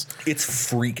fours. It's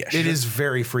freakish. It is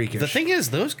very freakish. The thing is,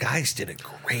 those guys did a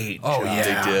great job.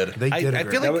 They did. They did. I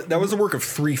feel like That was the work of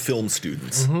 3 film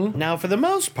students. now, for the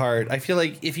most part, I feel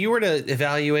like if you were to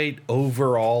evaluate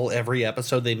overall every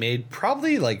episode they made,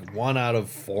 probably like 1 out of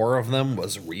 4 of them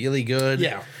was really good.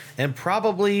 Yeah. And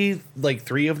probably like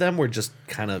 3 of them were just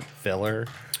kind of filler.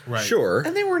 Right. Sure.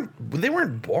 And they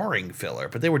weren't boring filler,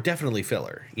 but they were definitely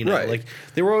filler. You know, Right. like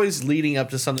they were always leading up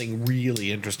to something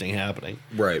really interesting happening.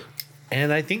 Right.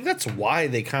 And I think that's why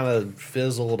they kind of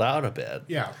fizzled out a bit.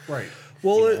 Yeah. Right.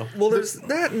 Well, there's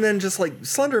that, and then just like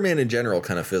Slender Man in general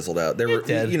kind of fizzled out. There were,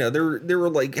 did. there were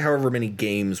like however many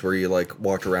games where you like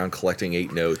walked around collecting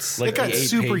 8 notes. Like It got 8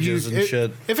 super pages huge. and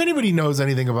shit. If anybody knows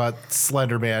anything about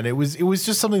Slender Man, it was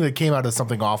just something that came out of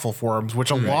Something Awful forums,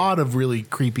 which a lot of really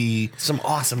creepy. Some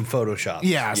awesome Photoshop.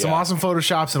 Yeah, some awesome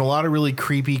photoshops and a lot of really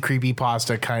creepy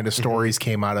pasta kind of stories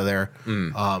came out of there.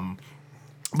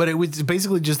 But it was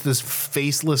basically just this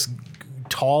faceless,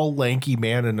 tall, lanky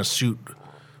man in a suit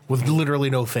with literally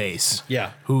no face.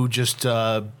 Yeah. Who just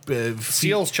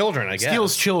Steals children, I guess.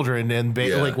 steals children and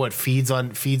like what feeds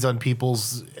on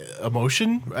people's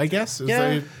emotion, I guess. Is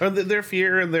Yeah, that- or their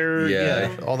fear and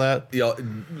their all that.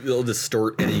 You'll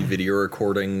distort any video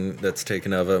recording that's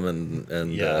taken of him, and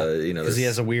because he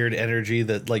has a weird energy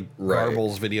that like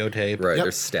garbles videotape. right. Yep.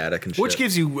 There's static and shit. Which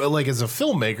gives you, like, as a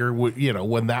filmmaker,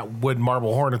 when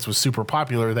Marble Hornets was super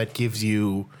popular, that gives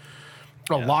you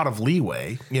a lot of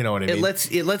leeway. You know what I mean?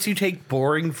 It lets you take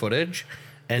boring footage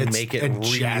and make it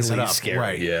really jazz it up, scary.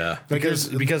 right? Yeah.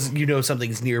 Because you know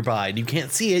something's nearby and you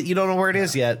can't see it, you don't know where it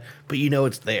is yet, but you know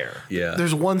it's there. Yeah.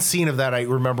 There's one scene of that I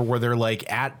remember where they're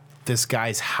like at this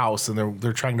guy's house and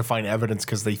they're trying to find evidence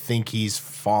because they think he's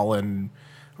fallen.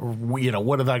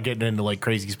 Without getting into like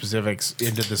crazy specifics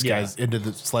into this guy's into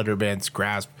the Slender Man's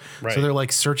grasp. Right. So they're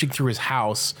like searching through his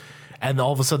house, and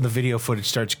all of a sudden the video footage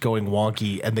starts going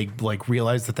wonky, and they like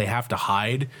realize that they have to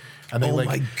hide. And they Oh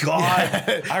my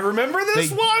god! I remember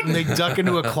this one. They duck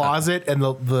into a closet, and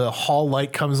the hall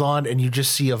light comes on, and you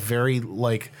just see a very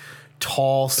like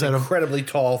tall set of Incredibly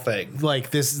tall thing.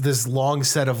 like this long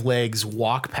set of legs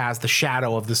walk past the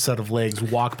shadow of this set of legs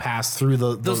walk past through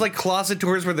Those like closet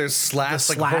doors where there's slats,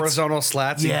 The like slats. horizontal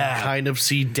slats. Yeah. You can kind of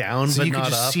see down, so but you can not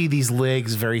just up. see these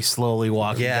legs very slowly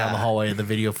walking Yeah. down the hallway, and the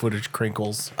video footage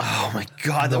crinkles. Oh my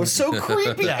god, that was so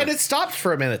creepy! Yeah. And it stops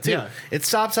for a minute too. Yeah. It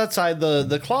stops outside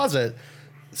the closet,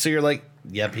 so you're like,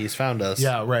 "Yep, he's found us."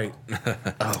 Yeah, right.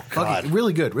 Oh god. Okay,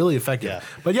 really good, really effective. Yeah.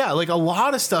 But yeah, like a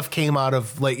lot of stuff came out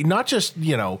of like not just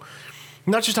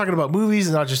talking about movies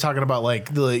and not just talking about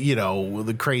like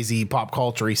the crazy pop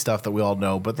culture stuff that we all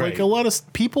know, but like Right. a lot of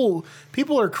people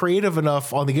are creative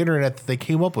enough on the internet that they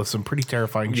came up with some pretty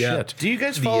terrifying shit. Do you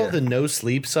guys follow the No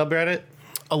Sleep subreddit?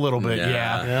 A little bit, Nah.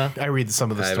 yeah. I read some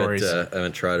of the I stories.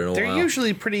 haven't tried in a They're while.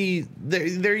 usually pretty.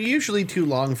 They're usually too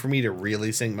long for me to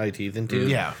really sink my teeth into.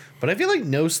 Yeah. but I feel like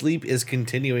No Sleep is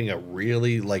continuing a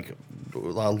really like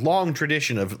a long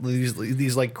tradition of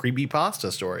these like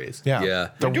creepypasta stories. Yeah. Yeah.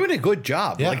 They're doing a good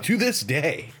job. Yeah. Like to this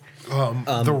day.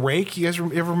 The Rake, you guys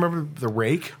ever remember The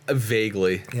Rake?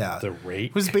 Vaguely. Yeah. The Rake?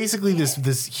 It was basically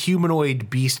this humanoid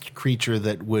beast creature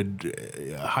that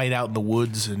would hide out in the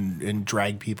woods and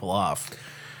drag people off.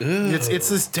 It's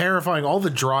this terrifying. All the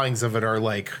drawings of it are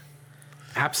like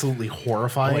absolutely Oh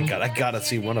horrifying. my god, I gotta At the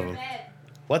see end one of of your them. bed.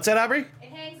 What's that, Aubrey? It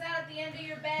hangs out at the end of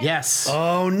your bed. Yes.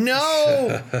 Oh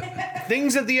no!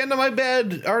 Things at the end of my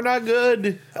bed are not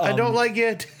good. I don't like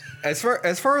it. As far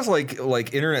as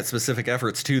like internet specific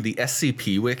efforts too, the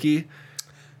SCP wiki,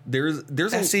 there's a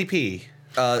SCP.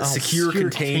 secure,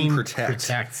 contain, protect.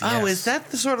 Oh, yes. is that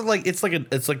the sort of like it's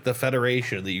like the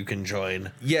Federation that you can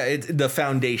join? Yeah, it's the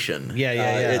foundation.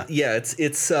 Yeah.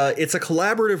 It's a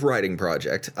collaborative writing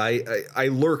project. I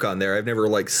lurk on there. I've never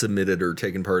like submitted or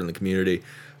taken part in the community,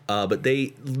 but they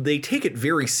take it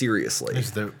very seriously.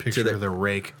 There's the picture of the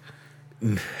Rake.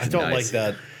 I don't Nice. like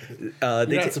that. They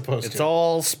You're not ta- supposed It's to.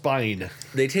 all spine.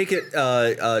 they take it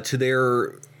to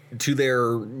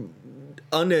their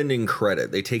unending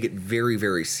credit. They take it very,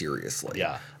 very seriously.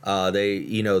 Yeah.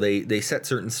 They set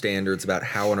certain standards about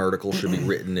how an article should be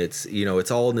written. It's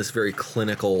all in this very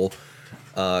clinical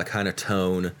kind of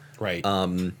tone. Right.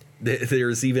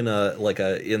 There's even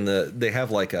they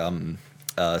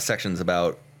have sections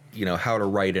about how to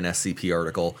write an SCP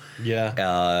article.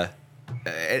 Yeah.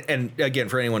 and again,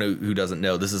 for anyone who doesn't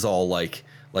know, this is all like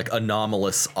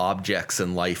anomalous objects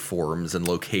and life forms and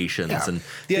locations. Yeah. And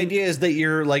The idea is that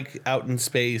you're like out in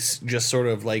space, just sort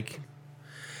of like.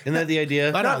 Isn't that the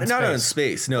idea? Not out in not space. in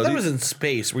space. No, That was in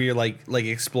space where you're like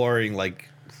exploring like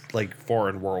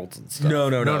foreign worlds and stuff.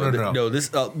 No. This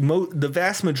the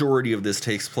vast majority of this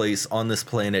takes place on this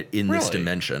planet in this Really?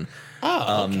 dimension.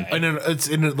 Oh, okay. And then it's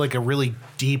in like a really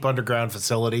deep underground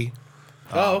facility.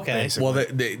 Oh, okay. basically. Well,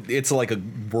 it's like a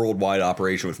worldwide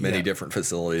operation with many Yeah. different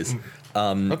facilities.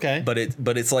 Okay. But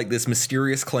it's like this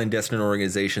mysterious clandestine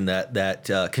organization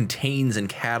that contains and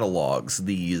catalogs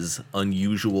these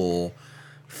unusual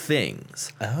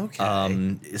things.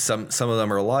 Okay. Some of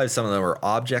them are alive, some of them are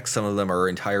objects, some of them are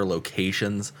entire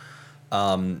locations,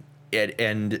 and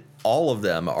all of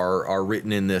them are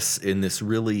written in this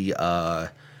really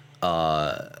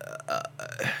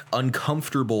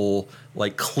uncomfortable,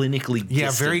 like clinically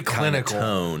distant very kind of clinical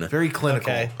tone. Very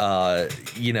clinical. Okay.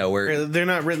 Where They're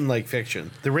not written like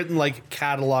fiction. They're written like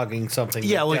cataloging something.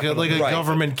 Yeah, that like a definitely- Right.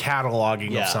 government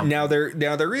cataloging Yeah. of something. now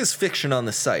there is fiction on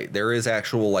the site. There is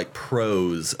actual like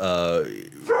prose,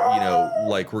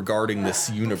 like regarding this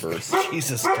universe.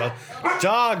 Jesus,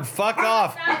 dog, fuck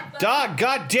off, dog.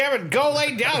 God damn it, go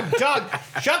lay down, dog.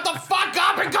 Shut the fuck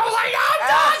up and go lay down,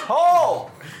 dog.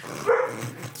 Asshole!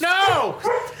 No,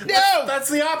 That's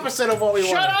the opposite of what we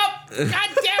shut wanted. up. God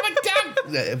damn it,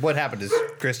 dog. What happened is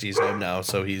Christie's home now,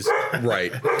 so he's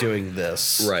Right. doing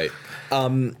this. Right.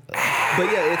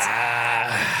 But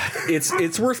yeah,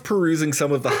 it's worth perusing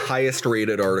some of the highest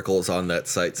rated articles on that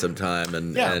site sometime,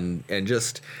 and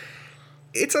just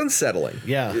it's unsettling.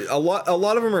 Yeah. a lot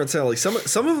of them are unsettling.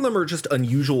 Some of them are just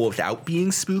unusual without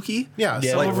being spooky. Yeah,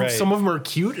 Yeah, right. some of them are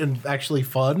cute and actually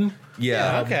fun.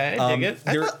 Yeah. Okay, I dig it.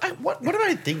 there- What am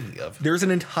I thinking of? There's an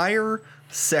entire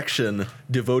section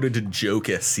devoted to joke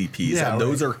SCPs, Yeah, and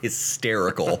those are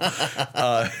hysterical.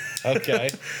 Okay,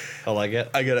 I like it.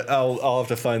 I'll have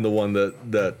to find the one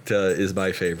that is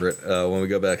my favorite when we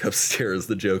go back upstairs.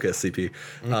 The joke SCP.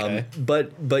 Okay.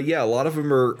 But yeah, a lot of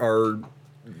them are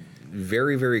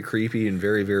very, very creepy and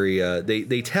very, very.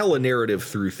 They tell a narrative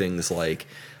through things like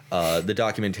the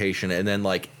documentation and then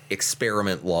like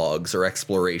experiment logs or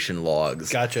exploration logs.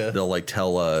 Gotcha. They'll like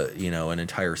tell an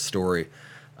entire story.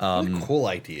 Cool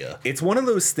idea. It's one of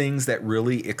those things that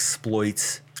really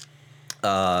exploits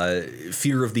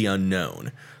fear of the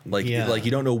unknown. Like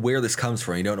you don't know where this comes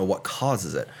from. You don't know what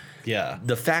causes it. Yeah.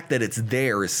 The fact that it's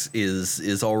there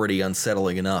is already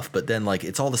unsettling enough. But then like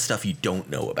it's all the stuff you don't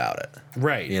know about it.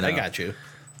 Right. You know? I got you.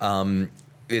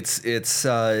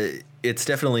 It's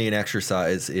definitely an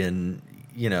exercise in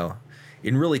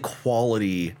really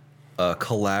quality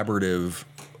collaborative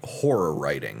horror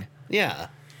writing. Yeah.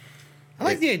 I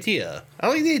like the idea. I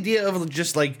like the idea of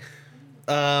just like,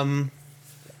 well,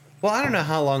 I don't know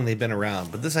how long they've been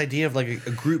around, but this idea of like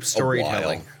a group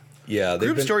storytelling. while. Yeah,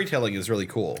 Group storytelling is really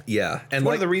cool. Yeah, and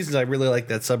One of the reasons I really like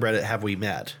that subreddit, Have We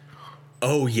Met?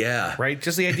 oh yeah, Right?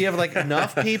 Just the idea of like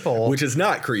enough people. which is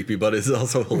not creepy, but is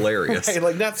also hilarious. Right,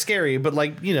 like not scary, but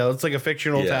like, it's like a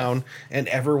fictional Yeah. town and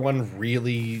everyone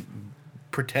really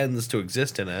pretends to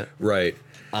exist in it. Right.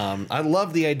 I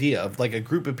love the idea of like a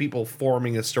group of people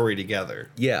forming a story together.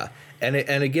 Yeah, and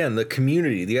again, the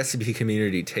community, the SCP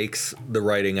community, takes the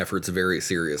writing efforts very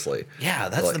seriously. Yeah,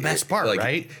 that's the best part,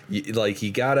 right? You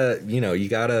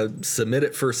gotta submit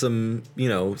it for some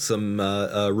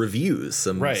reviews,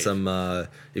 Right.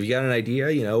 if you got an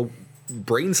idea,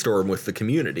 brainstorm with the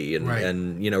community and Right.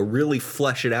 and really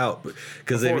flesh it out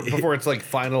because Before it's like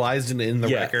finalized and in the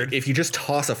record. if you just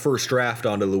toss a first draft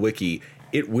onto the wiki,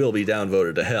 it will be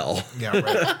downvoted to hell. Yeah,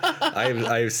 right.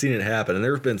 I've seen it happen, and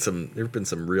there've been some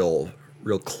real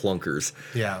clunkers.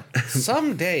 Yeah.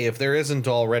 Someday, if there isn't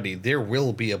already, there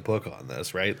will be a book on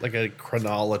this, right? Like a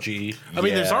chronology. I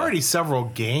mean, there's Yeah. already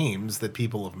several games that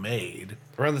people have made.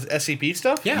 Around this SCP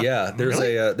stuff? Yeah.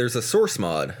 There's a source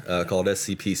mod called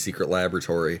SCP Secret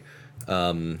Laboratory.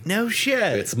 No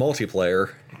shit. It's multiplayer.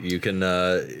 You can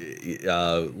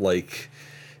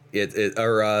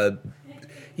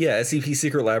SCP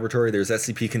Secret Laboratory. There's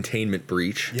SCP Containment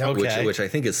Breach, Yep. Okay. which I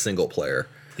think is single player.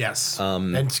 Yes.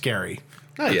 And scary.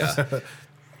 Nice. Yeah,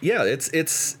 yeah.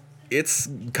 It's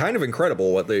kind of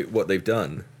incredible what they've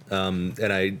done.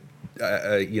 And I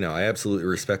absolutely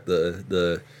respect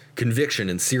the conviction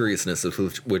and seriousness of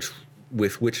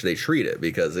with which they treat it,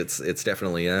 because it's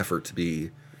definitely an effort to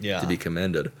be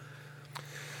commended.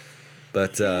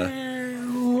 But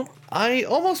I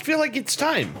almost feel like it's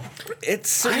time. it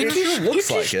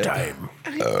looks like it. Time.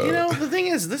 The thing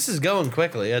is, this is going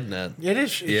quickly, isn't it? It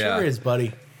is. It Yeah. sure is,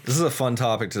 buddy. This is a fun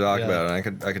topic to talk Yeah. about,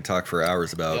 and I could talk for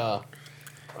hours about. Yeah.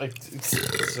 Like,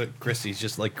 so Christy's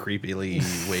just like creepily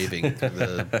waving through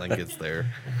the blankets there.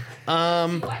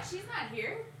 What? She's not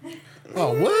here?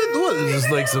 Oh, what? Is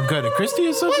this like some kind of Christie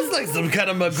or something? What's like some kind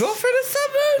of MacGuffin or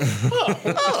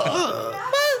something?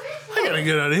 I gotta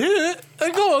get out of here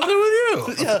and go on there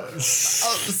with you. Yeah. I'll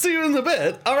see you in a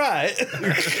bit. All right.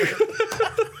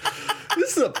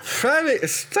 This is a private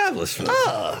establishment.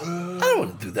 I don't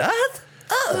want to do that.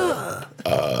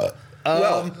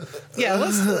 Well, Yeah,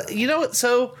 let's. You know what?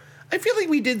 So I feel like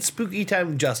we did Spooky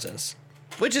Time justice,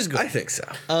 which is good. I think so.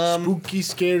 Spooky,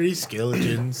 scary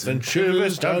skeletons and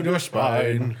shivers down your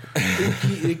spine.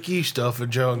 Icky, icky stuff and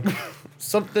junk.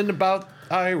 Something about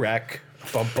Iraq.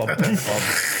 Bum, bum, bum, bum.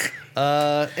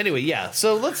 Anyway, yeah.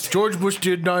 So let's. George Bush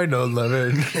did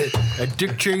 9/11, and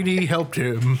Dick Cheney helped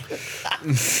him.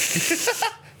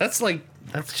 That's like.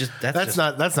 That's just. That's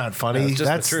not funny. That's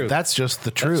just the truth. That's just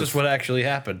the truth. That's just what actually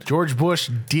happened. George Bush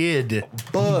did.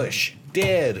 Bush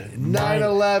did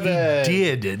 9/11.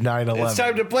 He did 9/11. It's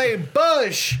time to play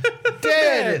Bush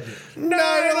did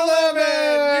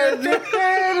 9/11.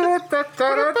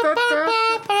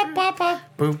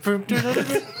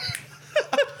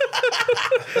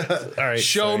 All right.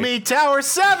 Show me Tower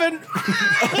 7.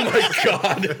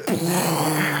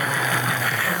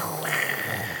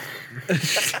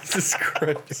 Jesus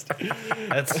Christ.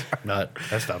 That's not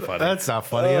funny. That's not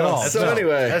funny at all. So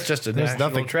anyway, That's just a There's national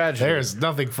nothing tragedy. There's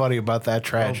nothing funny about that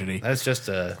tragedy. That's just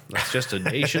a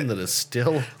nation that is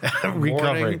still Recovering.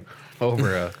 mourning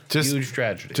over a Just- huge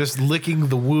tragedy. Just licking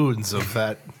the wounds of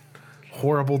that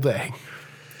horrible day.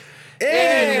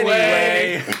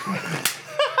 anyway,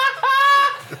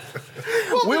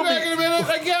 we'll be back in a minute,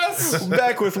 I guess.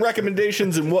 back with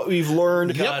recommendations and what we've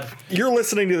learned. God. You're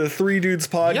listening to the Three Dudes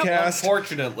podcast.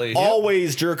 Unfortunately,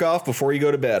 Always jerk off before you go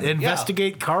to bed.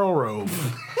 Investigate Karl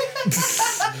Rove.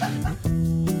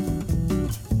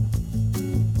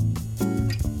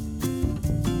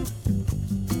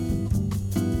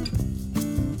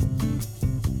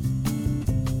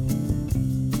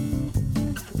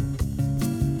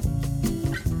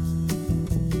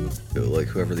 Like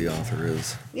whoever the author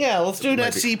is yeah. Let's do an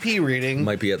SCP reading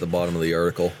might be at the bottom of the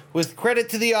article. with credit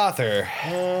to the author.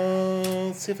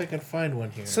 Let's see if I can find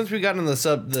one here. Since we got on the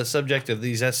subject of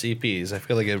these SCPs, I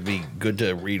feel like it'd be good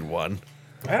to read one.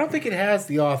 I don't think it has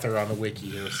the author on the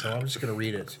wiki here, so I'm just going to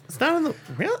read it. It's not on the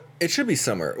real. It should be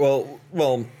somewhere. Well.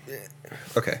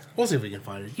 Okay. We'll see if we can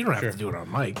find it. You don't have to do it on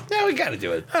mic. Yeah, we got to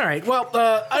do it. All right. Well,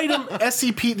 item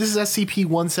SCP. This is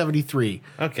SCP-173.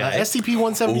 Okay.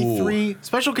 SCP-173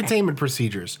 special containment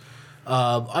procedures.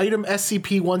 Item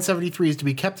SCP-173 is to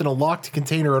be kept in a locked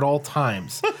container at all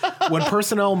times. When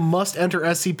personnel must enter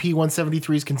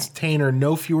SCP-173's container,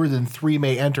 no fewer than 3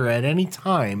 may enter at any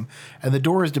time, and the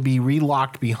door is to be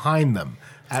relocked behind them.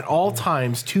 At all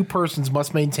times, 2 persons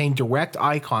must maintain direct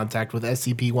eye contact with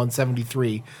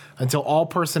SCP-173 until all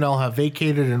personnel have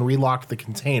vacated and relocked the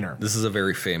container. This is a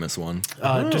very famous one.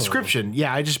 Description.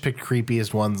 Yeah, I just picked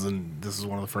creepiest ones, and this is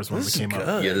one of the first ones that came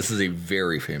up. Yeah, this is a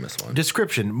very famous one.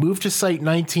 Description. Moved to Site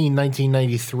 19,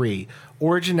 1993.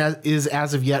 Origin is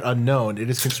as of yet unknown. It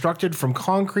is constructed from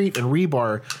concrete and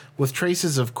rebar with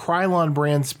traces of Krylon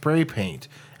brand spray paint.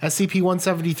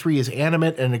 SCP-173 is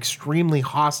animate and extremely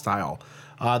hostile.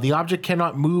 The object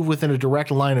cannot move within a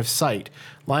direct line of sight.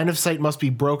 Line of sight must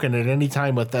be broken at any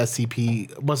time with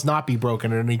must not be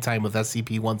broken at any time with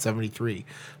SCP-173.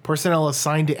 Personnel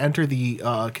assigned to enter the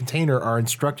container are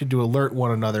instructed to alert one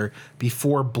another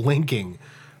before blinking.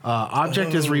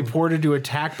 Object is reported to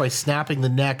attack by snapping the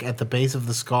neck at the base of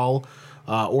the skull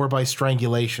or by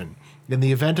strangulation. In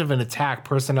the event of an attack,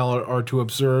 personnel are to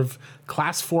observe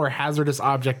Class 4 hazardous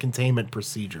object containment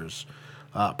procedures.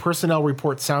 Personnel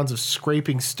report sounds of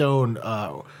scraping stone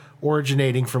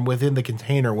originating from within the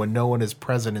container when no one is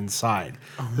present inside.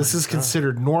 This is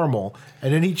considered normal,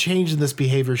 and any change in this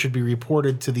behavior should be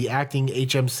reported to the acting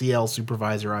HMCL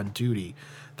supervisor on duty.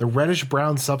 The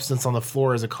reddish-brown substance on the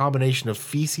floor is a combination of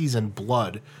feces and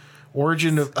blood.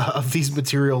 Origin of these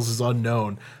materials is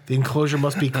unknown. The enclosure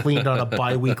must be cleaned on a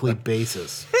bi-weekly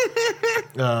basis.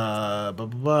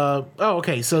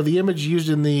 Okay. So the image used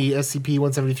in the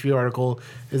SCP-173 article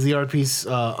is the art piece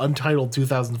Untitled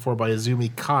 2004 by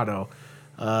Izumi Kato.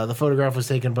 The photograph was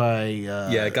taken by.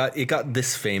 It got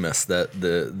this famous that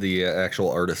the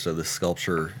actual artist of the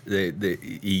sculpture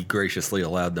he graciously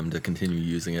allowed them to continue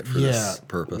using it for this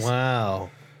purpose. Wow.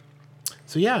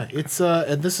 So yeah, it's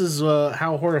and this is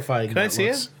how horrifying. Can I see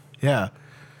it? Yeah.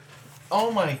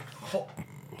 Oh my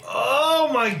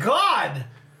God.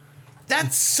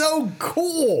 That's so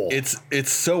cool. It's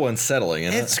so unsettling.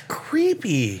 Isn't It's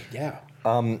creepy. Yeah.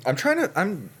 I'm trying to.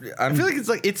 I feel like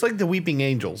it's like the Weeping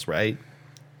Angels, right?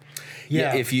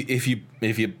 Yeah. If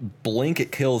you blink,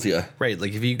 it kills you. Right.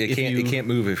 Like It can't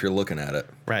move if you're looking at it.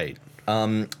 Right.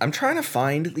 I'm trying to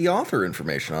find the author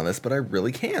information on this, but I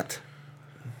really can't.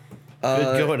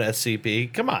 Good going,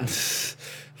 SCP. Come on.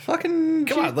 Fucking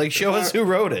Come on. Like, show us who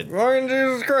wrote it. Fucking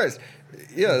Jesus Christ.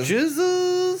 Yes.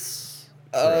 Jesus.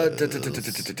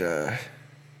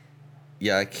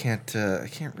 Yeah, I can't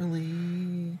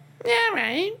really Yeah,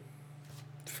 right.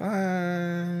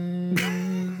 find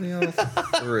the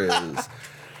author is.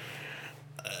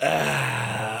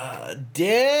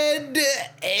 Dead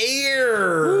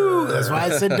air. That's why I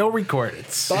said don't record it.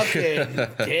 Fucking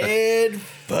dead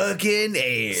fucking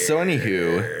air. So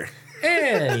anywho,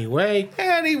 Anyway,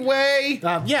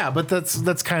 yeah, but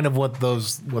that's kind of what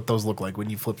those look like when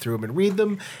you flip through them and read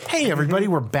them. Hey, everybody,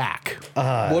 we're back.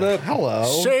 what up? hello.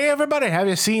 Say, everybody, have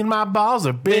you seen my balls?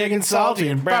 They're big and salty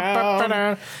and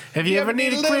brown. If you ever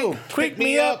need a quick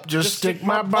me up, just stick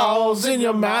my balls in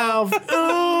your mouth.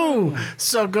 Ooh,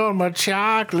 suck on my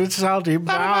chocolate salty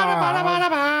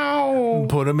balls.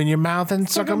 Put them in your mouth and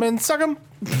suck them and suck them.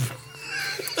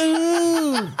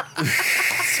 Ooh,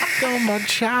 suck on my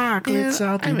chocolate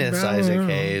salty I miss balls. Isaac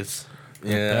Hayes.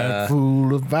 Yeah.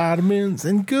 Full of vitamins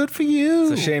and good for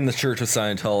you. It's a shame the Church of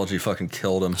Scientology fucking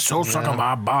killed him. So suck on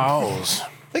my balls.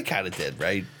 They kind of did,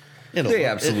 right? They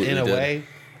absolutely in a did. way.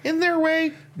 In their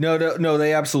way. No,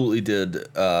 they absolutely did.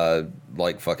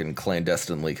 Like fucking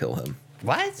clandestinely kill him.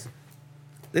 What?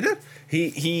 They did.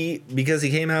 He because he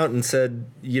came out and said,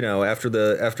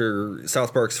 after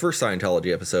South Park's first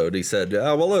Scientology episode, he said,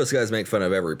 "Oh, well, those guys make fun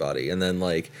of everybody," and then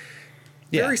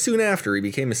very soon after, he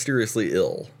became mysteriously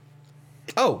ill.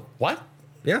 Oh, what?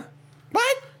 Yeah.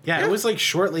 What? Yeah, it was like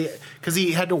shortly because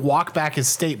he had to walk back his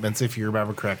statements, if you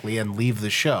remember correctly, and leave the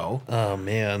show. Oh,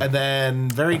 man. And then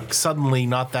very suddenly,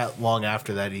 not that long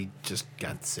after that, he just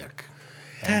got sick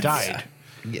and died.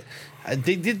 Yeah.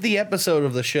 They did the episode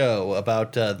of the show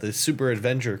about the Super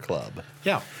Adventure Club.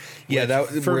 Yeah. Yeah, that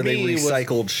for where they me was-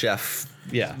 recycled Chef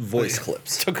voice They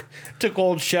clips. Took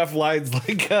old Chef lines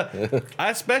like,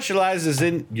 I specializes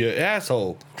in your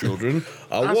asshole, children.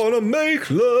 I want to make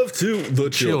love to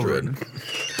the children.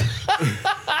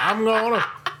 I'm gonna.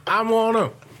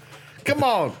 Come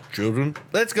on, children.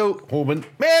 Let's go home and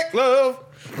make love.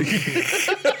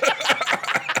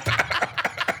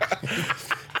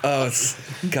 Oh,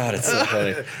 it's so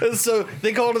funny. So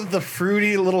they called it the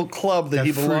fruity little club that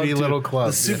he belonged fruity to. little club,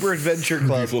 The Super Adventure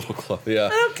Club. Little club, yeah. I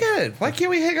don't get it. Why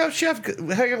can't we hang out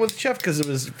with Chef because it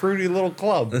was fruity little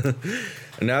club?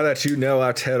 Now that you know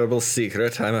our terrible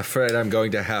secret, I'm afraid I'm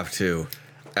going to have to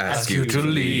ask you to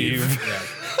leave.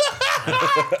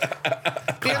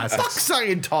 Man, fuck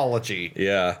Scientology.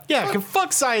 Yeah. Yeah, fuck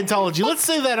Scientology. Let's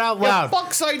say that out Yeah, loud. fuck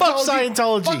Scientology. Fuck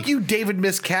Scientology. Fuck you, David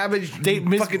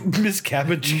Miscavige. Fucking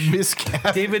Miscavige. Miss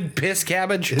Cat. David Piss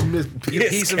Cabbage. Miss- You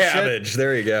piece of Cabbage. shit.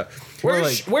 There you go.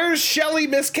 Where's Shelly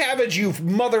Miscavige, you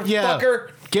motherfucker?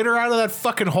 Get her out of that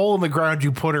fucking hole in the ground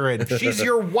you put her in. She's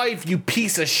your wife, you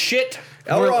piece of shit.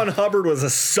 L. Ron Hubbard was a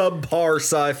subpar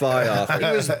sci-fi author.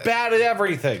 He was bad at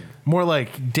everything. More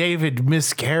like David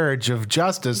Miscarriage of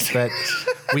Justice that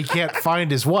we can't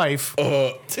find his wife.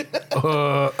 Or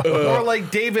like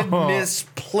David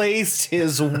misplaced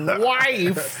his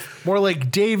wife. More like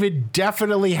David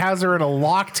definitely has her in a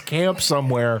locked camp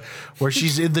somewhere where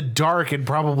she's in the dark and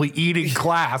probably eating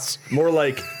glass. More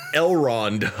like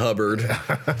Elrond Hubbard.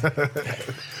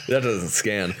 That doesn't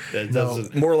scan. That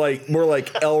doesn't. More like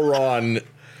Elron.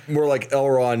 More like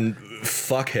Elron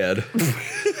fuckhead.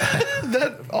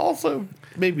 That also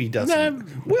maybe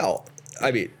doesn't. Well,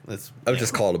 I mean, That's- I would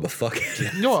just call him a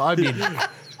fuckhead. No, I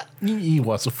mean, he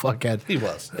was a fuckhead. He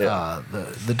was.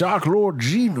 The Dark Lord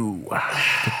Xenu.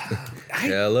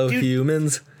 Hello, Dude.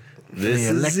 humans. This They is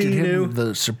elected him Xenu.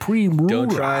 the supreme ruler.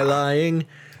 Don't try lying,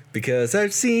 because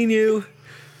I've seen you.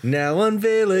 Now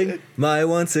unveiling my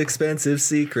once expensive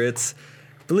secrets.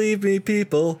 Believe me,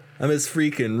 people, I'm as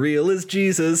freaking real as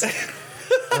Jesus.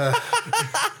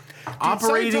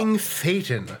 Operating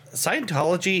Thetan.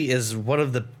 Scientology is one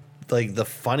of the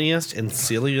funniest and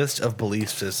silliest of belief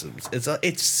systems.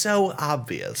 It's so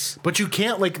obvious. But you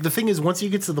can't, like, the thing is, once you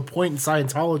get to the point in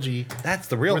Scientology That's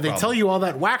the real where they problem. tell you all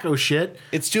that wacko shit,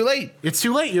 It's too late. it's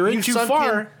too late. You're in You've too sunk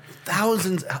far. in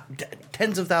thousands,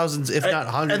 tens of thousands, if not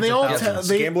hundreds. and they of all thousands.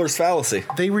 they Gambler's fallacy.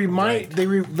 they remind they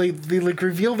like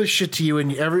reveal this shit to you,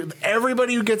 and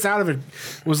everybody who gets out of it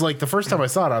was like, the first time I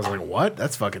saw it, I was like, what?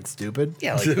 That's fucking stupid.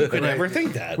 Yeah, like who could ever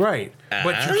think that? Right.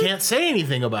 But you can't say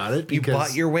anything about it You because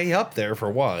bought your way up there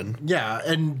for one. yeah,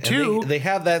 and And two, they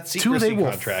have that two, secrecy they will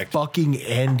contract. fucking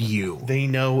end you. They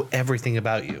know everything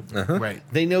about you. Right.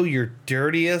 They know your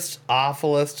dirtiest,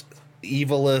 awfulest,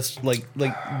 evilest, like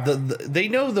they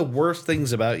know the worst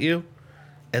things about you,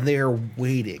 and they are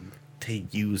waiting to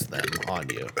use them on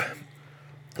you.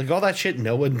 Like all that shit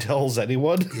no one tells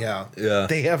anyone. Yeah. Yeah.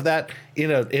 They have that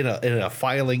in a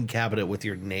filing cabinet with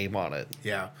your name on it.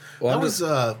 Yeah. Well,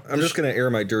 That I'm just gonna air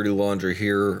my dirty laundry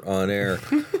here on air.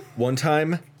 One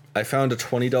time, I found a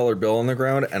 $20 bill on the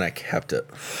ground and I kept it.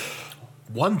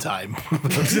 one time.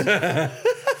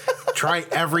 Try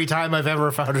every time I've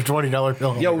ever found a $20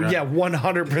 bill. Yeah,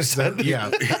 100%.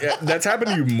 Yeah. Yeah, that's happened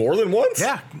to you more than once?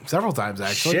 Yeah, several times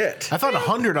actually. Shit. I found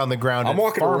 100 on the ground I'm at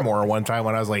walking around- Farmore one time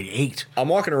when I was like 8. I'm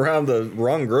walking around the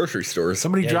wrong grocery stores.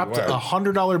 Somebody dropped you a were.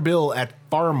 $100 bill at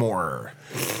Farmore.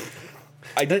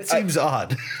 That seems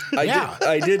odd. Yeah.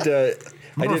 I did.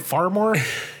 Remember Farmore?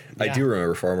 I do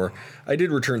remember Farmer. I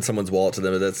did return someone's wallet to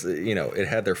them, but that's, it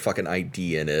had their fucking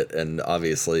ID in it, and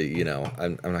obviously,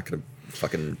 I'm not gonna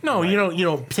fucking. No, you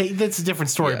don't take, that's a different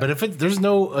story. Yeah. But if there's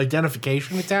no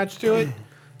identification attached to it,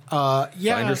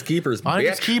 yeah. Finders keepers,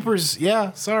 Finders bitch. keepers,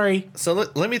 yeah, sorry. So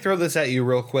let me throw this at you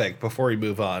real quick before we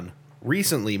move on.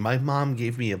 Recently, my mom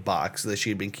gave me a box that she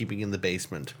had been keeping in the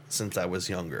basement since I was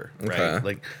younger. Right?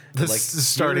 Okay. This is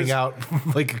starting here's- out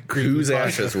like a creepy Whose podcast.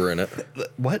 ashes were in it?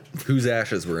 What? Whose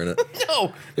ashes were in it?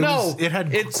 No, It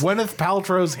had It's Gwyneth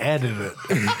Paltrow's head in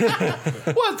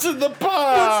it. what's in the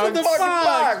box? What's in the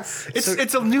box?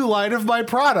 It's a new line of my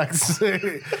products.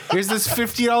 Here's this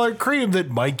 $50 cream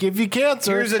that might give you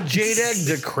cancer. Here's a jade egg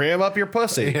to cram up your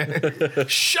pussy.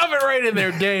 Shove it right in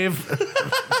there, Dave.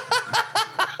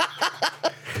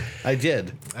 I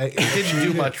did. It didn't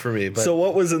do much for me, but So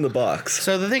what was in the box?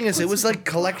 so the thing is, it was like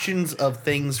collections of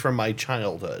things from my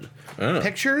childhood.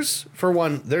 Pictures, for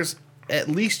one. There's at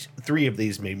least 3 of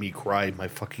these made me cry my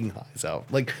fucking eyes out.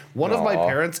 Like one of my Aw.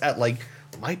 parents at like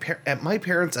my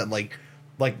parents at like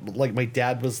my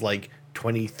dad was like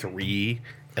 23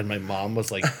 and my mom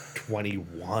was like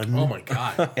 21. Oh my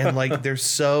God. And like they're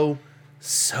so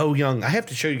young. I have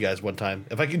to show you guys one time.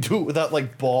 If I can do it without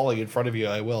like bawling in front of you,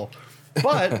 I will.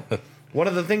 But one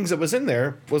of the things that was in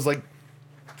there was like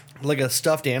a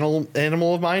stuffed animal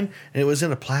of mine, and it was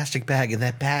in a plastic bag, and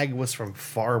that bag was from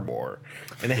Farmore,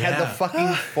 and it had the Yeah. fucking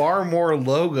Farmore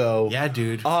logo, Yeah,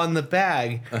 dude. on the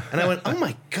bag, and I went, oh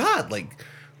my God, like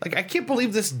I can't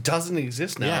believe this doesn't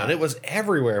exist now, Yeah. and it was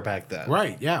everywhere back then.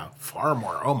 Right, yeah.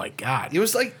 Farmore. Oh my God. It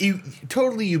was like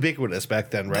totally ubiquitous back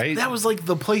then, right? That was like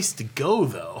the place to go,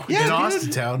 though. yeah, in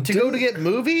dude, Austintown. to go to get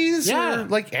movies, Yeah. or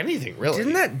like anything really.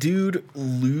 Didn't that dude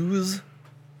lose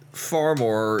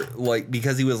Farmore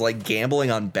because he was like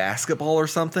gambling on basketball or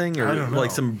something, or I don't know.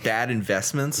 like some bad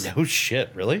investments? Oh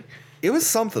shit, really? It was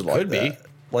something like Could be. that.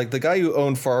 Like the guy who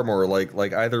owned Farmore,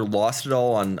 like either lost it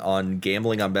all on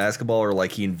gambling on basketball, or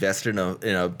like he invested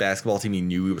in a basketball team he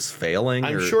knew he was failing.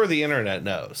 I'm or- sure the internet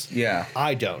knows. Yeah,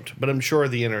 I don't, but I'm sure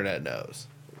the internet knows.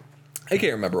 I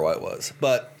can't remember what it was,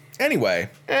 but anyway,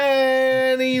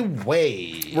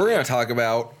 Anyway, we're gonna talk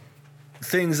about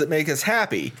things that make us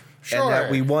happy and that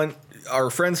Sure. we want our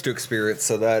friends to experience,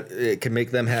 so that it can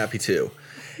make them happy too.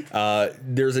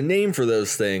 There's a name for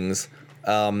those things.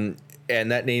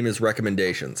 And that name is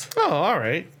recommendations. oh, all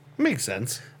right, makes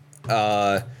sense.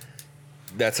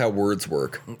 That's how words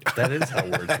work. That is how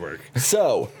words work.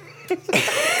 So,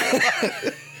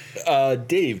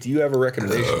 Dave, do you have a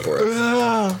recommendation for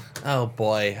us? Oh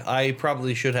boy, I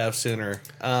probably should have sooner.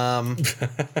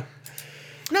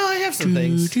 No, I have some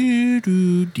things. I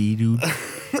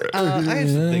have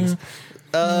some things.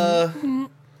 I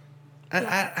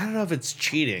don't know if it's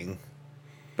cheating,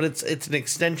 but it's an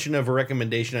extension of a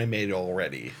recommendation I made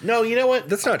already. No, you know what?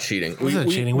 That's not cheating. not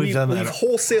cheating. We've done that. We've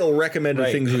wholesale recommended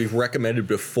Right. things we've recommended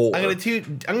before. I'm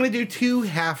gonna do 2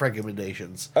 half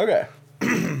recommendations. Okay.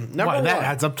 Number Why, one, that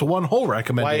adds up to one whole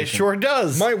recommendation. why it sure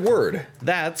does. My word.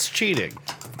 That's cheating.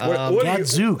 What are you,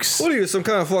 Gadzooks. what are you, some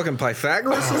kind of fucking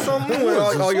Pythagoras or something? With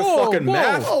all your Whoa, fucking whoa.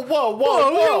 math? Oh, whoa,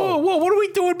 Whoa, what are we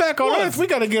doing back on What? Earth? We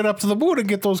got to get up to the moon and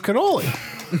get those cannoli.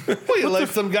 What, you like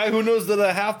some guy who knows that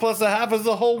a half plus a half is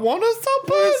a whole one or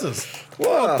something?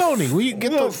 Whoa, Tony, we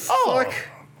get what those. the fuck?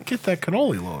 Get that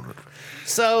cannoli loaded.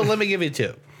 So let me give you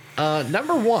 2.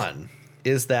 Number 1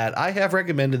 is that I have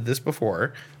recommended this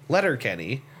before,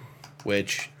 Letterkenny,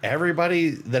 which everybody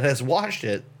that has watched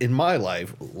it in my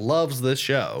life loves this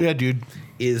show. Yeah, dude.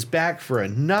 Is back for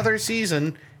another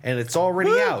season, and it's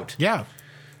already out. Yeah.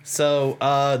 So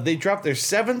they dropped their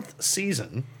 7th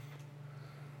season.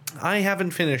 I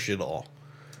haven't finished it all,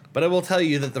 but I will tell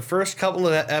you that the first couple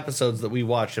of episodes that we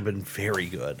watched have been very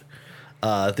good.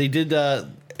 They did.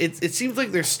 It seems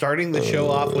like they're starting the show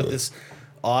off with this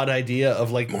odd idea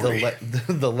of like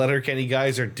the Letterkenny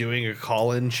guys are doing a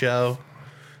call-in show.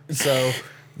 So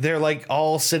they're like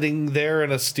all sitting there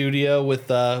in a studio with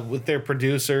their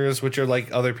producers, which are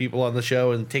like other people on the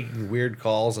show, and taking weird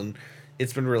calls, and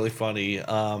it's been really funny.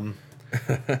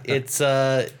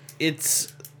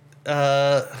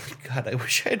 God, I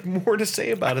wish I had more to say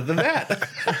about it than that.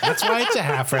 That's why it's a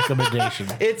half recommendation.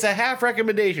 It's a half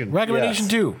recommendation. Recommendation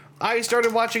 2. I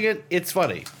started watching it. It's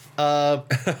funny. And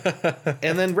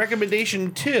then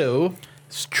recommendation 2.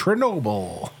 It's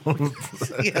Chernobyl.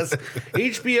 Yes,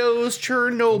 HBO's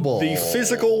Chernobyl. The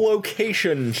physical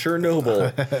location,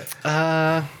 Chernobyl.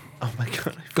 Oh my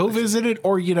God. Go visit it,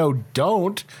 or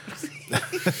don't. Do,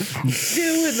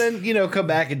 and then come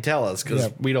back and tell us,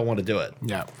 because we don't want to do it.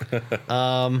 Yeah.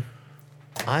 Oh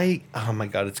my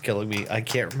God, it's killing me. I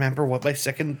can't remember what my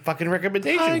second fucking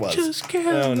recommendation was. I just can't.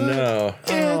 Oh no.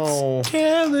 It's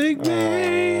killing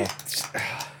me.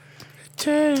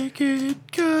 Take it,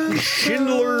 cause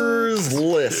Schindler's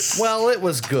List. Well, it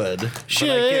was good.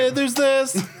 shit. There's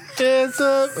this. It's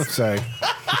a. I'm sorry.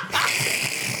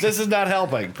 This is not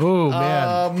helping. Oh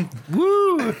man.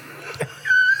 Woo.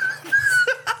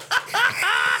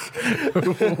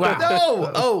 Wow.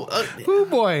 No. Oh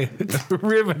boy.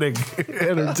 Riveting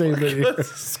entertainment.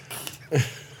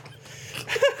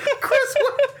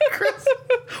 Chris,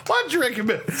 why don't you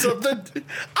recommend something?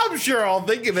 I'm sure I'll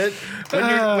think of it when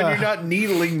you're not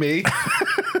needling me.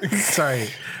 Sorry.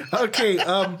 Okay.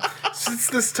 Since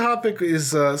this topic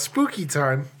is spooky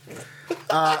time.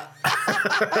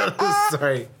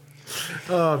 Sorry.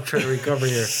 Oh, I'm trying to recover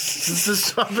here. Since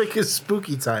this topic is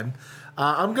spooky time,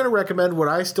 I'm going to recommend what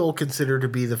I still consider to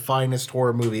be the finest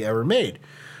horror movie ever made.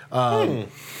 The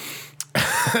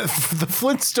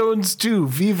Flintstones 2,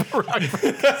 Viva Rock.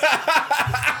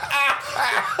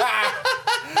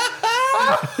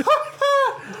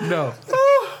 No.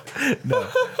 No.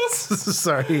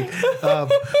 Sorry.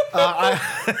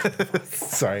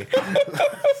 Sorry.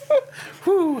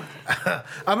 Whew.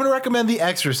 I'm going to recommend The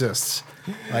Exorcist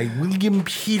by William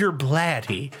Peter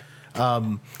Blatty.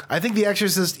 I think The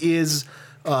Exorcist is,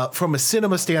 from a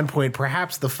cinema standpoint,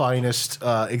 perhaps the finest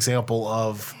example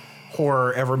of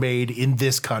horror ever made in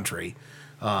this country.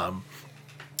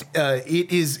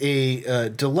 It is a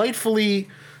delightfully,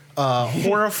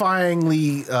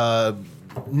 horrifyingly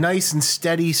nice and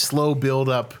steady, slow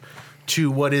build-up to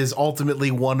what is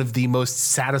ultimately one of the most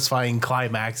satisfying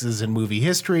climaxes in movie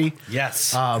history.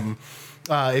 Yes.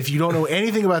 If you don't know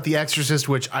anything about The Exorcist,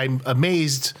 which I'm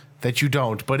amazed that you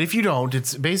don't, but if you don't,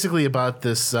 it's basically about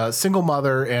this single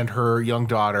mother and her young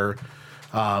daughter.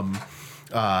 Like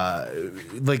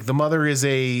the mother is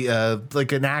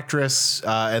like an actress,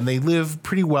 and they live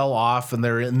pretty well off, and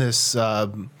they're in this.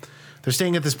 They're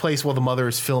staying at this place while the mother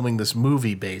is filming this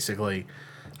movie, basically.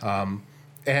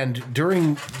 And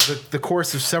during the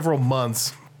course of several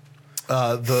months,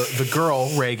 the girl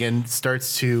Reagan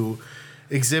starts to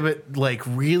exhibit like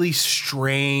really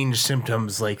strange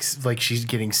symptoms, like she's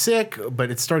getting sick,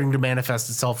 but it's starting to manifest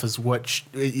itself as what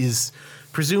is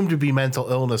presumed to be mental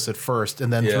illness at first,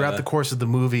 and then throughout the course of the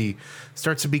movie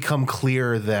starts to become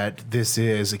clear that this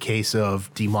is a case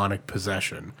of demonic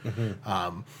possession.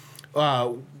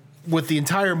 With the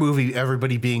entire movie,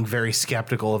 everybody being very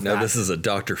skeptical of that. Now this is a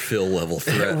Dr. Phil level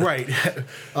threat. Right.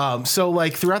 So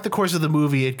like throughout the course of the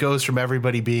movie, it goes from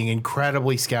everybody being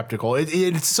incredibly skeptical.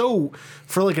 It's so,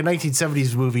 for like a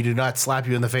 1970s movie, to not slap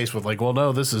you in the face with like, well,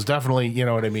 no, this is definitely, you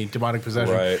know what I mean, demonic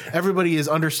possession. Right. Everybody is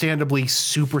understandably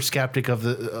super skeptical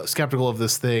of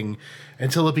this thing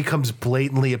until it becomes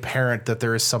blatantly apparent that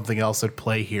there is something else at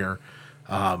play here.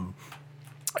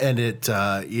 And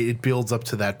it builds up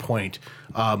to that point.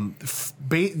 Like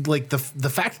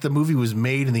the fact that the movie was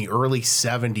made in the early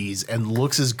 70s and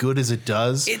looks as good as it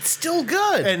does, It's still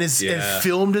good. and is and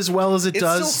filmed as well as it It's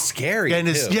does, still scary, and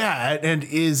is too. and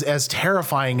is as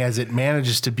terrifying as it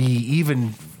manages to be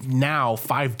even now,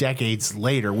 5 decades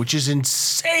later, which is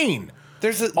insane.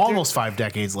 Almost 5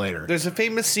 decades later. There's a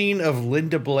famous scene of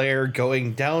Linda Blair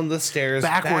going down the stairs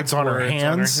Backwards on her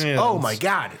hands. Oh my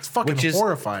God, it's fucking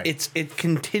horrifying. It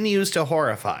continues to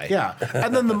horrify. Yeah.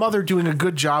 And then the mother doing a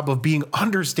good job of being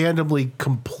understandably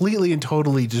completely and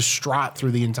totally distraught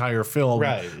through the entire film.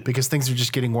 Right. Because things are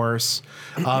just getting worse.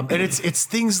 And it's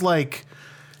things like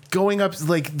going up,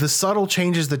 like the subtle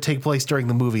changes that take place during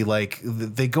the movie. Like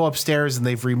they go upstairs and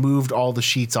they've removed all the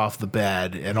sheets off the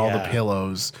bed and all the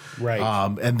pillows. Right.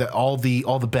 And all the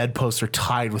bedposts are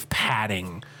tied with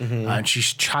padding. And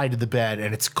she's tied to the bed,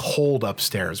 and it's cold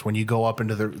upstairs when you go up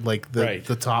into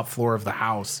the top floor of the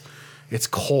house. It's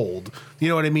cold. You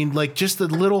know what I mean? Like just the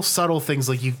little subtle things,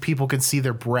 like people can see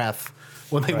their breath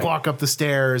when they walk up the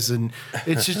stairs, and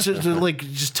it's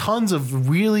just tons of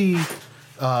really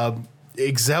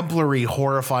exemplary,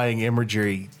 horrifying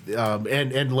imagery,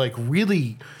 and like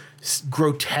really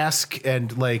grotesque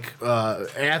and like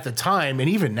at the time and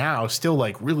even now still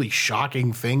like really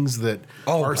shocking things that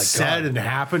are said and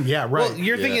happened. Yeah, right. Well,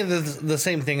 you're thinking the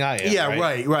same thing I am. Yeah,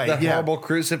 right. The horrible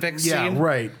crucifix scene. Yeah,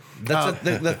 right. That's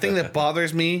the thing that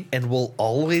bothers me and will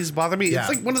always bother me. Yeah. It's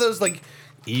like one of those like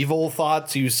evil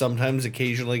thoughts you sometimes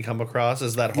occasionally come across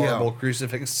is that horrible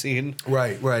crucifix scene.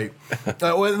 Right.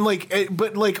 And like,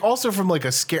 but like also from like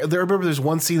a scare. I remember there's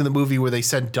one scene in the movie where they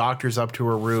send doctors up to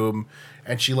her room,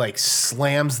 and she like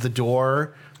slams the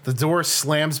door. The door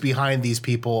slams behind these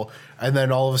people, and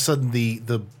then all of a sudden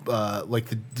the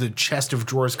chest of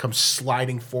drawers comes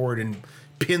sliding forward and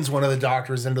pins one of the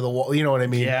doctors into the wall. You know what I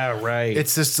mean? Yeah, right.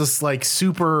 It's just this like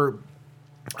super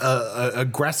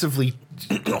aggressively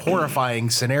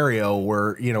horrifying scenario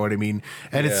where, you know what I mean?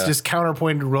 And it's just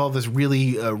counterpointed with all this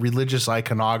really religious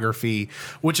iconography,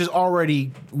 which will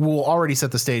already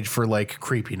set the stage for like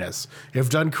creepiness.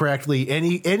 If done correctly,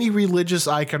 any religious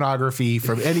iconography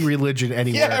from any religion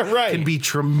anywhere can be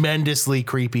tremendously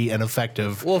creepy and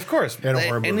effective. Well, of course. In a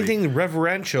horror movie. Anything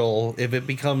reverential, if it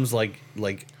becomes like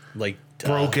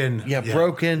broken.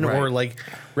 Broken right. or like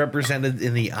represented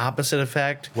in the opposite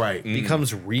effect, Right.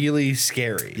 becomes really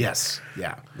scary. Yes.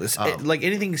 Yeah. Like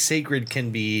anything sacred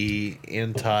can be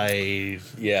anti.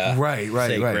 Right.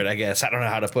 Sacred, I guess. I don't know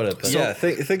how to put it. But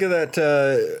think of that.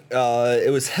 It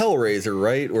was Hellraiser,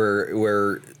 right?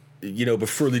 Where you know,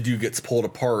 before the dude gets pulled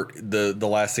apart, the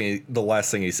last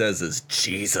thing he says is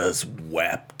Jesus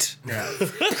wept. Yeah.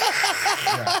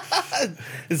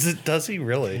 Does he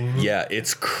really? Yeah,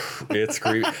 it's creepy.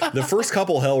 The first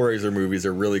couple Hellraiser movies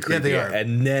are really creepy, they are.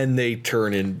 and then they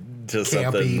turn into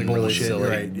something really bullshit, silly,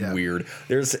 right, yeah. weird.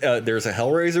 There's a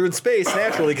Hellraiser in space,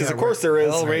 naturally, because of course there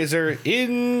is. Hellraiser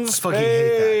in space. Fucking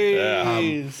hate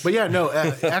that. But yeah, no,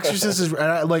 Exorcist is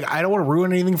like, I don't want to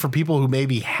ruin anything for people who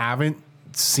maybe haven't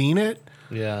seen it.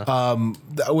 Yeah.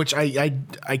 Which I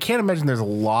can't imagine there's a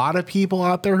lot of people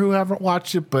out there who haven't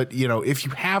watched it, but you know, if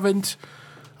you haven't,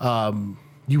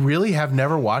 you really have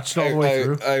never watched it all the way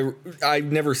through.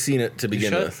 I've never seen it to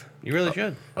begin with. You really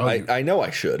should. I know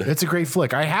I should. It's a great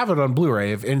flick. I have it on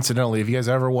Blu-ray. If you guys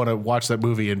ever want to watch that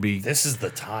movie and be, This is the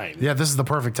time. yeah, this is the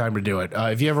perfect time to do it.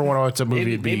 If you ever want to watch a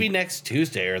movie, Maybe next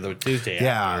Tuesday or the Tuesday after.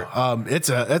 yeah, it's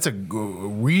a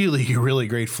really really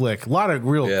great flick. A lot of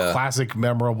real classic,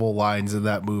 memorable lines in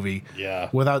that movie. Yeah.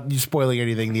 Without you spoiling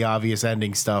anything, the obvious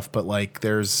ending stuff, but like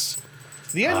there's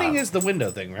The ending is the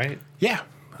window thing, right?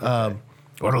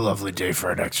 what a lovely day for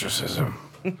an exorcism.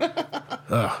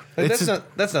 That's not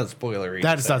spoilery.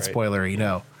 That is not right? spoilery.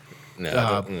 No.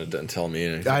 No, it doesn't tell me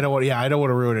anything. I don't want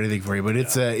to ruin anything for you, but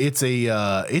it's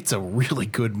a really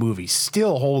good movie.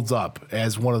 Still holds up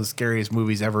as one of the scariest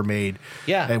movies ever made.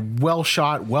 Yeah. And well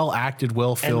shot, well acted,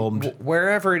 well filmed. And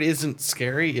wherever it isn't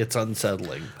scary, it's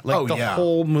unsettling. Like the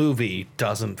whole movie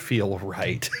doesn't feel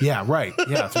right. Yeah, right.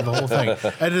 Yeah, through the whole thing.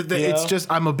 And it's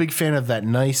just, I'm a big fan of that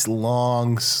nice,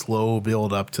 long, slow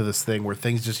build up to this thing where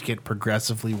things just get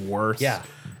progressively worse. Yeah.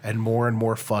 And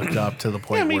more fucked up to the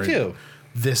point me where too.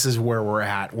 This is where we're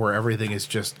at, where everything has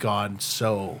just gone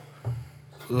so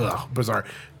bizarre.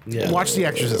 Yeah. Watch The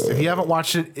Exorcist. If you haven't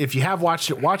watched it, if you have watched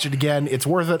it, watch it again. It's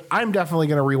worth it. I'm definitely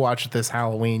going to rewatch it this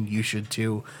Halloween. You should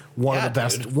too. One of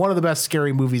the best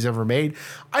scary movies ever made.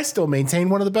 I still maintain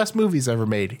one of the best movies ever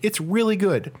made. It's really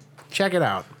good. Check it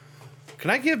out. Can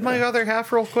I give my other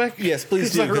half real quick? Yes,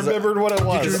 please do. I remembered what it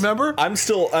was. Did you remember? I'm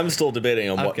still debating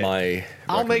on what my.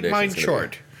 I'll make mine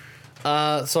short. So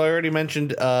I already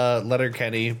mentioned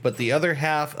Letterkenny, but the other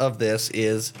half of this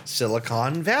is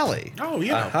Silicon Valley. Oh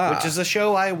yeah, which is a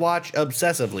show I watch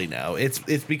obsessively now. It's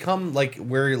become like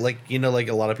where like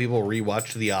a lot of people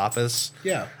rewatch The Office.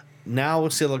 Yeah. Now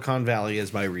Silicon Valley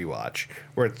is my rewatch,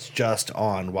 where it's just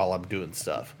on while I'm doing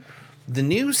stuff. The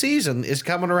new season is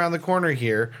coming around the corner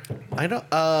here. I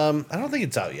don't think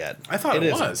it's out yet. I thought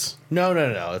it was. Isn't. No,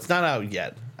 it's not out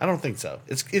yet. I don't think so.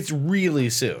 It's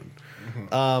really soon.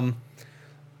 Mm-hmm.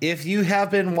 If you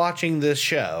have been watching this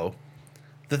show,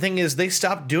 the thing is they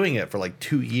stopped doing it for like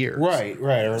 2 years.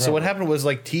 Right. So what happened was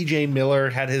like TJ Miller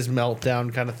had his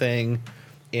meltdown kind of thing,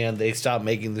 and they stopped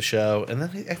making the show. And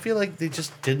then I feel like they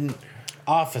just didn't.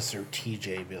 Officer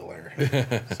TJ Miller.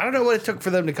 I don't know what it took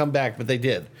for them to come back, but they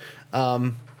did. They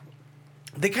kind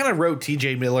of wrote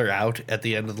TJ Miller out at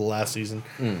the end of the last season.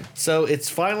 So it's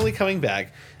finally coming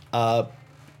back.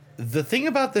 The thing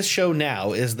about this show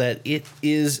now is that it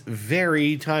is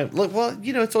very timely. Well,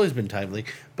 it's always been timely,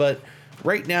 but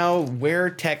right now,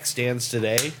 where tech stands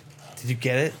today, did you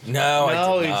get it? No,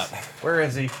 I did not. Where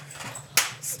is he?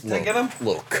 Did I get him?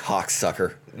 Little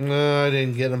cocksucker. No, I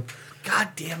didn't get him.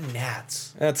 Goddamn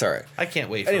gnats. That's all right. I can't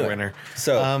wait for Anyway, winter.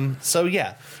 so-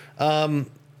 Yeah.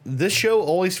 This show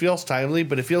always feels timely,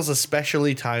 but it feels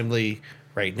especially timely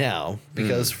right now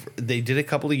because they did a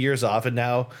couple of years off, and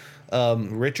now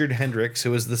Richard Hendricks,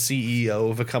 who is the CEO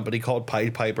of a company called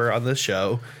Pied Piper on this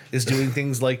show, is doing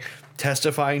things like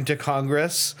testifying to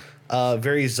Congress,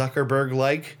 very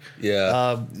Zuckerberg-like.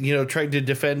 Yeah. Trying to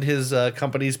defend his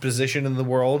company's position in the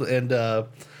world, and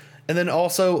then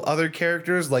also other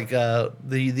characters like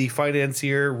the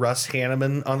financier Russ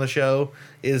Hanneman on the show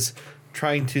is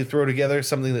trying to throw together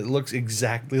something that looks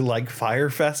exactly like Fire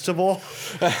Festival,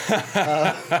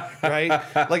 right?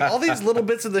 Like all these little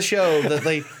bits of the show that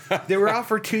they were out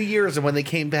for 2 years, and when they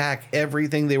came back,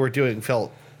 everything they were doing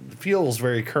feels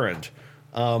very current.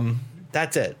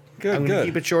 That's it. Good, I'm going to good.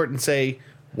 keep it short and say,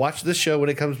 watch this show when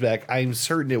it comes back. I'm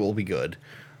certain it will be good,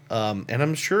 and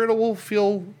I'm sure it will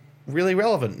feel really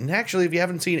relevant. And actually, if you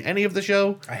haven't seen any of the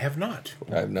show, I have not.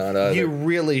 I've not either. you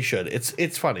really should.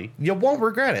 It's funny. You won't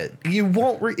regret it. You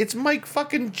won't. It's Mike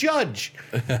fucking Judge.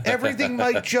 Everything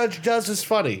Mike Judge does is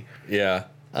funny. Yeah.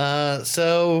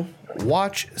 So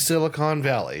watch Silicon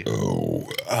Valley.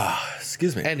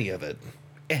 Excuse me. Any of it.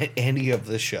 Any of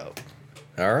the show.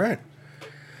 All right.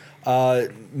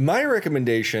 My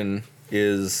recommendation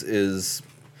is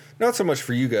not so much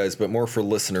for you guys, but more for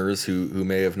listeners who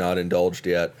may have not indulged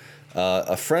yet.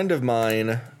 A friend of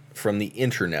mine from the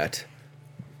internet,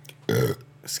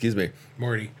 excuse me,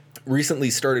 Morty. recently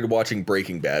started watching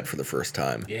Breaking Bad for the first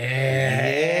time.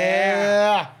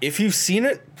 Yeah. If you've seen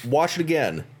it, watch it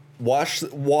again. Wash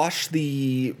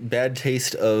the bad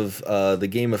taste of the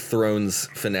Game of Thrones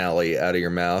finale out of your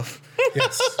mouth.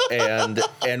 Yes. and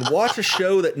watch a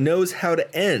show that knows how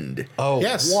to end. Oh,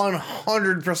 Yes.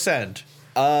 100%.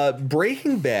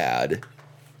 Breaking Bad,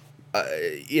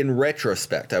 in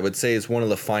retrospect, I would say is one of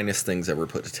the finest things ever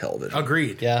put to television.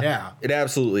 Agreed. Yeah. Yeah. It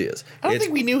absolutely is. I don't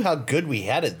think we knew how good we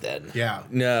had it then. Yeah.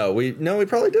 No, we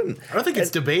probably didn't. I don't think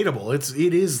it's debatable. It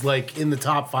is like in the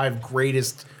top 5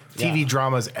 greatest TV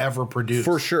dramas ever produced.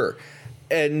 For sure.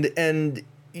 And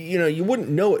you wouldn't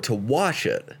know it to watch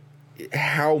it,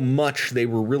 how much they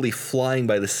were really flying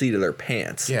by the seat of their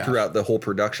pants throughout the whole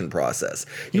production process.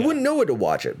 You wouldn't know it to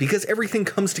watch it because everything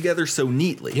comes together so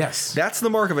neatly. Yes. That's the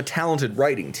mark of a talented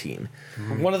writing team.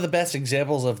 One of the best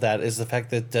examples of that is the fact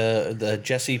that the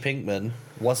Jesse Pinkman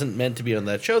wasn't meant to be on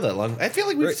that show that long. I feel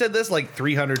like we've said this like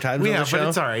 300 times on the show. but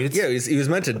it's all right. It's, Yeah, he was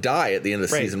meant to die at the end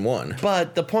of Right. season 1.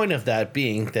 But the point of that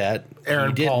being that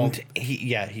Aaron he Paul.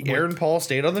 didn't. Aaron Paul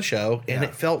stayed on the show, and Yeah.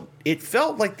 it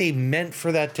felt like they meant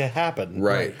for that to happen.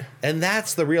 Right. And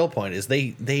that's the real point. Is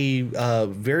they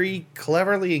very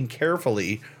cleverly and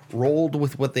carefully rolled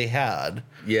with what they had.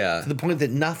 Yeah. To the point that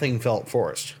nothing felt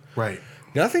forced. Right.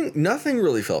 Nothing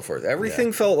really felt for it.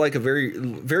 Everything felt like a very,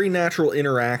 very natural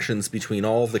interactions between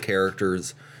all of the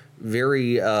characters.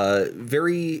 Very,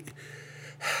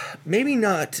 maybe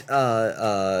not.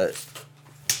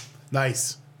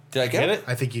 Nice. Did I get it?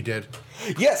 I think you did.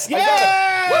 Yes, I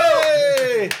got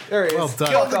it. Yay! There it is. Well done.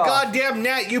 Kill the goddamn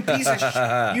gnat, you piece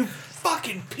of you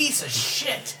fucking piece of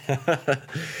shit.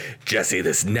 Jesse,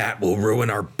 this gnat will ruin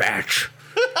our batch.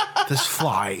 This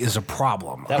fly is a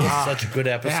problem. That was such a good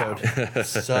episode.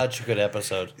 Such a good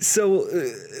episode. So,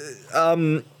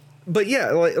 but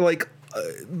yeah,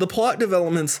 the plot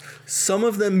developments, some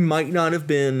of them might not have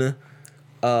been,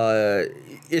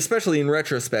 especially in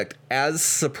retrospect, as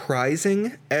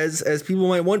surprising as people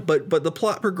might want, but the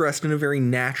plot progressed in a very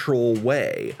natural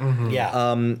way.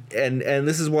 Yeah. And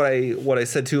this is what I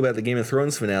said too about the Game of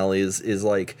Thrones finale is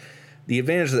like the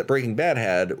advantage that Breaking Bad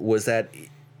had was that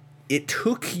it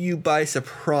took you by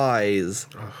surprise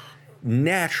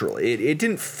naturally. It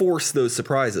didn't force those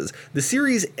surprises. The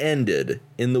series ended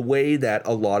in the way that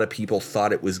a lot of people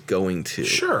thought it was going to.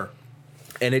 Sure.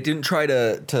 And it didn't try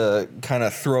to kind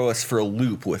of throw us for a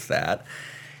loop with that.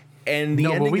 And the No,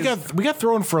 but ending we got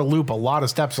thrown for a loop a lot of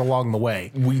steps along the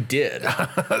way, we did.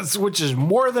 which is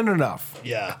more than enough.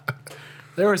 yeah.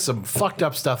 There is some fucked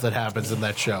up stuff that happens in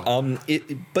that show.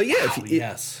 But yeah,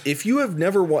 yes. if you have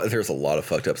never watched, there's a lot of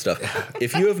fucked up stuff.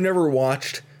 If you have never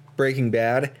watched Breaking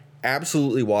Bad,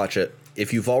 absolutely watch it.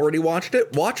 If you've already watched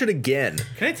it, watch it again.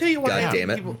 Can I tell you why? God I think damn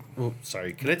it. People,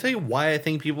 sorry. Can I tell you why I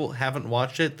think people haven't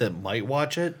watched it that might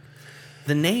watch it?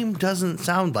 The name doesn't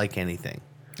sound like anything.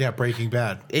 Yeah, Breaking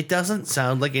Bad. It doesn't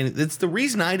sound like any. It's the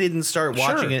reason I didn't start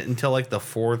watching Sure. it until like the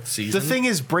 4th season. The thing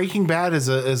is, Breaking Bad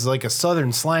is like a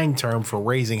Southern slang term for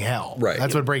raising hell. Right.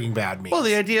 That's what Breaking Bad means. Well,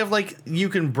 the idea of like you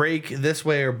can break this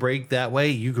way or break that way.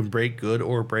 You can break good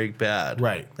or break bad.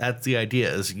 Right. That's the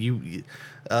idea. Is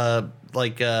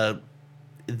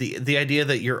the idea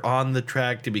that you're on the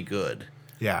track to be good.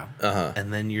 Yeah.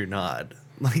 and then you're not.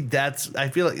 Like that's I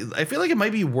feel like it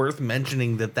might be worth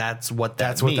mentioning that's what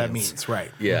that means.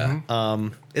 Right. Yeah.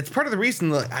 It's part of the reason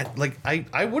that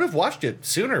I would have watched it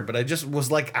sooner, but I just was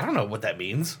like, I don't know what that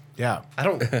means. Yeah. I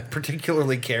don't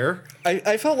particularly care.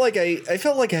 I felt like I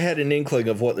had an inkling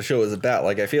of what the show is about.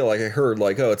 Like I feel like I heard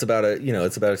like, oh, it's about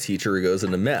a teacher who goes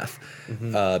into meth,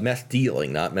 meth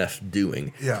dealing, not meth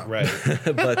doing. Yeah. Right.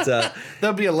 But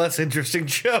That'd be a less interesting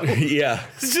show. yeah,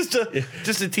 It's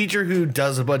just a teacher who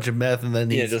does a bunch of meth and then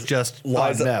he's just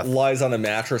lies on meth. lies on a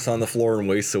mattress on the floor and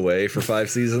wastes away for 5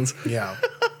 seasons. Yeah.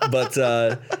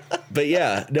 But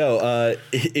yeah, no.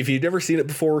 If you've never seen it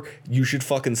before, you should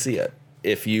fucking see it.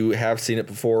 If you have seen it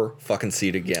before, fucking see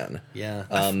it again. Yeah.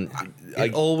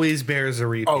 It always bears a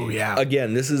repeat. Oh, yeah.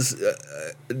 Again, this is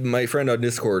my friend on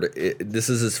Discord. This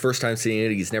is his first time seeing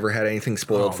it. He's never had anything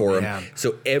spoiled for man. him.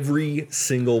 So every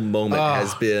single moment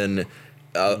has been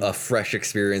a fresh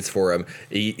experience for him.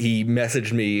 He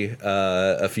messaged me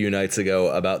a few nights ago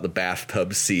about the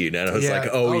bathtub scene, and I was like,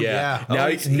 "Oh, yeah. Now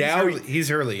he's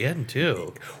early in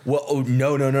too. well,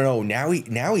 no.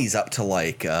 Now he's up to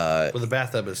like Well, the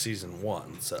bathtub is season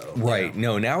 1, so right.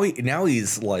 No, now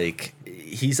he's like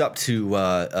he's up to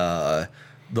the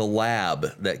lab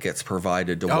that gets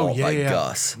provided to Walt by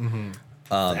Gus.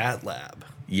 that lab.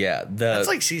 Yeah, That's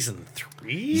like season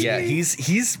 3. yeah.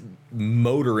 He's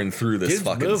motoring through this Dude's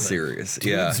fucking moving. series.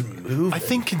 Dude's moving. I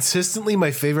think consistently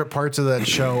my favorite parts of that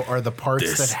show are the parts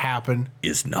This- that happen.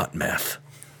 is not meth.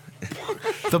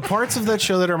 The parts of that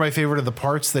show that are my favorite are the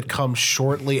parts that come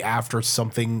shortly after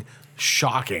something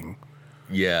shocking.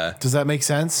 Yeah. Does that make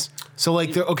sense? So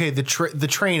like the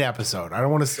train episode. I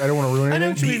don't want to ruin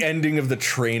anything. The ending of the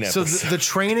train So episode. the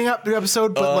training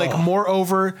episode, but like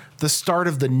moreover, the start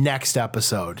of the next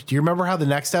episode. Do you remember how the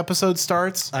next episode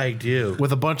starts? I do.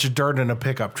 With a bunch of dirt in a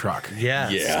pickup truck.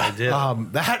 Yes, Yeah. I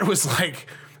did. That was like,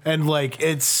 and like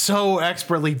it's so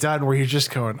expertly done where you're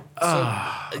just going,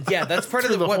 Yeah, that's part of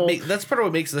Through the whole- that's part of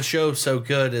what makes the show so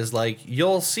good is like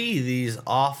you'll see these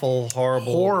awful,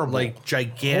 horrible, like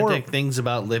gigantic Horrible. things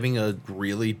about living a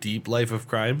really deep life of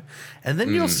crime, and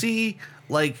then you'll see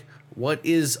like what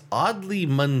is oddly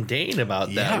mundane about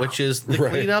that, Yeah. which is the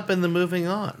cleanup and the moving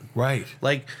on. right.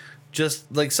 Like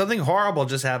just like something horrible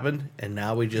just happened, and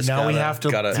now we just Now we gotta- have to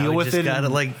gotta- deal now we with just it. Gotta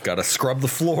like Gotta scrub the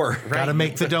floor. Gotta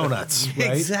make the donuts,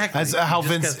 right? Exactly. As how You just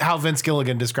Vince gotta- how Vince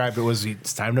Gilligan described it was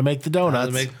it's time to make the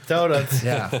donuts. make donuts.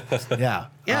 yeah, yeah,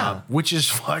 Yeah. which is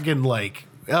fucking like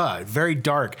very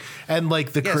dark and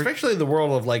like the Yeah, especially in the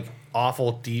world of like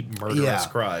awful, deep, murderous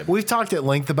crime. We've talked at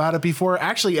length about it before.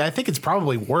 Actually, I think it's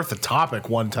probably worth a topic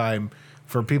one time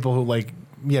for people who like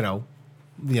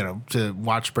to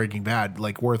watch Breaking Bad,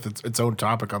 like worth its own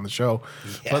topic on the show.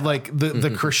 Yeah. But like the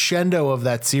crescendo of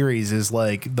that series is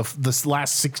like the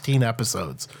last 16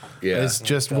 episodes. Yeah. Is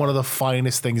just one of the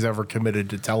finest things ever committed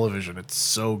to television. It's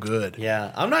so good.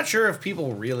 Yeah, I'm not sure if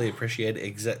people really appreciate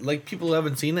like people who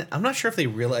haven't seen it. I'm not sure if they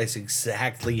realize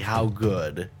exactly how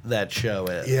good that show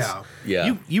is. Yeah.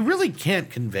 Yeah. You really can't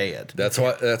convey it. That's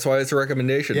why it's a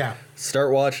recommendation. Yeah.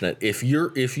 Start watching it. If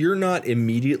you're not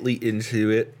immediately into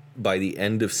it by the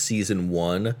end of season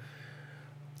 1,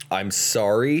 I'm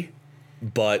sorry,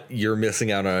 but you're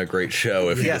missing out on a great show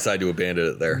if you Yeah. decide to abandon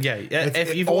it there. Yeah, It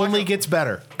if you only gets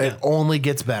better. It only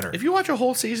gets better. if you watch a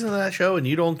whole season of that show and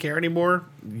you don't care anymore,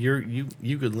 you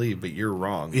could leave, but you're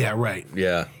wrong. Yeah, right.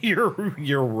 Yeah. You're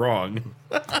wrong.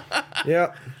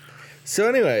 Yeah. So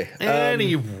anyway,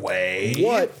 Anyway,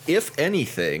 what, if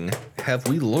anything, have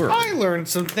we learned? I learned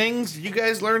some things. You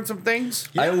guys learned some things.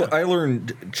 I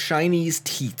learned Chinese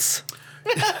teats.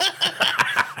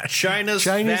 China's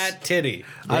Chinese- fat titty.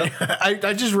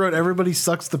 I just wrote everybody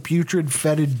sucks the putrid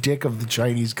fetid dick of the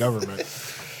Chinese government.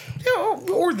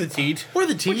 Or the teat. Or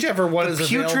the teat. Whichever one is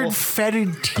Putrid available.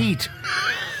 fetid teat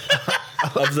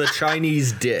Of the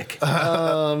Chinese dick.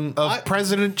 of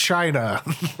President China.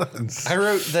 I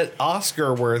wrote that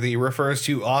Oscar worthy refers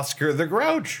to Oscar the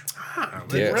Grouch.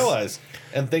 Didn't Yes. realize.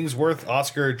 And things worth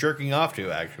Oscar jerking off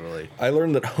to, actually. I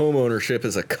learned that home ownership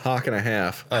is a cock and a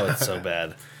half. Oh, it's so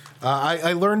bad.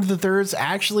 I learned that there is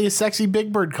actually a sexy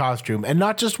Big Bird costume, and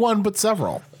not just one, but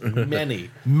several.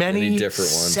 Many. Many different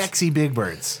ones. sexy Big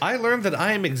Birds. I learned that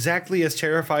I am exactly as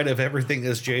terrified of everything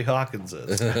as Jay Hawkins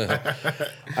is.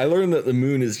 I learned that the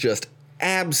moon is just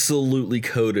absolutely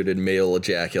coated in male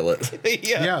ejaculate.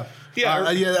 Yeah.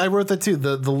 Yeah. I wrote that too.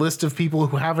 The list of people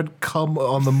who haven't come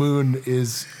on the moon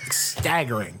is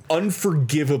staggering.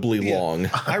 Unforgivably long.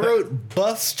 I wrote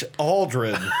Bust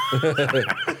Aldrin.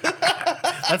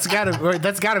 That's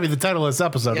gotta be the title of this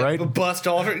episode, Yeah, right? Bust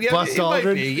Aldrin. Yeah, Bust it might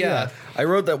Aldrin? be, yeah. I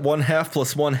wrote that 1/2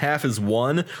 + 1/2 is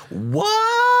 1.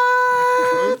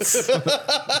 What? notes.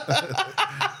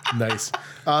 Nice.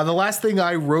 The last thing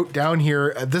I wrote down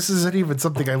here, this isn't even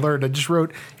something I learned. I just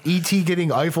wrote E.T.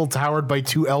 getting Eiffel Towered by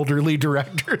 2 elderly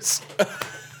directors.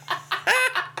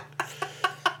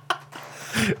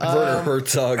 Werner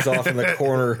Herzog's off in the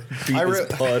corner, beating his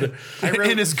pud.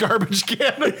 In his garbage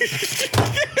can.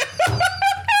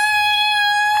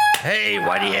 Hey,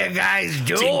 what are you guys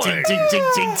doing?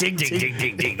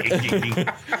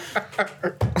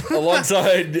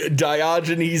 Alongside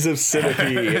Diogenes of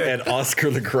Sinope and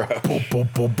Oscar the Grouch.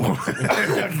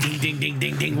 Ding, ding, ding,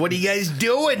 ding, ding. What are you guys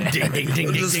doing? Ding, ding, ding,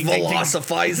 ding, Just ding, ding, ding.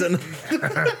 philosophizing.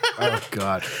 Oh,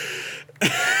 God.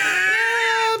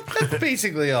 That's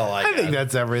basically all I I think got.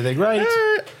 that's everything, right?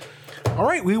 All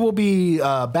right, we will be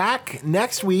back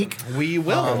next week. We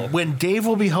will. When Dave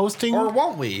will be hosting. Or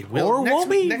won't we? Or won't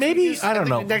we? Maybe. Week is- I don't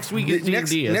know. think Next week is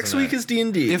D&D. Next week is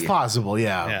D&D. If possible,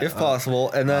 yeah. Yeah. If possible.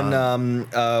 And then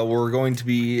we're going to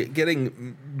be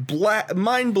getting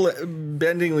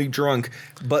mind-bendingly drunk,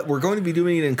 but we're going to be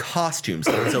doing it in costumes,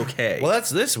 so it's okay. Well, that's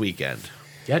this weekend.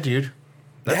 Yeah, dude.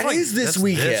 That is this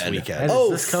weekend. This weekend. That is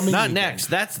Oh, this coming Not weekend. next.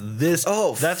 That's this.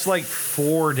 Oh, that's like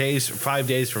 5 days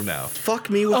from now. Fuck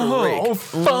me with a rake.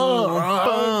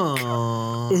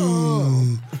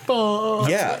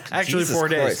 Yeah. Actually, Jesus 4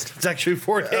 days. Christ. It's actually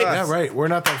 4 days. Yeah, right. We're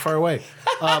not that far away.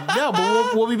 No,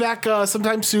 but we'll be back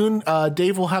sometime soon.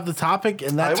 Dave will have the topic,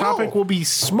 and that topic will be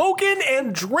smoking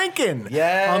and drinking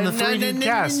on the 3D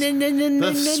cast.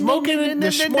 The smoking and the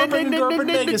Schmorping and Gorping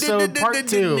episode part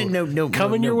 2.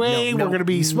 Coming your way. We're going to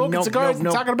be smoking cigars and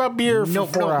talking about beer for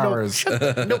 4 hours.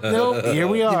 Nope. Here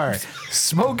we are.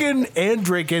 Smoking and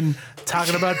drinking,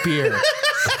 talking about beer.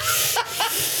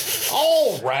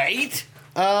 All right.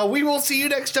 We will see you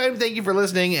next time. Thank you for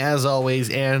listening, as always,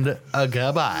 and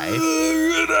goodbye.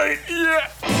 Good night. Yeah.